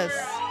 Jesus.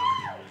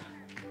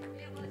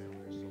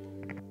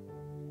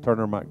 Turn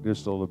her mic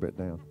just a little bit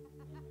down.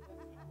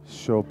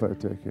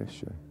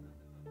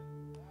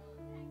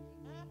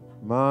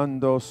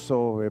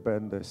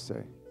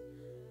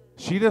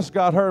 She just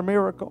got her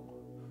miracle.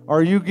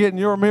 Are you getting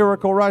your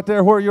miracle right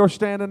there where you're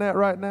standing at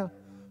right now?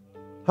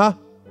 Huh?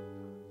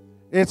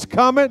 It's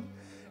coming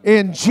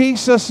in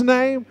Jesus'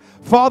 name.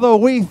 Father,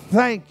 we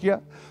thank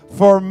you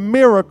for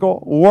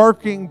miracle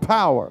working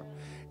power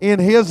in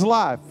his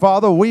life.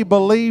 Father, we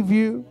believe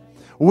you.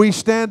 We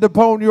stand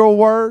upon your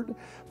word.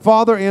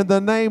 Father, in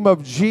the name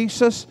of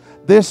Jesus,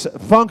 this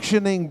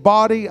functioning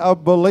body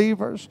of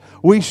believers,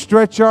 we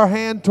stretch our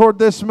hand toward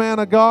this man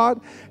of God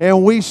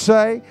and we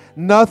say,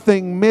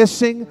 nothing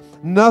missing,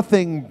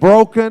 nothing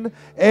broken,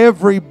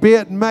 every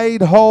bit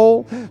made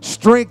whole.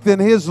 Strengthen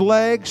his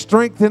legs,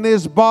 strengthen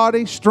his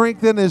body,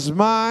 strengthen his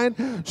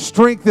mind,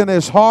 strengthen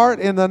his heart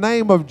in the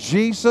name of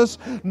Jesus.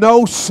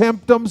 No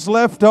symptoms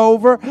left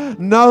over,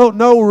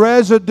 no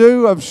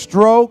residue of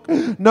stroke,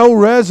 no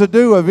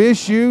residue of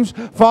issues.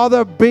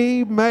 Father,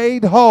 be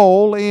made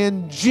whole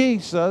in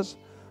Jesus'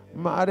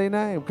 mighty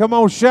name. Come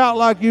on, shout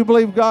like you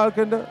believe God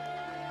can do it.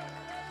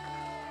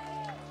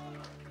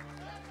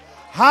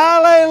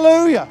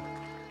 Hallelujah.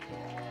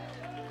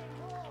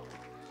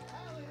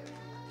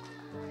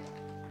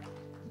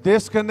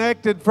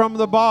 Disconnected from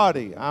the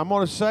body. I'm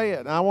going to say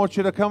it. I want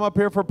you to come up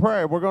here for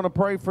prayer. We're going to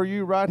pray for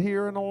you right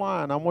here in the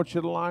line. I want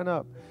you to line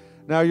up.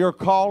 Now, your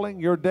calling,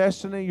 your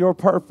destiny, your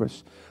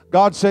purpose.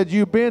 God said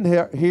you've been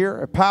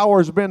here.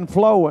 Power's been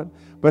flowing.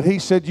 But he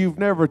said you've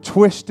never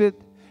twisted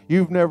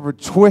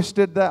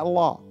that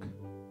lock.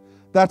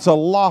 That's a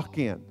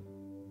lock-in.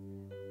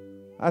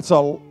 That's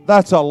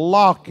a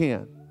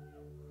lock-in.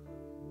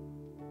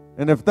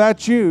 And if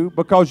that's you,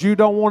 because you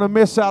don't want to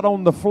miss out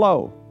on the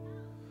flow,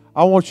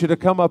 I want you to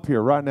come up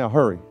here right now.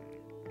 Hurry.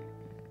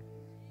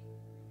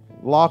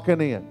 Locking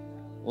in.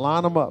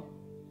 Line them up.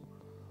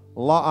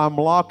 I'm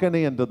locking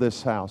into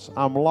this house.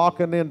 I'm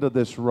locking into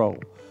this role.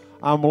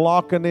 I'm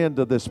locking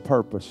into this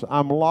purpose.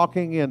 I'm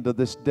locking into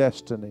this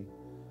destiny.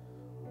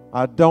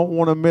 I don't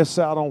want to miss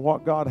out on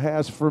what God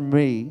has for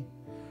me,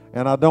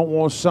 and I don't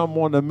want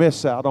someone to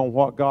miss out on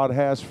what God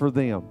has for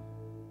them.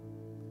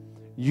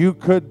 You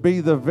could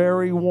be the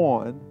very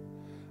one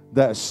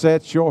that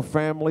sets your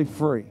family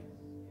free.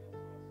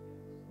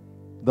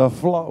 The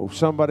flow.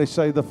 Somebody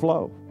say the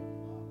flow.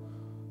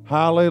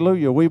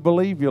 Hallelujah. We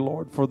believe you,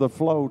 Lord, for the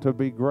flow to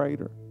be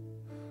greater.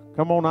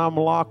 Come on, I'm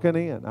locking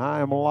in. I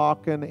am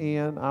locking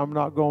in. I'm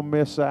not going to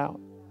miss out.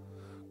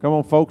 Come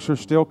on, folks are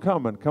still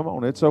coming. Come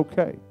on, it's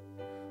okay.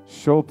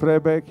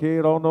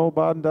 Shoprebekiro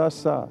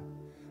bandasa.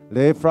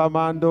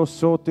 Leframando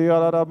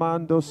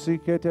sotiaramando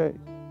sikete.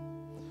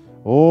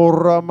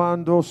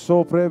 Oramando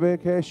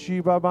soprebeke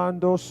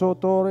shibamando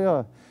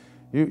sotoria.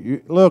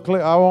 Look,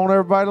 I want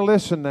everybody to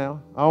listen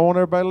now. I want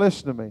everybody to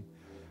listen to me.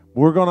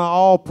 We're going to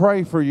all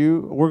pray for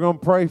you. We're going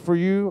to pray for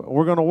you.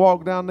 We're going to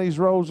walk down these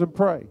rows and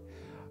pray.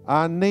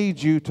 I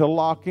need you to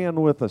lock in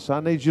with us.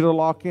 I need you to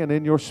lock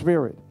in your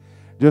spirit.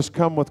 Just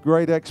come with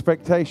great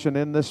expectation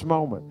in this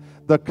moment.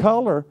 The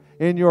color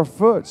in your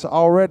foot's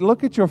already,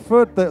 look at your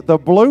foot, the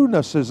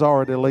blueness is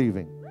already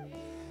leaving.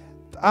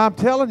 I'm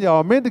telling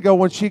y'all, a minute ago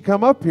when she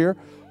come up here,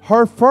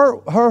 her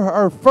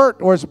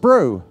foot was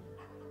blue.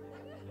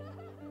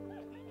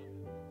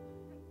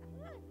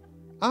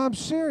 I'm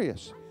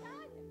serious.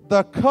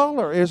 The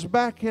color is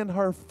back in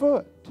her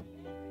foot.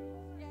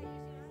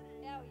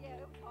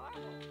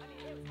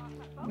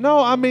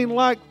 No, I mean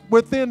like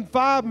within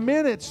 5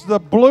 minutes, the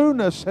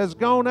blueness has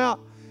gone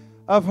out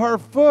of her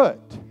foot.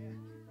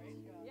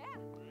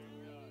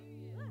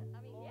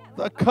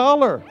 The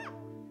color.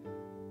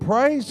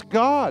 Praise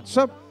God.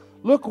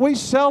 Look, we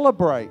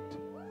celebrate.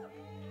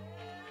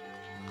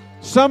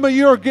 Some of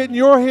you are getting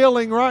your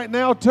healing right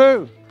now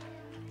too.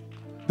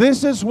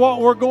 This is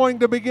what we're going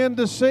to begin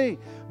to see.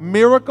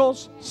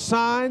 Miracles,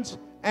 signs,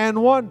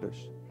 and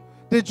wonders.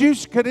 Did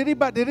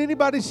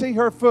anybody see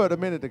her foot a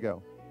minute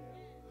ago?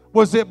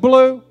 Was it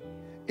blue?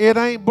 It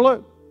ain't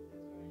blue.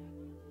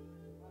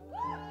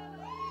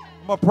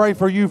 I'm going to pray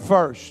for you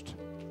first.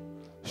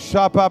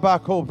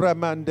 Shababako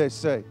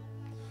bremandese.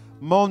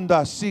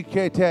 Monda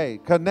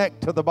sikete.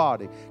 Connect to the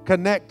body.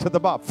 Connect to the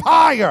body.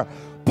 Fire!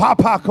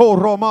 Papako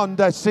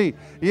romandesi.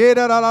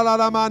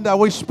 Yedalalamanda.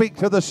 We speak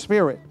to the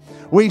Spirit.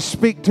 We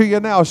speak to you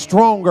now. A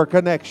stronger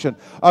connection.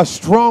 A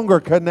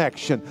stronger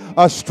connection.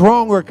 A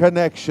stronger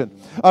connection.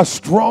 A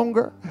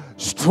stronger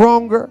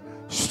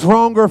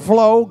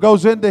flow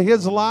goes into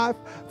his life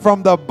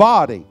from the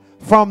body.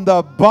 From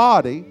the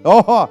body.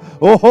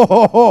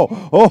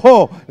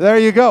 There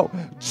you go.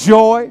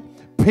 Joy,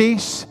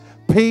 peace,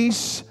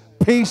 peace,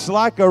 peace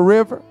like a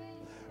river.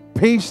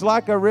 Peace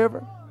like a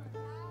river.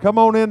 Come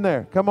on in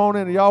there. Come on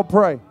in. Y'all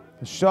pray.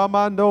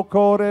 Shamando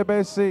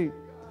korebesi.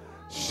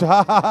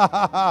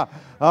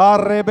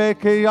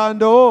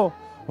 Arebekiando.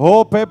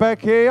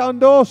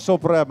 Opebekiando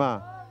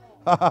suprema.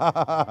 Ha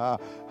ha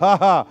ha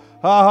ha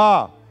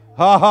ha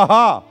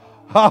ha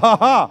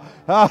ha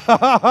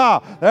ha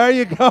ha. There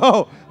you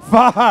go.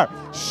 Fire.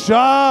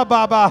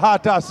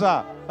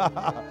 Shababahatasa.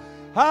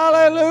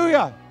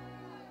 Hallelujah.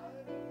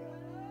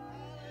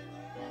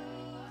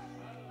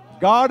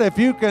 God, if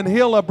you can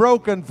heal a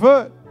broken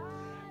foot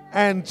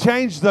and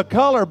change the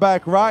color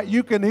back right,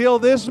 you can heal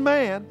this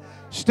man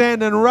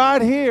standing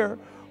right here,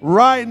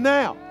 right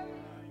now.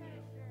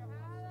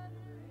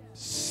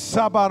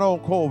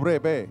 Sabaron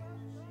kobrebe.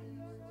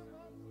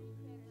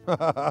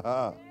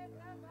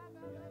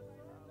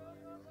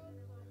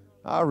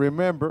 I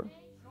remember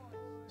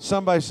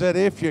somebody said,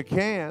 if you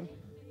can,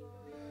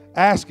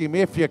 ask him,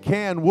 if you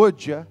can,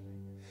 would you?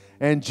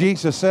 And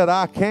Jesus said,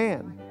 I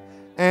can,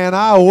 and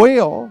I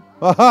will.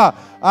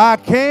 I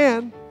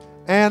can,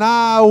 and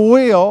I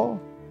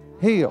will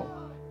heal.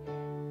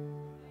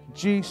 In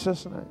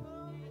Jesus' name.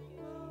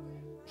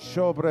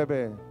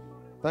 Shobrebe.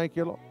 Thank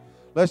you, Lord.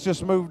 Let's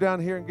just move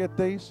down here and get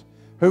these.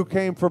 Who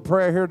came for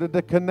prayer here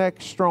to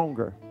connect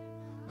stronger?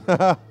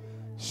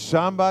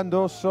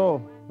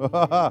 Shambandoso.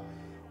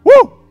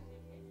 Woo!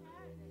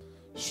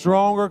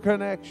 Stronger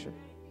connection.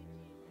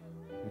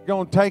 It's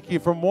going to take you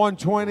from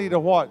 120 to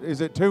what?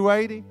 Is it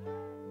 280?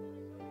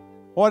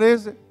 What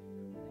is it?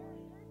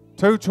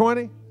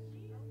 220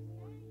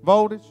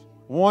 voltage?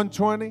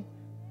 120?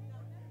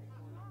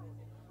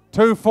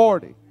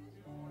 240.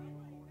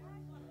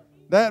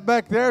 That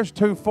back there is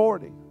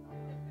 240.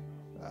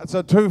 That's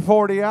a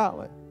 240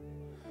 outlet.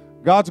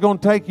 God's going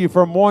to take you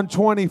from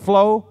 120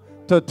 flow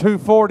to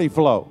 240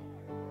 flow.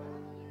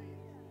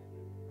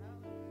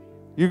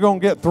 You're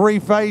going to get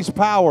 3-phase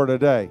power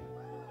today.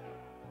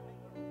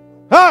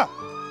 Ha!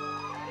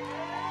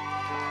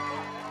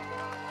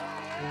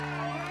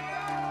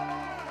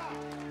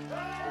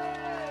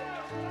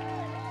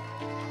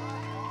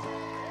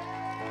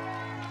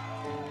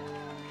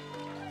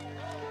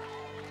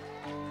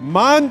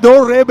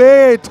 Mando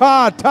rebe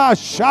ta ta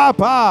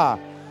shapa.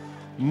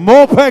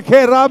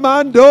 Mopeke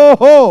ramando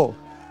ho.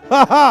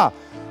 Ha ha.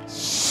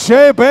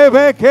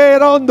 Shebebe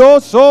ke rondo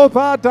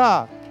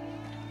sopata.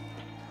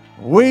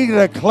 We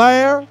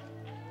declare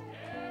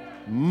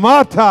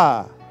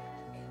Mata.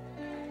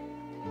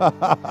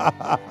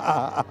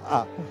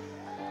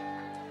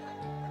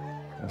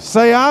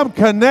 Say, I'm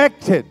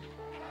connected.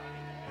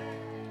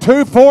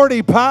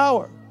 240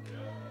 power.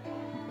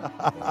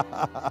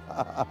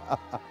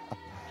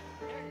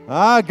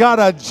 I got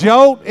a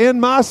jolt in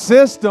my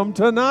system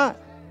tonight.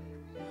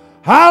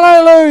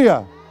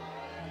 Hallelujah.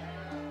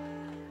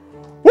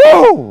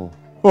 Woo!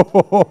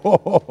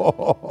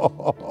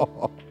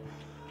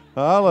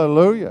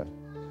 Hallelujah.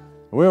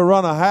 We'll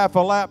run a half a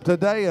lap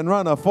today and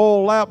run a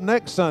full lap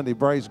next Sunday,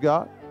 praise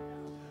God.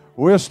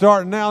 We're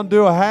starting now and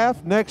do a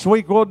half. Next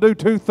week we'll do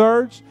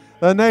 2/3.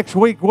 The next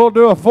week we'll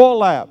do a full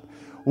lap.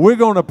 We're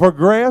going to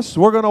progress.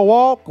 We're going to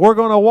walk. We're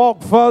going to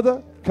walk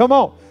further. Come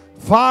on.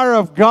 Fire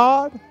of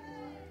God.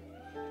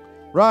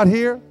 Right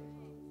here.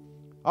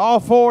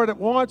 All four at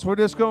once. We're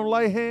just going to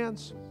lay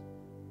hands.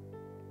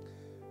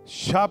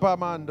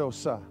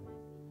 Shabamandosa.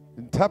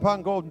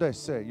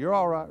 You're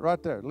all right,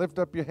 right there. Lift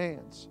up your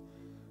hands.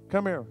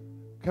 Come here.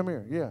 Come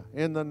here. Yeah.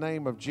 In the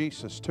name of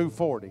Jesus.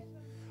 240.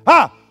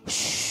 Ah!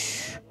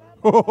 Shh.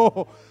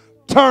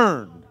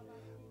 Turn.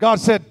 God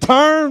said,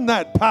 turn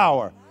that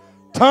power.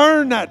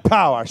 Turn that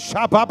power.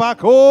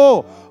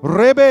 Shababako.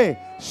 Rebe.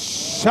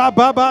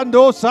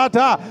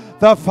 Shababandosata.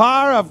 The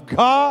fire of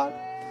God.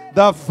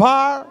 The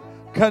fire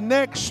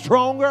connects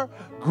stronger.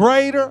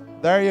 Greater.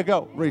 There you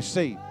go.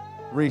 Receive.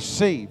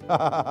 Receive.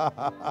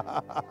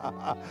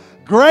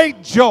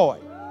 Great joy.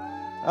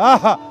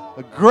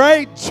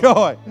 Great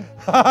joy.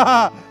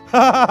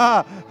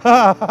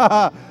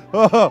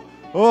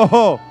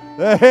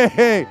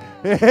 Hey,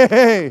 hey,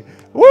 hey.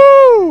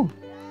 Woo!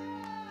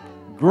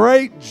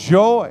 Great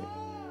joy.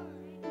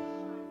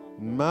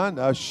 Man,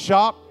 a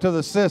shock to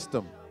the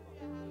system.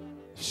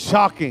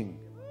 Shocking.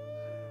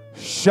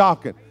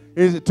 Shocking.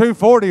 Is it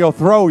 240 will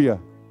throw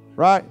you,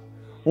 right?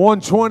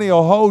 120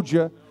 will hold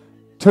you.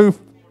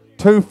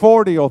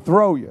 240 will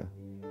throw you.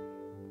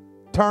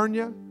 Turn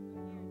you.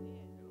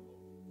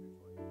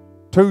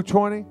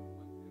 220.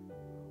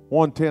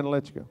 110 will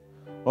let you go.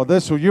 Well,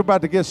 this one, you're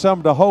about to get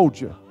something to hold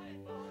you.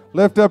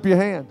 Lift up your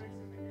hand.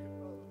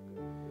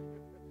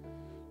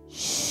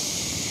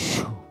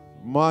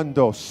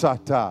 Mando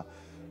sata.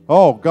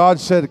 Oh, God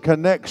said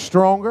connect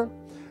stronger.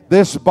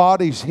 This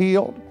body's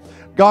healed.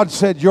 God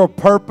said your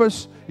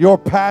purpose, your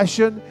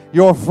passion,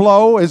 your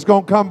flow is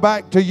going to come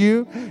back to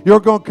you. You're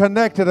going to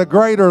connect at a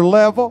greater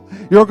level.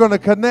 You're going to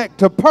connect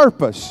to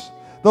purpose.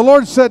 The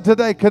Lord said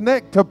today,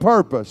 connect to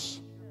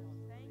purpose.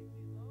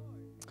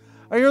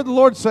 I hear the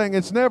Lord saying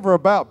it's never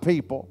about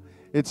people.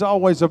 It's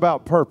always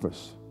about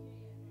purpose.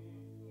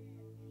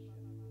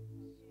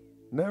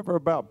 Never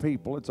about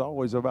people. It's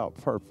always about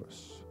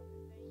purpose.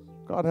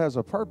 God has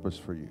a purpose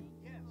for you.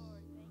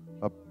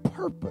 A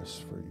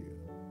purpose for you.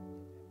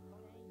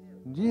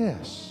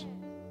 Yes.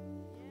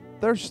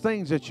 There's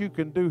things that you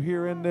can do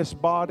here in this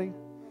body.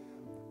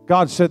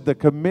 God said the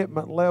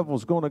commitment level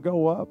is going to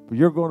go up.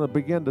 You're going to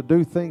begin to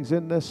do things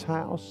in this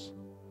house.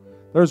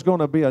 There's going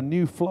to be a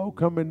new flow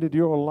coming into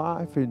your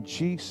life in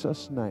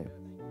Jesus' name.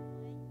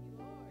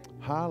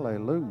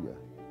 Hallelujah.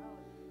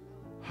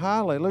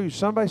 Hallelujah.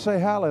 Somebody say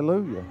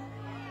hallelujah.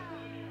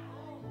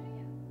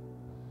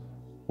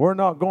 We're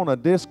not going to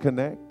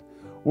disconnect.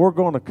 We're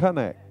going to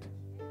connect.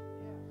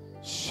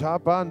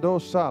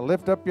 Shabandosa.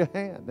 Lift up your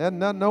hand.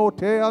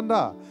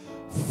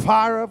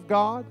 Fire of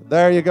God.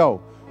 There you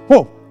go.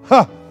 Whoa.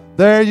 Ha.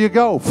 There you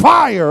go.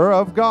 Fire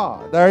of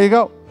God. There you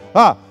go.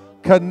 Ha.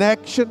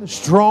 Connection.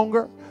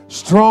 Stronger.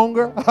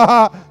 Stronger.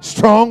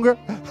 Stronger.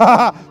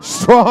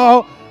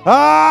 Strong.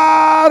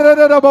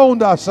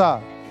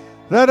 Rededabondasa.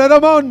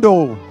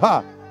 Rededamondo.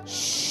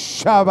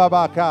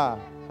 Shababaka.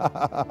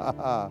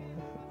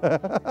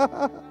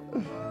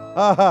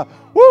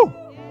 Woo.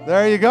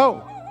 There you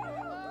go.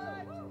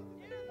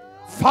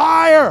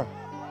 Fire.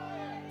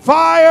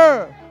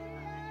 Fire.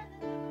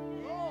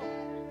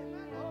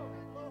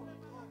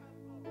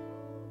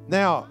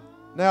 Now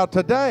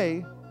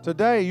today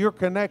you're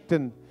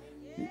connecting.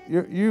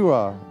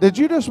 Did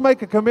you just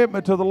make a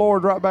commitment to the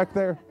Lord right back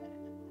there?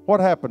 What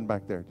happened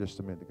back there just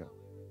a minute ago?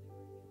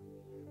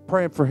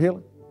 Praying for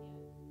healing.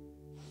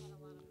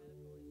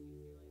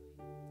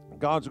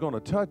 God's going to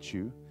touch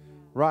you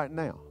right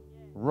now.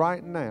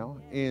 Right now,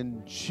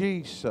 in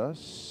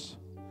Jesus'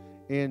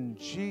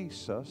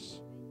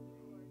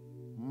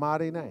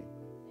 mighty name.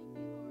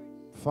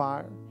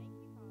 Fire.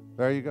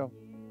 There you go.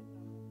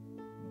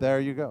 There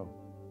you go.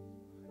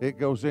 It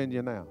goes in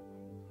you now.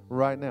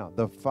 Right now.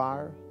 The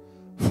fire.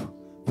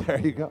 There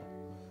you go.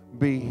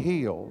 Be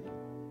healed.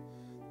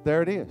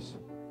 There it is.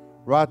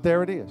 Right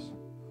there it is.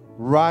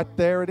 Right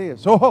there it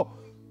is. Oh,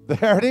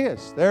 there it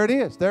is. There it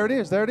is. There it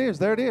is. There it is.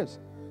 There it is.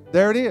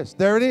 There it is.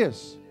 There it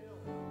is.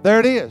 There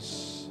it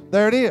is.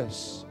 There it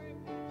is.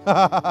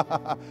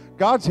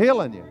 God's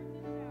healing you.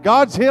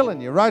 God's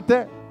healing you right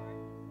there.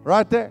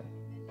 Right there.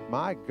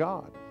 My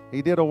God.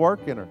 He did a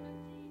work in her.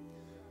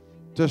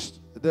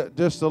 Just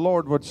the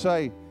Lord would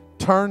say,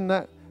 turn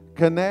that,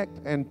 connect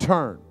and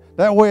turn.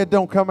 That way it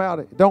don't come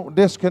out. Don't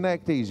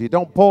disconnect easy.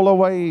 Don't pull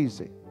away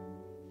easy.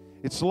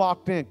 It's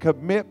locked in.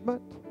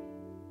 Commitment.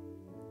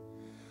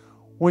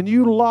 When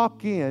you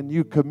lock in,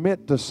 you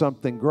commit to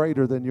something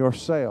greater than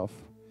yourself.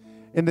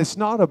 And it's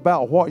not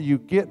about what you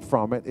get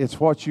from it. It's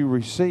what you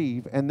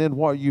receive and then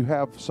what you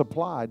have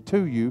supplied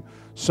to you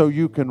so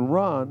you can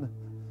run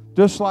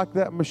just like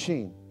that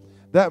machine.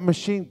 That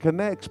machine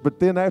connects, but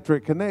then after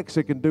it connects,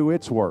 it can do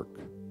its work.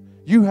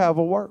 You have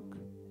a work.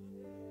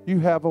 You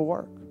have a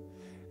work.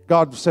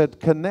 God said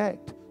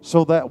connect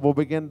so that will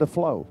begin to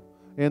flow.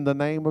 In the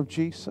name of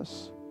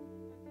Jesus.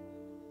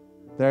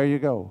 There you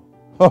go.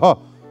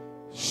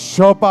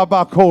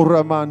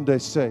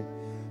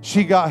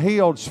 She got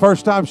healed.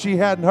 First time she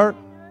hadn't hurt.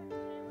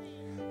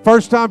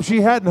 First time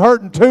she hadn't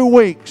hurt in 2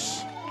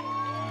 weeks.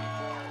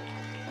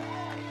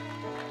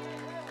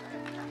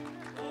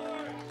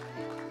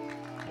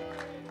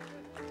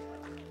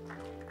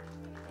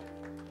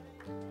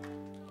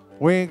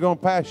 We ain't going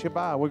to pass you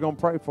by. We're going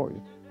to pray for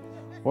you.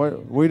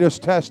 We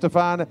just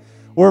testifying.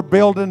 We're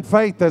building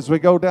faith as we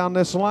go down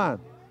this line.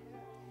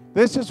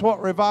 This is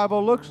what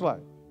revival looks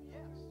like.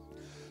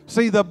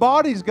 See, the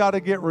body's got to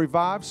get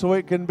revived so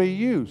it can be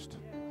used.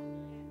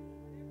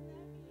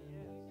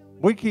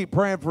 We keep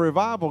praying for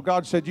revival.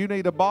 God said you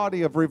need a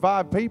body of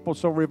revived people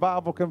so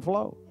revival can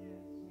flow.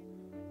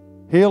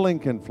 Healing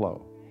can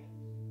flow.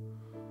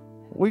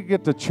 We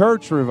get the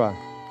church revived.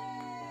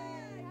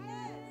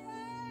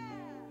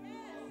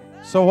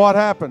 So what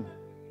happened?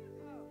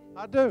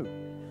 I do.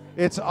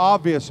 It's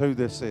obvious who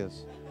this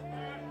is.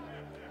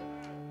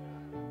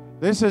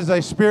 This is a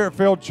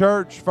Spirit-filled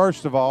church,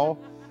 first of all,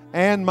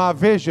 and my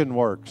vision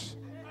works.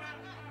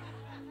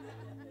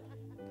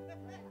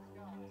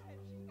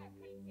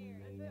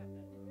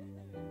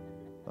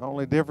 The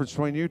only difference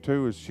between you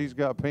two is she's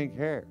got pink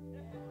hair.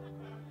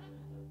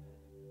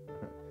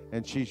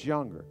 And she's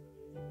younger.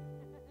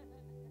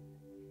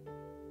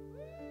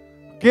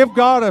 Give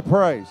God a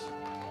praise.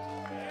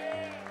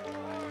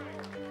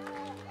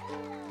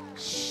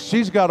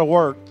 She's got to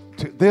work.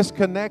 This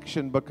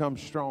connection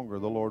becomes stronger,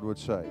 the Lord would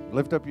say.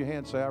 Lift up your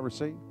hand, say, I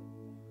receive.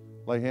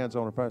 Lay hands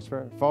on her,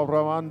 Pastor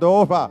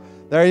Farrah.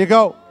 There you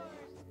go.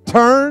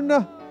 Turn.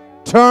 Ha.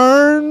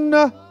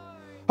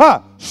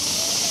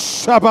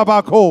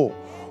 Shababako.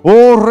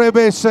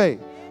 Orebese.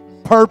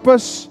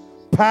 Purpose,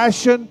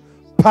 passion,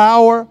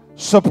 power,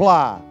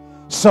 supply.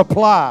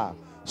 Supply.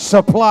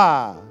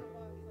 Supply.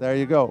 There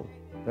you go.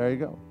 There you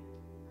go.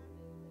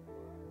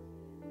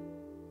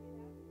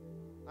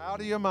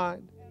 Out of your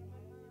mind.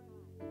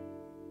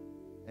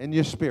 In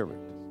your spirit.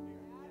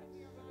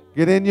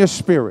 Get in your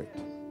spirit.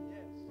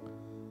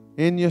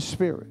 In your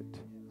spirit.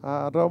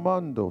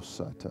 Aromando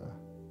sata.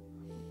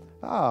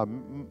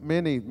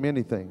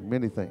 Many things.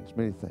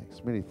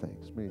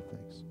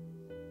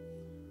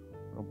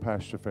 I'm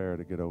Pastor Farrah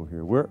to get over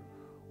here.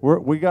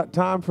 We got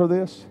time for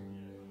this?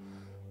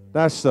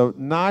 That's the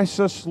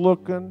nicest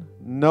looking,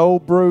 no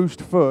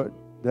bruised foot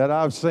that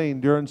I've seen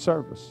during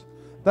service.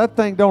 That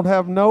thing don't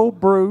have no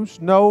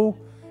bruise,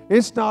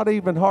 it's not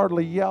even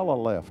hardly yellow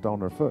left on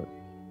her foot.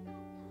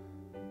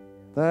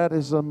 That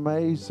is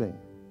amazing.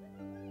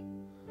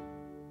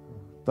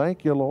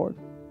 Thank you, Lord.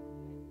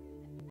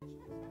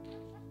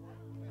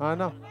 I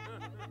know.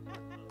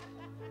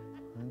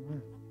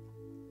 Amen.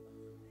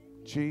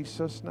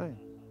 Jesus' name.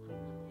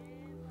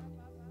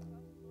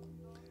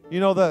 You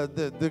know,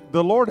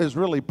 the Lord has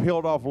really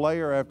peeled off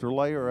layer after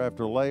layer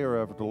after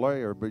layer after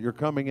layer, but you're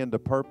coming into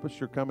purpose,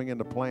 you're coming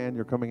into plan,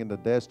 you're coming into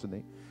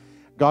destiny.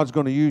 God's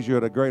going to use you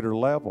at a greater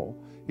level.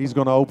 He's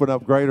going to open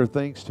up greater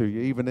things to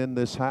you. Even in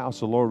this house,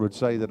 the Lord would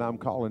say that I'm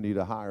calling you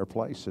to higher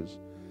places.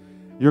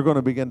 You're going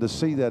to begin to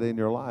see that in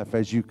your life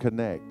as you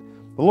connect.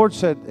 The Lord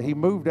said He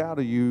moved out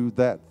of you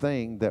that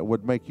thing that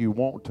would make you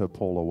want to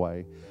pull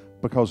away,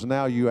 because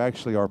now you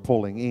actually are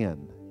pulling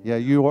in. Yeah,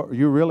 you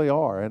really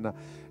are. And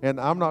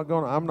I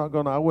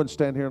wouldn't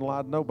stand here and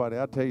lie to nobody.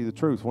 I'll tell you the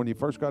truth. When you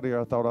first got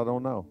here, I thought, I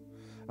don't know.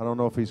 I don't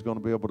know if He's going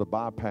to be able to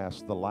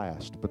bypass the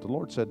last. But the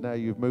Lord said, now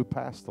you've moved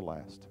past the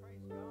last.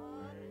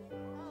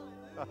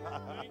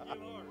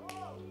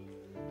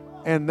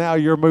 And now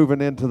you're moving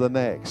into the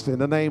next. In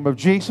the name of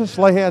Jesus,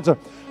 lay hands up.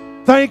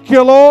 Thank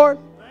you, Lord.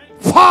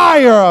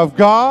 Fire of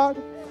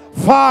God.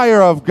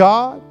 Fire of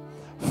God.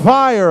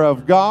 Fire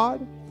of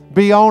God.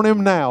 Be on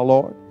him now,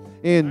 Lord.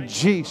 In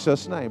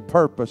Jesus' name.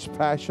 Purpose,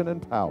 passion,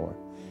 and power.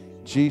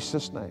 In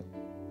Jesus' name.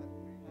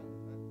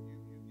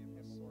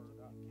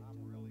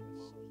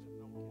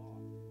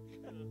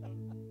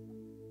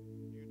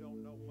 You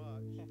don't know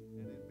much, and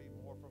it'd be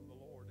more from the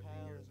Lord if He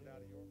hears it out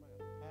of your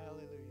mouth.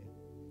 Hallelujah.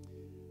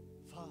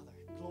 Father,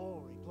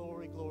 glory,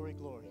 glory, glory,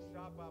 glory.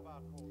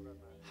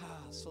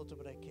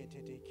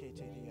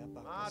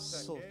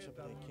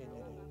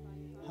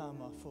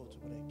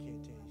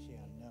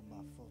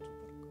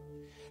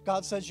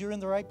 God says you're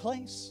in the right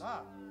place.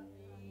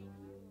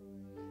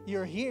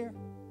 You're here.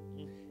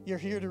 You're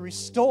here to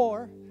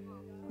restore,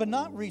 but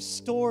not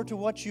restore to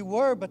what you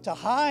were, but to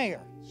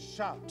higher,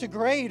 to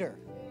greater,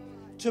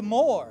 to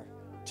more,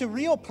 to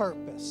real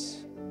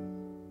purpose.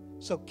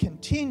 So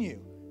continue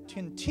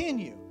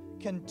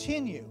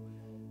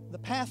the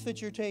path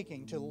that you're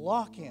taking, to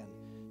lock in,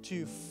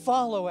 to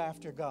follow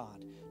after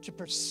God, to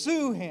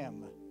pursue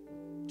Him,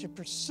 to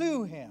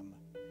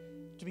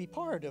be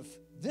part of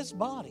this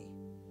body,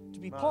 to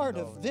be part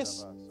of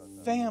this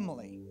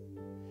family,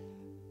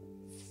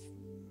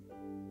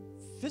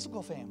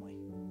 physical family,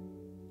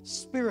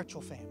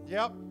 spiritual family.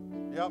 Yep.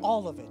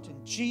 All of it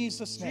in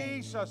Jesus'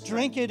 name.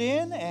 Drink it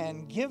in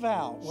and give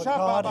out what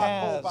God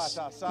has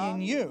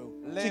in you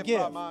to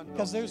give.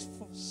 Because there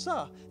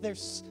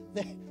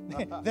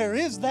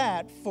is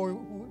that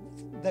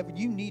that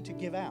you need to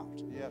give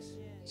out. Yes.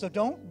 So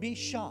don't be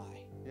shy.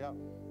 Yep.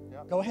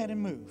 Go ahead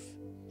and move.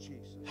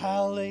 Jesus.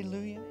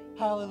 Hallelujah.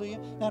 Hallelujah.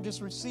 Now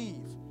just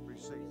receive.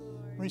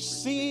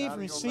 Receive.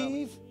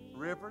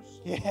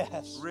 Rivers.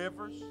 Yes.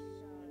 Rivers.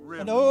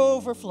 And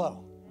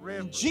overflow.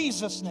 Rivers. In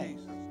Jesus' name.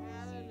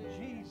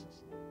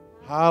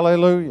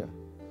 Hallelujah.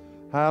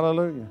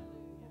 Hallelujah.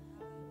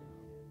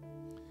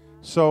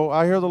 So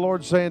I hear the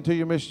Lord saying to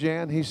you, Miss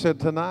Jan, He said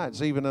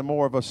tonight's even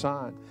more of a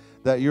sign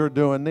that you're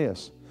doing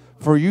this.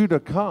 For you to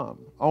come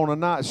on a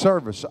night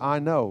service, I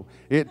know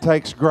it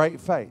takes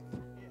great faith.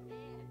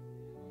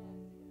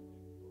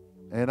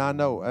 And I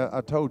know,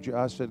 I told you,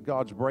 I said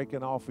God's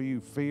breaking off of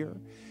you fear.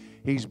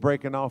 He's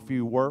breaking off of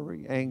you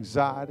worry,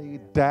 anxiety,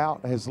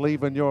 doubt has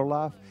leaving your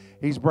life.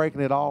 He's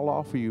breaking it all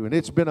off of you. And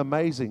it's been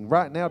amazing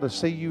right now to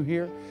see you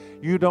here.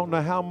 You don't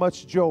know how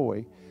much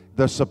joy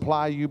The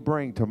supply you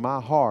bring to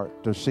my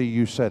heart to see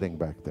you sitting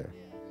back there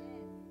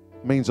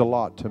means a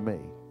lot to me.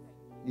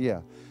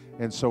 Yeah.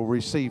 And so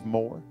receive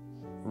more.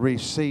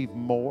 Receive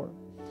more.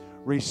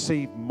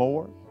 Receive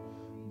more.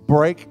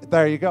 Break.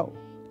 There you go.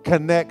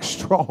 Connect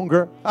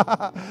stronger.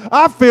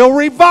 I feel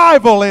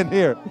revival in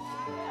here.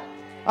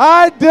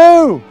 I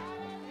do.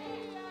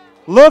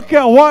 Look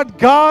at what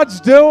God's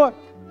doing.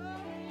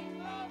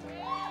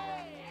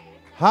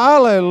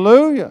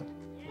 Hallelujah.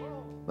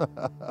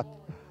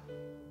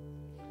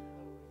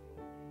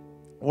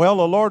 Well,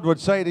 the Lord would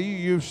say to you,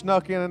 you've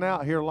snuck in and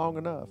out here long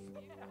enough.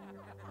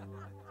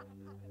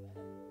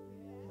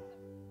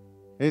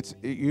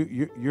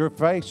 Your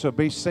face will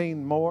be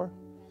seen more.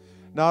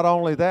 Not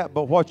only that,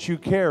 but what you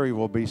carry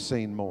will be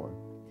seen more.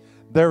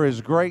 There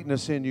is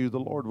greatness in you. The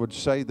Lord would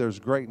say there's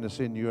greatness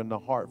in you in the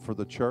heart for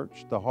the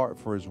church, the heart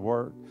for His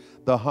Word.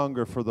 The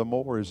hunger for the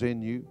more is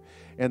in you.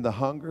 And the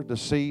hunger to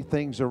see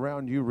things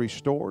around you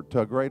restored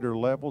to greater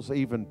levels,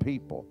 even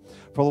people.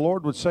 For the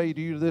Lord would say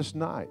to you this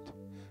night,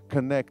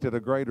 connect at a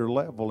greater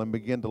level and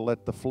begin to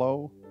let the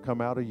flow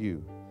come out of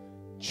you.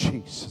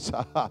 Jesus.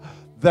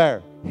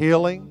 There.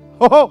 Healing.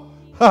 Oh,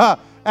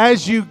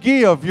 as you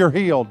give, you're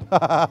healed.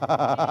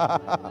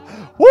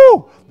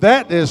 Woo!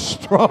 That is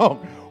strong.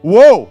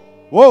 Whoa!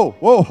 Whoa!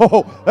 Whoa!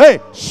 Whoa! Hey!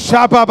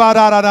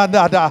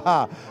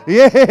 Shabba-ba-da-da-da-da-da.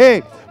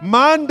 Yeah!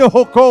 Mando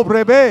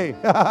kobrebe.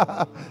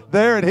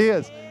 There it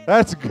is.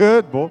 That's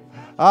good, boy.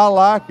 I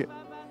like it.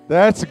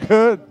 That's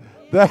good.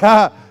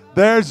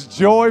 There's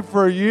joy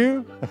for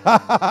you.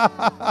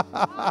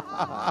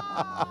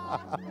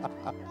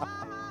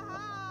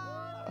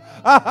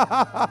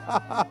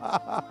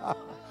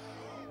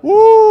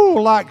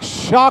 Woo, like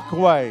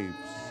shockwaves.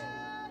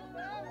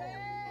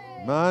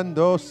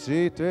 Mando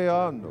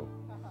siteando.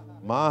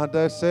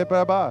 Manda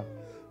sepaba.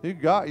 You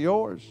got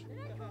yours.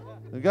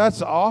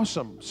 That's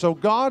awesome. So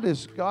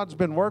God's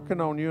been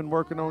working on you and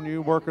working on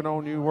you, working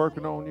on you,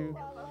 working on you.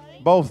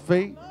 Both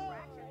feet.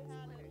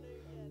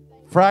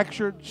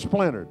 Fractured,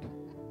 splintered.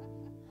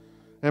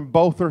 And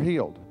both are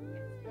healed.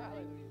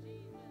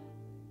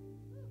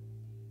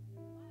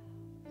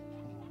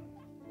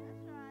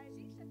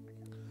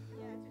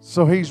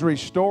 So He's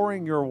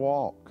restoring your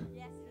walk.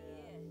 Yes,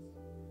 He is.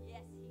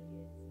 Yes, He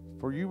is.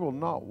 For you will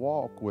not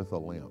walk with a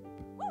limp.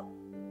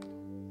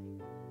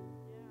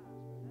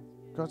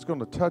 God's going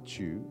to touch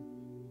you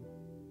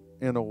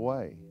in a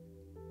way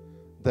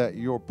that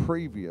your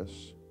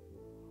previous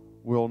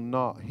will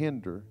not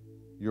hinder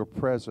your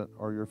present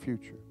or your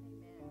future.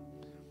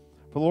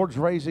 The Lord's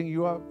raising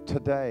you up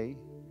today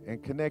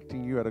and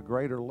connecting you at a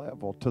greater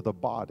level to the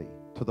body,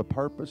 to the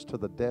purpose, to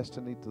the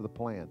destiny, to the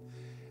plan.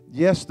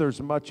 Yes, there's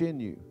much in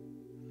you.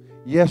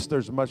 Yes,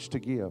 there's much to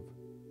give.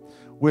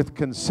 With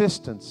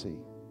consistency,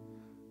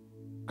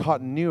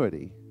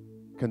 continuity,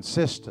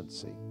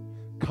 consistency,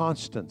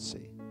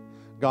 constancy,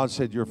 God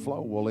said your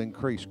flow will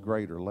increase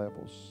greater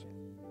levels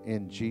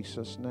in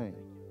Jesus' name.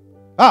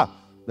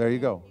 There you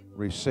go.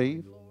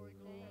 Receive.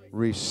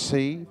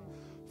 Receive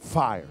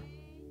fire.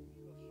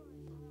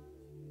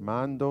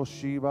 Mando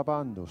shiva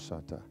bando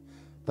sata.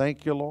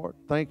 Thank you, Lord.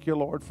 Thank you,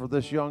 Lord, for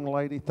this young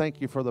lady.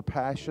 Thank you for the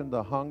passion,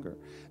 the hunger,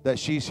 that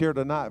she's here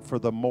tonight for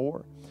the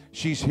more.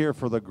 She's here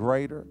for the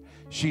greater.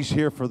 She's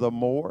here for the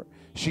more.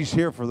 She's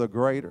here for the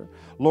greater.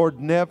 Lord,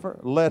 never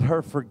let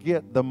her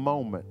forget the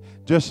moment,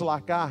 just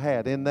like I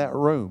had in that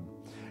room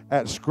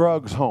at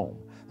Scruggs' home,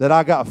 that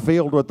I got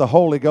filled with the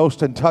Holy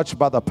Ghost and touched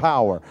by the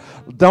power.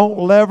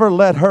 Don't ever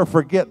let her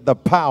forget the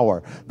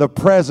power, the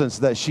presence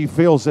that she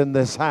feels in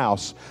this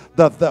house.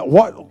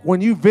 When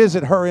you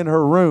visit her in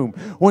her room,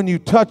 when you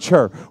touch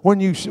her,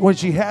 when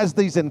she has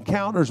these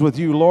encounters with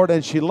you, Lord,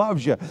 and she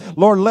loves you,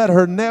 Lord, let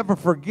her never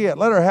forget.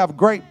 Let her have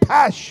great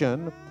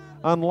passion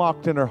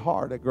unlocked in her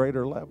heart at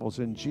greater levels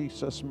in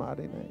Jesus'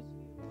 mighty name.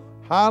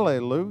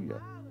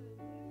 Hallelujah.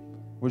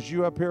 Was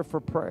you up here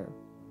for prayer?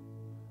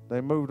 They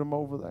moved him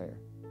over there.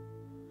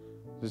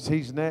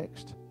 He's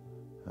next.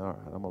 All right,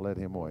 I'm going to let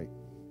him wait.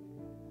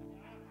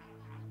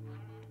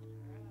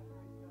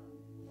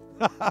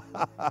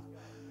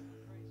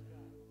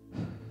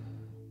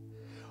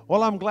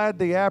 Well, I'm glad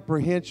the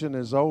apprehension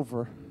is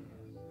over,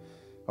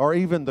 or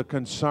even the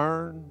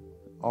concern,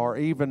 or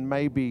even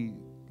maybe,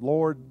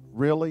 Lord,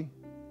 really?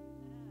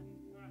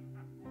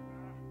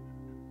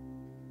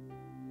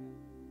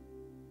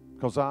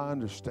 Because I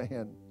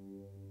understand.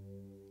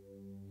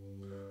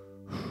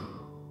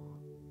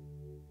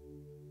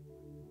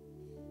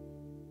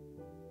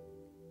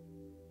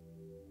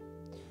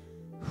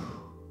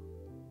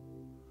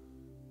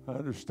 I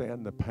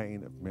understand the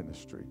pain of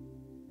ministry.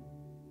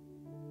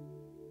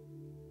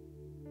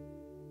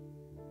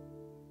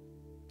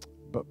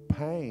 But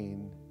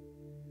pain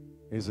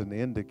is an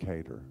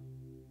indicator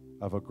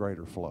of a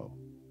greater flow.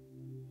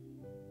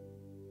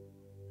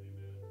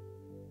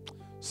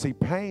 See,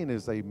 pain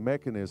is a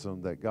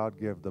mechanism that God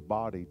gave the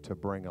body to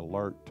bring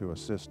alert to a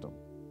system.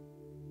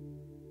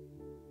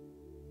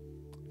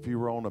 If you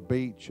were on a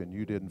beach and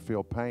you didn't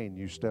feel pain,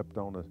 you stepped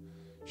on a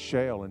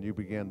shell and you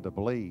began to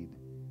bleed,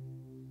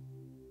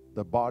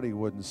 the body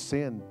wouldn't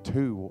send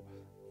to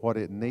what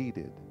it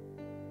needed.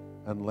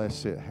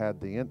 unless it had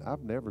the end.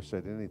 I've never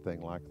said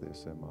anything like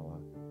this in my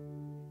life.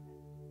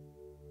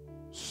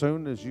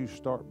 Soon as you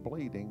start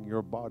bleeding,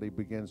 your body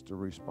begins to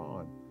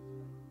respond.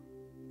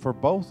 For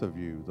both of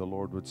you, the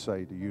Lord would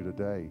say to you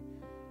today,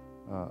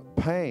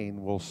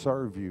 pain will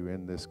serve you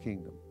in this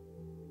kingdom.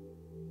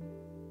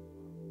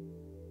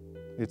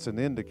 It's an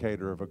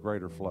indicator of a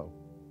greater flow.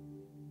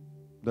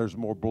 There's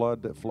more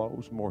blood that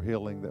flows, more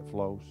healing that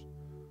flows,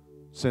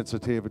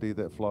 sensitivity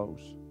that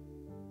flows.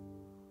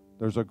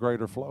 There's a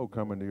greater flow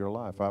coming to your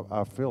life.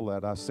 I feel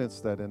that. I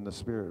sense that in the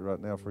spirit right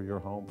now for your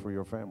home, for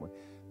your family.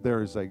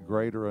 There is a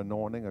greater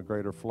anointing, a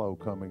greater flow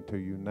coming to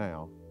you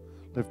now.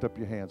 Lift up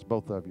your hands,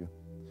 both of you.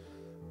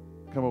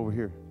 Come over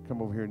here.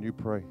 Come over here and you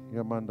pray.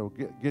 Yamando,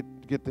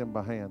 get them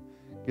by hand.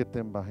 Get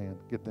them by hand.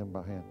 Get them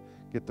by hand.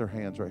 Get their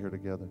hands right here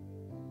together.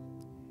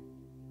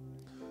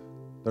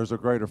 There's a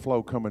greater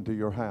flow coming to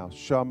your house.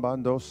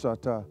 Shambando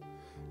sata.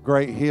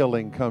 Great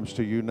healing comes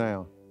to you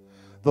now.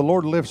 The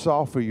Lord lifts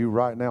off of you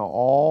right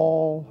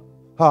now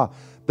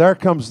there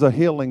comes the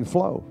healing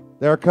flow.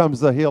 There comes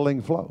the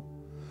healing flow.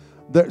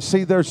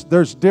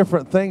 There's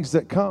different things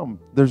that come.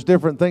 There's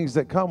different things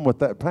that come with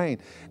that pain.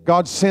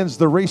 God sends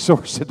the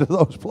resource into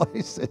those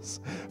places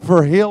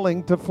for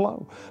healing to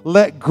flow.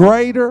 Let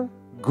greater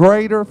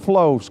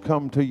flows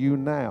come to you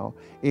now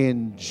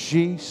in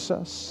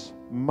Jesus'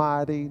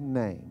 mighty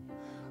name.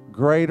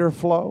 Greater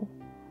flow,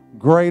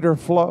 greater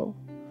flow.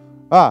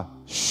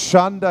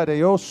 Shanda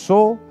de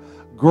oso,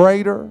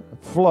 greater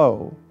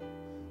flow.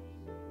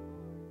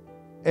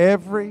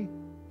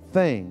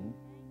 Everything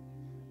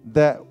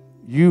that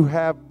you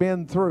have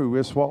been through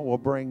is what will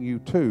bring you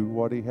to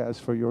what He has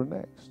for your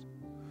next.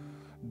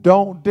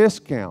 Don't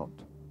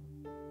discount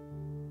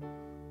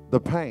the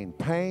pain.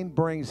 Pain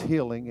brings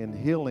healing, and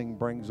healing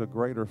brings a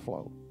greater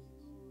flow.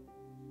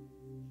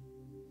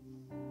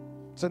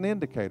 It's an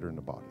indicator in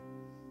the body.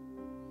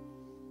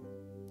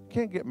 You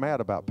can't get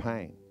mad about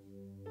pain.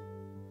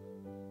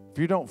 If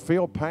you don't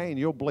feel pain,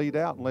 you'll bleed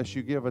out unless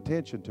you give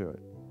attention to it.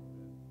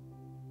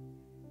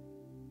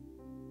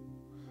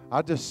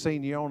 I just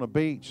seen you on a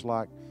beach,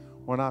 like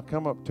when I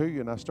come up to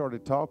you and I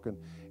started talking,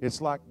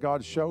 it's like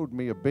God showed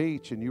me a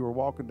beach and you were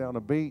walking down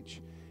a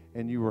beach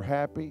and you were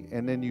happy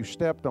and then you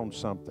stepped on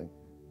something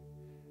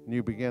and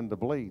you began to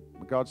bleed.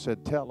 But God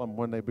said, tell them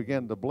when they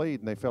began to bleed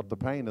and they felt the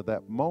pain of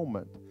that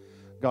moment,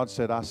 God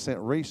said, I sent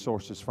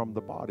resources from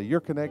the body.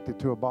 You're connected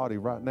to a body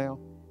right now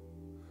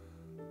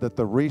that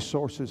the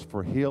resources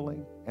for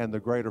healing and the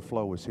greater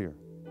flow is here.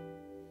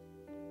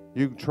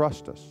 You can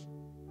trust us.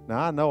 Now,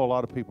 I know a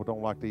lot of people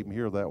don't like to even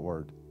hear that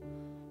word.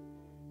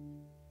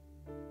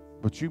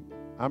 But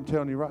I'm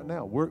telling you right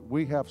now,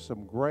 we have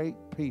some great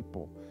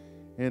people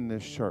in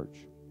this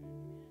church.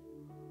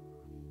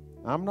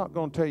 I'm not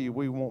going to tell you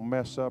we won't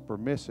mess up or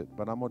miss it,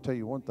 but I'm going to tell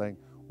you one thing.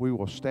 We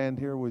will stand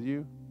here with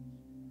you.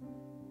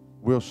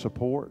 We'll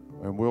support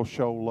and we'll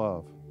show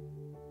love.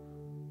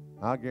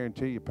 I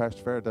guarantee you,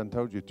 Pastor Farrah done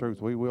told you the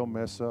truth. We will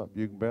mess up.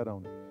 You can bet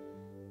on it.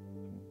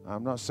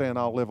 I'm not saying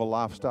I'll live a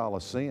lifestyle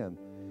of sin.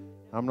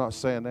 I'm not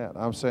saying that.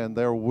 I'm saying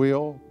there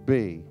will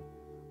be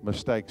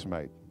mistakes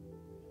made.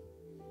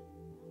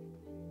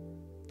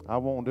 I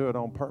won't do it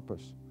on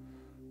purpose.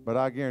 But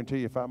I guarantee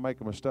you, if I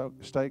make a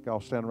mistake, I'll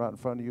stand right in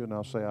front of you and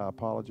I'll say, I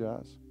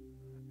apologize,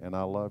 and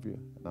I love you,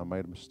 and I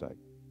made a mistake.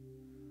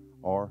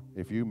 Or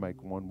if you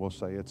make one, we'll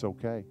say it's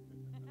okay.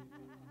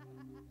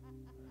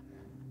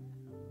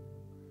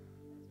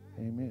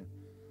 Amen.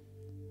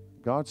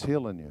 God's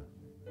healing you.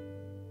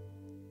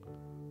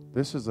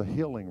 This is a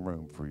healing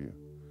room for you.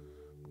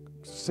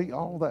 See,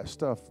 all that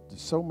stuff,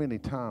 so many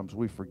times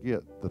we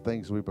forget the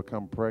things we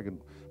become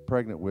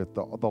pregnant with.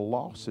 The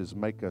losses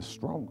make us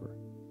stronger.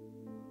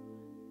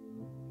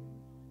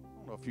 I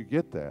don't know if you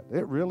get that.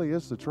 It really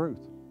is the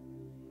truth.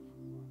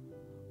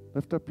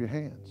 Lift up your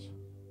hands.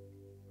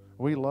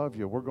 We love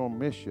you. We're going to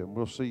miss you, and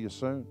we'll see you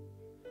soon.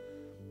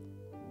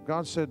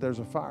 God said there's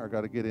a fire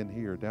got to get in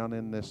here, down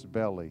in this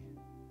belly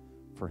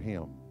for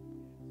Him.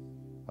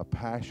 A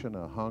passion,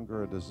 a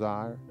hunger, a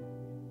desire.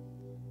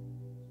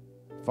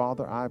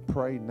 Father, I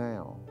pray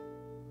now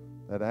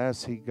that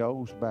as he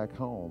goes back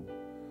home,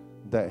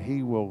 that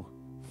he will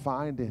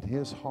find in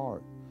his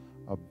heart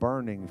a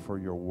burning for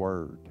your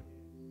word.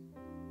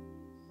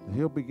 And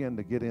he'll begin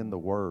to get in the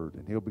word,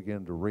 and he'll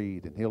begin to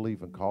read, and he'll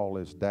even call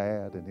his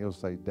dad, and he'll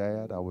say,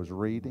 Dad, I was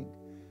reading,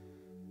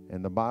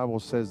 and the Bible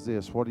says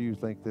this. What do you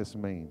think this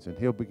means? And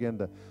he'll begin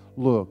to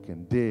look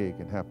and dig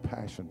and have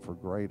passion for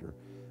greater.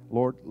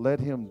 Lord, let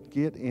him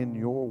get in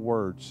your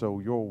word so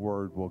your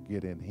word will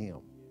get in him.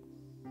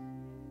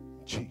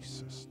 In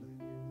Jesus'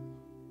 name.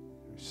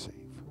 Receive.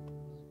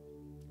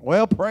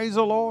 Well, praise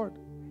the Lord.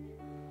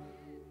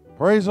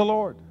 Praise the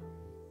Lord.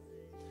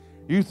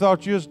 You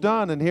thought you was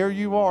done, and here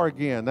you are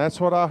again. That's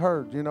what I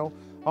heard,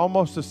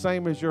 almost the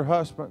same as your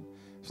husband.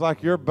 It's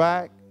like you're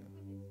back,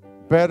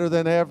 better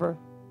than ever.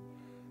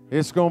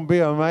 It's going to be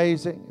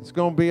amazing. It's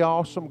going to be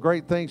awesome.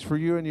 Great things for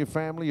you and your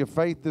family. Your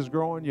faith is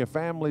growing. Your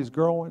family is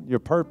growing. Your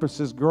purpose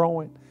is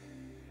growing.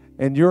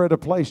 And you're at a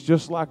place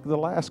just like the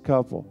last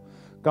couple.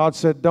 God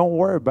said, don't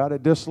worry about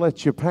it. Just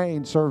let your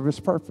pain serve His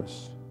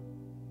purpose.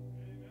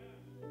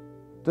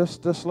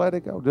 Just let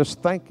it go.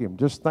 Just thank Him.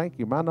 Just thank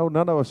Him. I know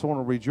none of us want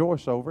to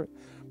rejoice over it,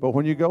 but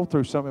when you go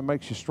through something, it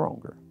makes you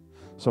stronger.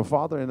 So,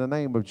 Father, in the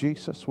name of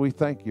Jesus, we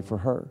thank You for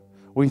her.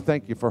 We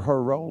thank You for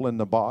her role in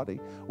the body.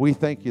 We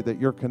thank You that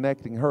You're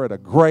connecting her at a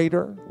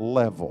greater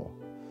level,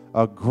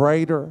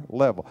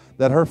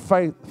 that her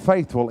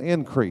faith will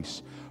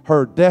increase,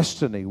 her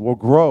destiny will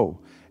grow,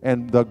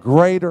 and the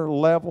greater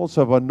levels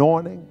of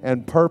anointing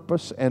and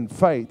purpose and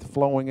faith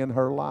flowing in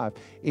her life.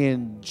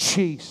 In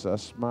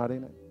Jesus' mighty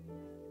name.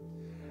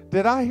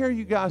 Did I hear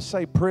you guys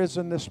say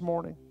prison this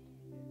morning?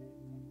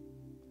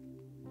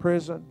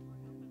 Prison.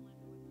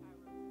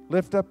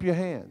 Lift up your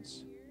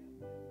hands.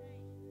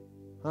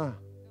 Huh?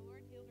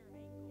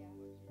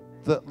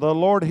 The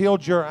Lord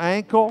healed your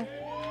ankle?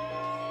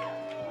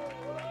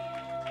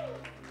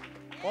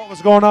 What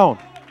was going on?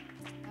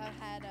 I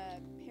had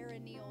a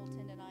perineal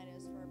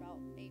tendonitis for about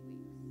 8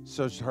 weeks.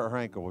 So her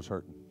ankle was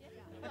hurting.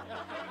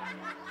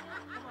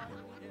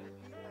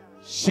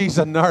 She's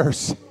a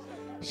nurse.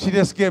 She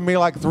just gave me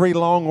like 3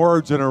 long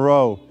words in a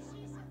row.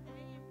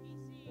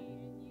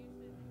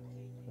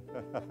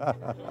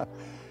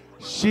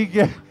 She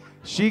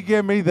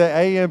gave me the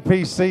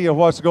AMPC of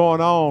what's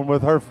going on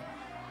with her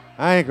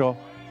ankle,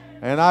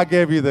 and I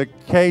gave you the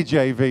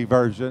KJV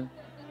version.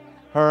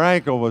 Her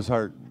ankle was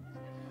hurting.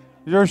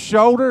 Your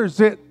shoulder, is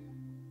it?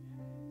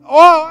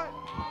 Oh!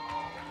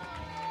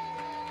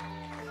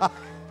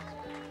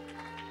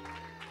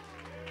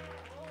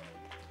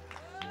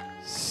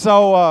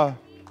 So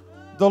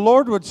the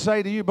Lord would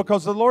say to you,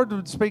 because the Lord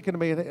was speaking to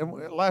me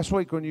last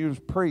week when you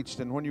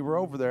preached, and when you were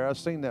over there, I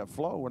seen that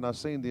flow, and I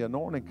seen the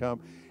anointing come.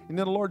 And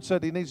then the Lord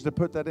said He needs to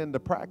put that into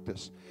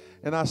practice.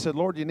 And I said,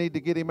 Lord, you need to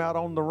get him out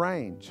on the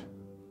range.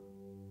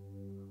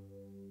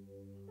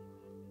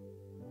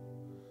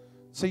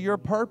 See, your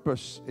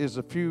purpose is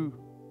you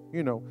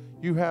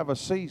have a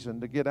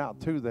season to get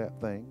out to that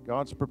thing.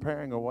 God's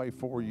preparing a way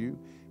for you.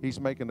 He's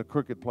making the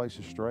crooked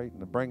places straight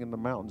and bringing the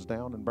mountains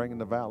down and bringing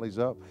the valleys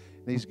up.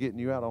 And He's getting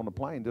you out on the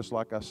plane, just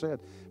like I said.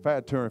 If I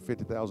had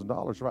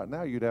 $250,000 right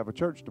now, you'd have a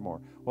church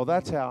tomorrow. Well,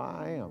 that's how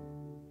I am.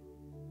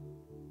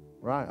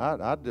 Right?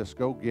 I'd just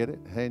go get it,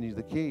 hand you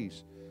the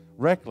keys,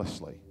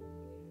 recklessly.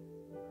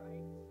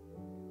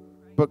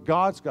 But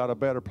God's got a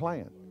better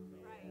plan.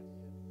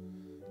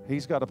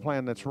 He's got a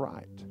plan that's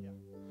right.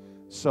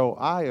 So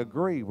I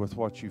agree with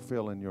what you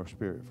feel in your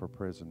spirit for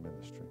prison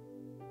ministry.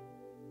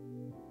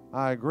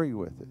 I agree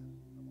with it.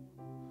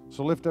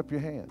 So lift up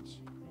your hands.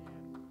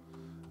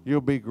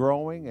 You'll be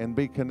growing and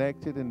be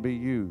connected and be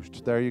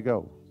used. There you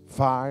go.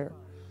 Fire,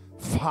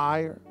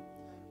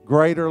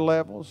 greater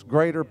levels,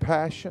 greater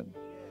passion,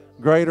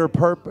 greater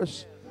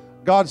purpose.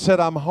 God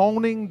said, I'm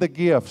honing the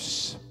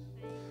gifts.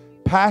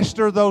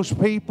 Pastor those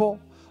people,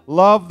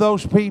 love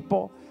those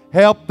people,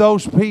 help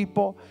those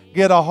people,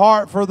 get a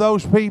heart for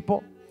those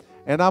people,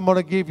 and I'm going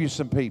to give you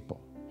some people.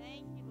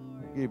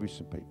 Give you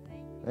some people.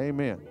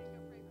 Amen.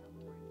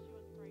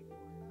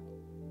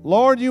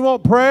 Lord, you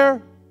want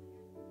prayer?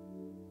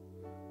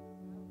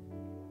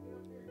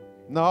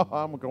 No,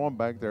 I'm going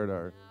back there to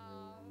her.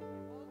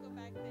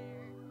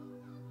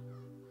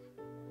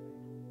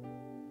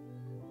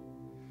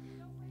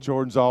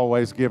 Jordan's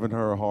always giving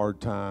her a hard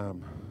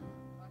time.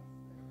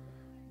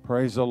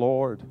 Praise the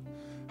Lord.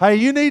 Hey,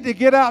 you need to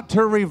get out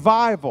to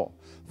revival.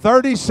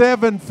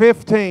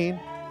 3715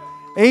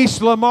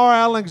 East Lamar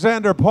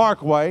Alexander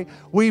Parkway.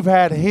 We've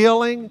had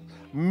healing,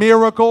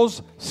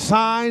 miracles,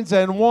 signs,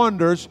 and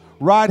wonders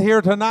right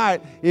here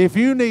tonight. If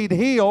you need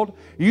healed,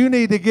 you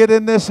need to get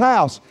in this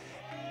house.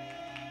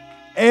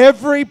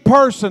 Every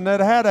person that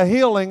had a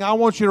healing, I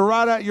want you to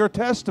write out your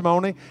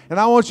testimony, and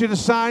I want you to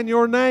sign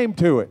your name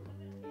to it,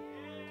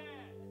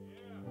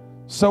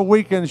 so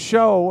we can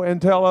show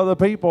and tell other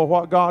people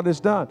what God has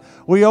done.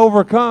 We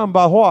overcome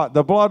by what?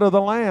 The blood of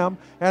the Lamb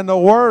and the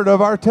word of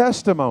our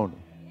testimony.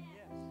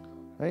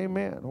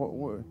 Amen.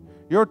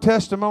 Your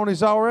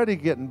testimony's already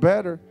getting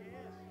better.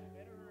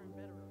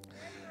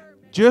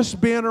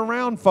 Just being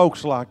around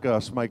folks like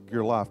us make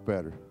your life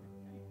better.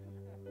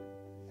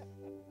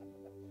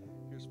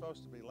 You're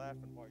supposed to be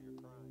laughing while you're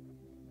crying.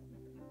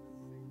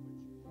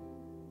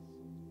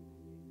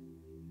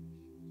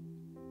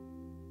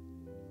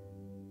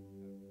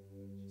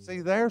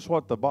 See, there's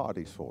what the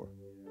body's for.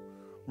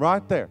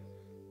 Right there.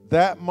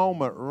 That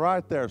moment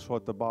right there is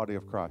what the body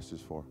of Christ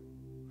is for.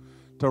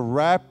 To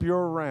wrap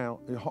your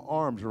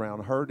arms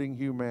around hurting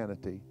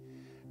humanity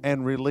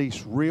and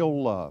release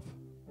real love.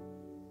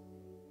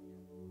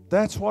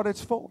 That's what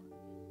it's for.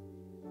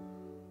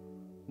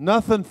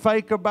 Nothing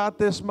fake about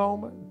this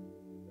moment.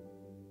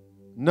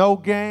 No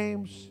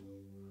games.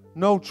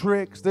 No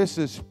tricks. This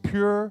is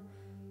pure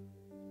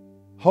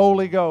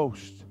Holy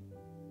Ghost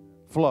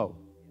flow.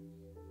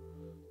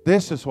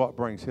 This is what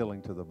brings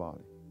healing to the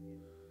body.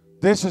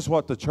 This is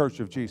what the church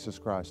of Jesus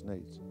Christ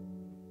needs.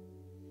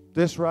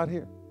 This right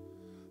here.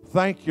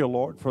 Thank you,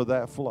 Lord, for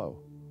that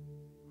flow.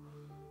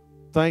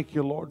 Thank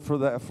you, Lord, for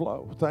that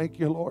flow. Thank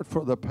you, Lord,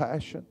 for the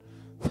passion.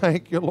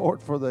 Thank you,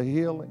 Lord, for the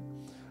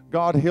healing.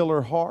 God, heal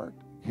her heart,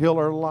 heal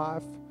her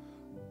life.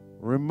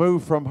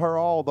 Remove from her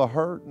all the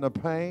hurt and the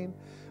pain.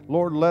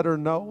 Lord, let her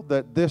know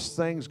that this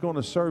thing's going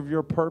to serve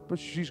your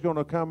purpose. She's going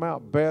to come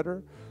out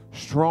better,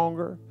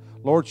 stronger.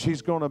 Lord,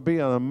 she's going to be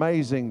an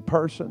amazing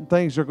person.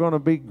 Things are going to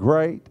be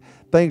great.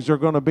 Things are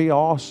going to be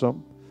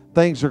awesome.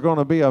 Things are going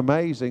to be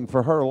amazing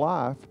for her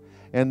life.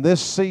 And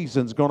this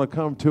season's going to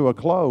come to a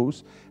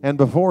close. And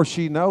before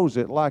she knows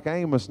it, like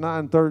Amos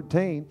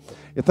 9:13,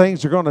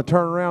 things are going to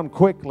turn around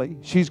quickly.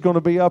 She's going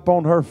to be up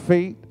on her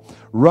feet,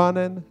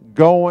 running,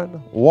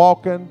 going,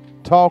 walking,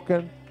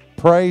 talking,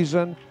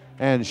 praising,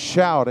 and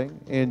shouting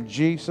in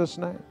Jesus'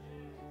 name.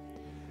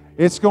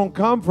 It's going to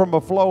come from a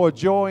flow of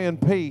joy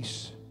and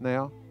peace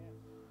now.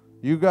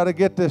 You got to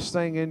get this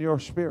thing in your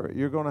spirit.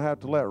 You're going to have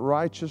to let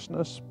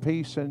righteousness,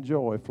 peace, and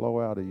joy flow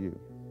out of you.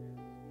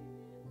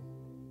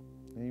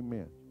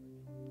 Amen.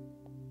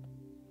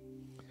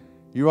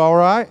 You all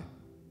right?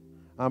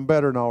 I'm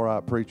better than all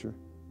right, preacher.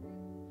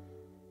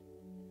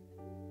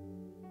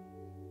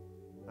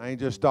 I ain't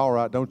just all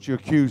right. Don't you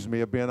accuse me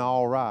of being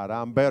all right.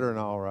 I'm better than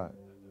all right.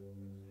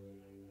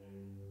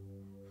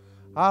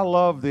 I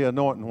love the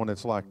anointing when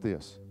it's like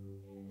this.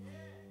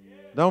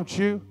 Don't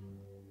you?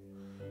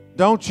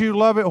 Don't you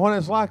love it when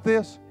it's like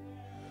this?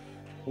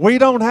 We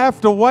don't have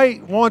to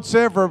wait once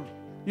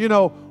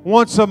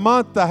a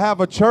month to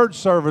have a church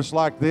service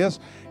like this.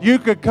 You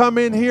could come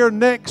in here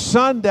next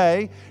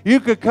Sunday. You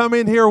could come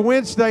in here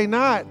Wednesday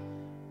night.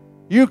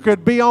 You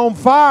could be on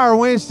fire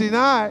Wednesday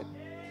night.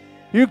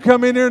 You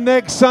come in here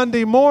next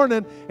Sunday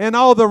morning, and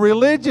all the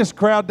religious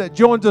crowd that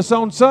joins us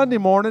on Sunday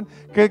morning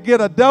could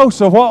get a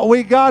dose of what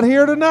we got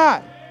here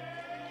tonight.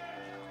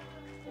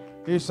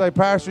 You say,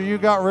 Pastor, you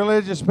got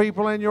religious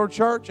people in your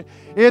church?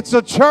 It's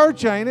a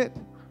church, ain't it?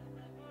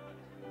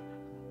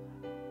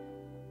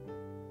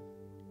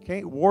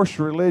 Can't wash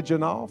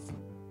religion off.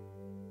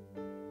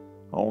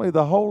 Only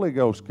the Holy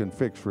Ghost can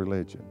fix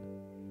religion.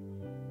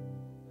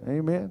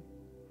 Amen.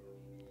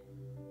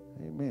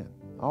 Amen.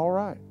 All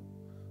right.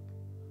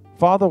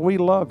 Father, we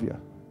love you.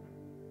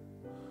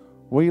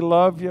 We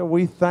love you.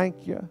 We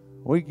thank you.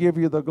 We give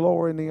you the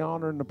glory and the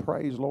honor and the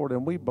praise, Lord,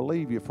 and we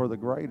believe you for the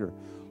greater.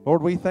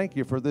 Lord, we thank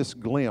you for this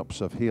glimpse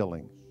of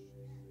healing.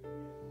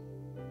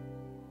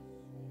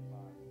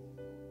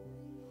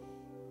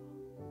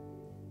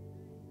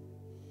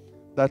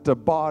 That the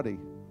body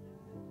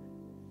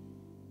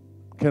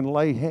can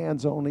lay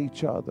hands on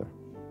each other.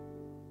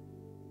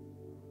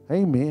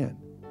 Amen.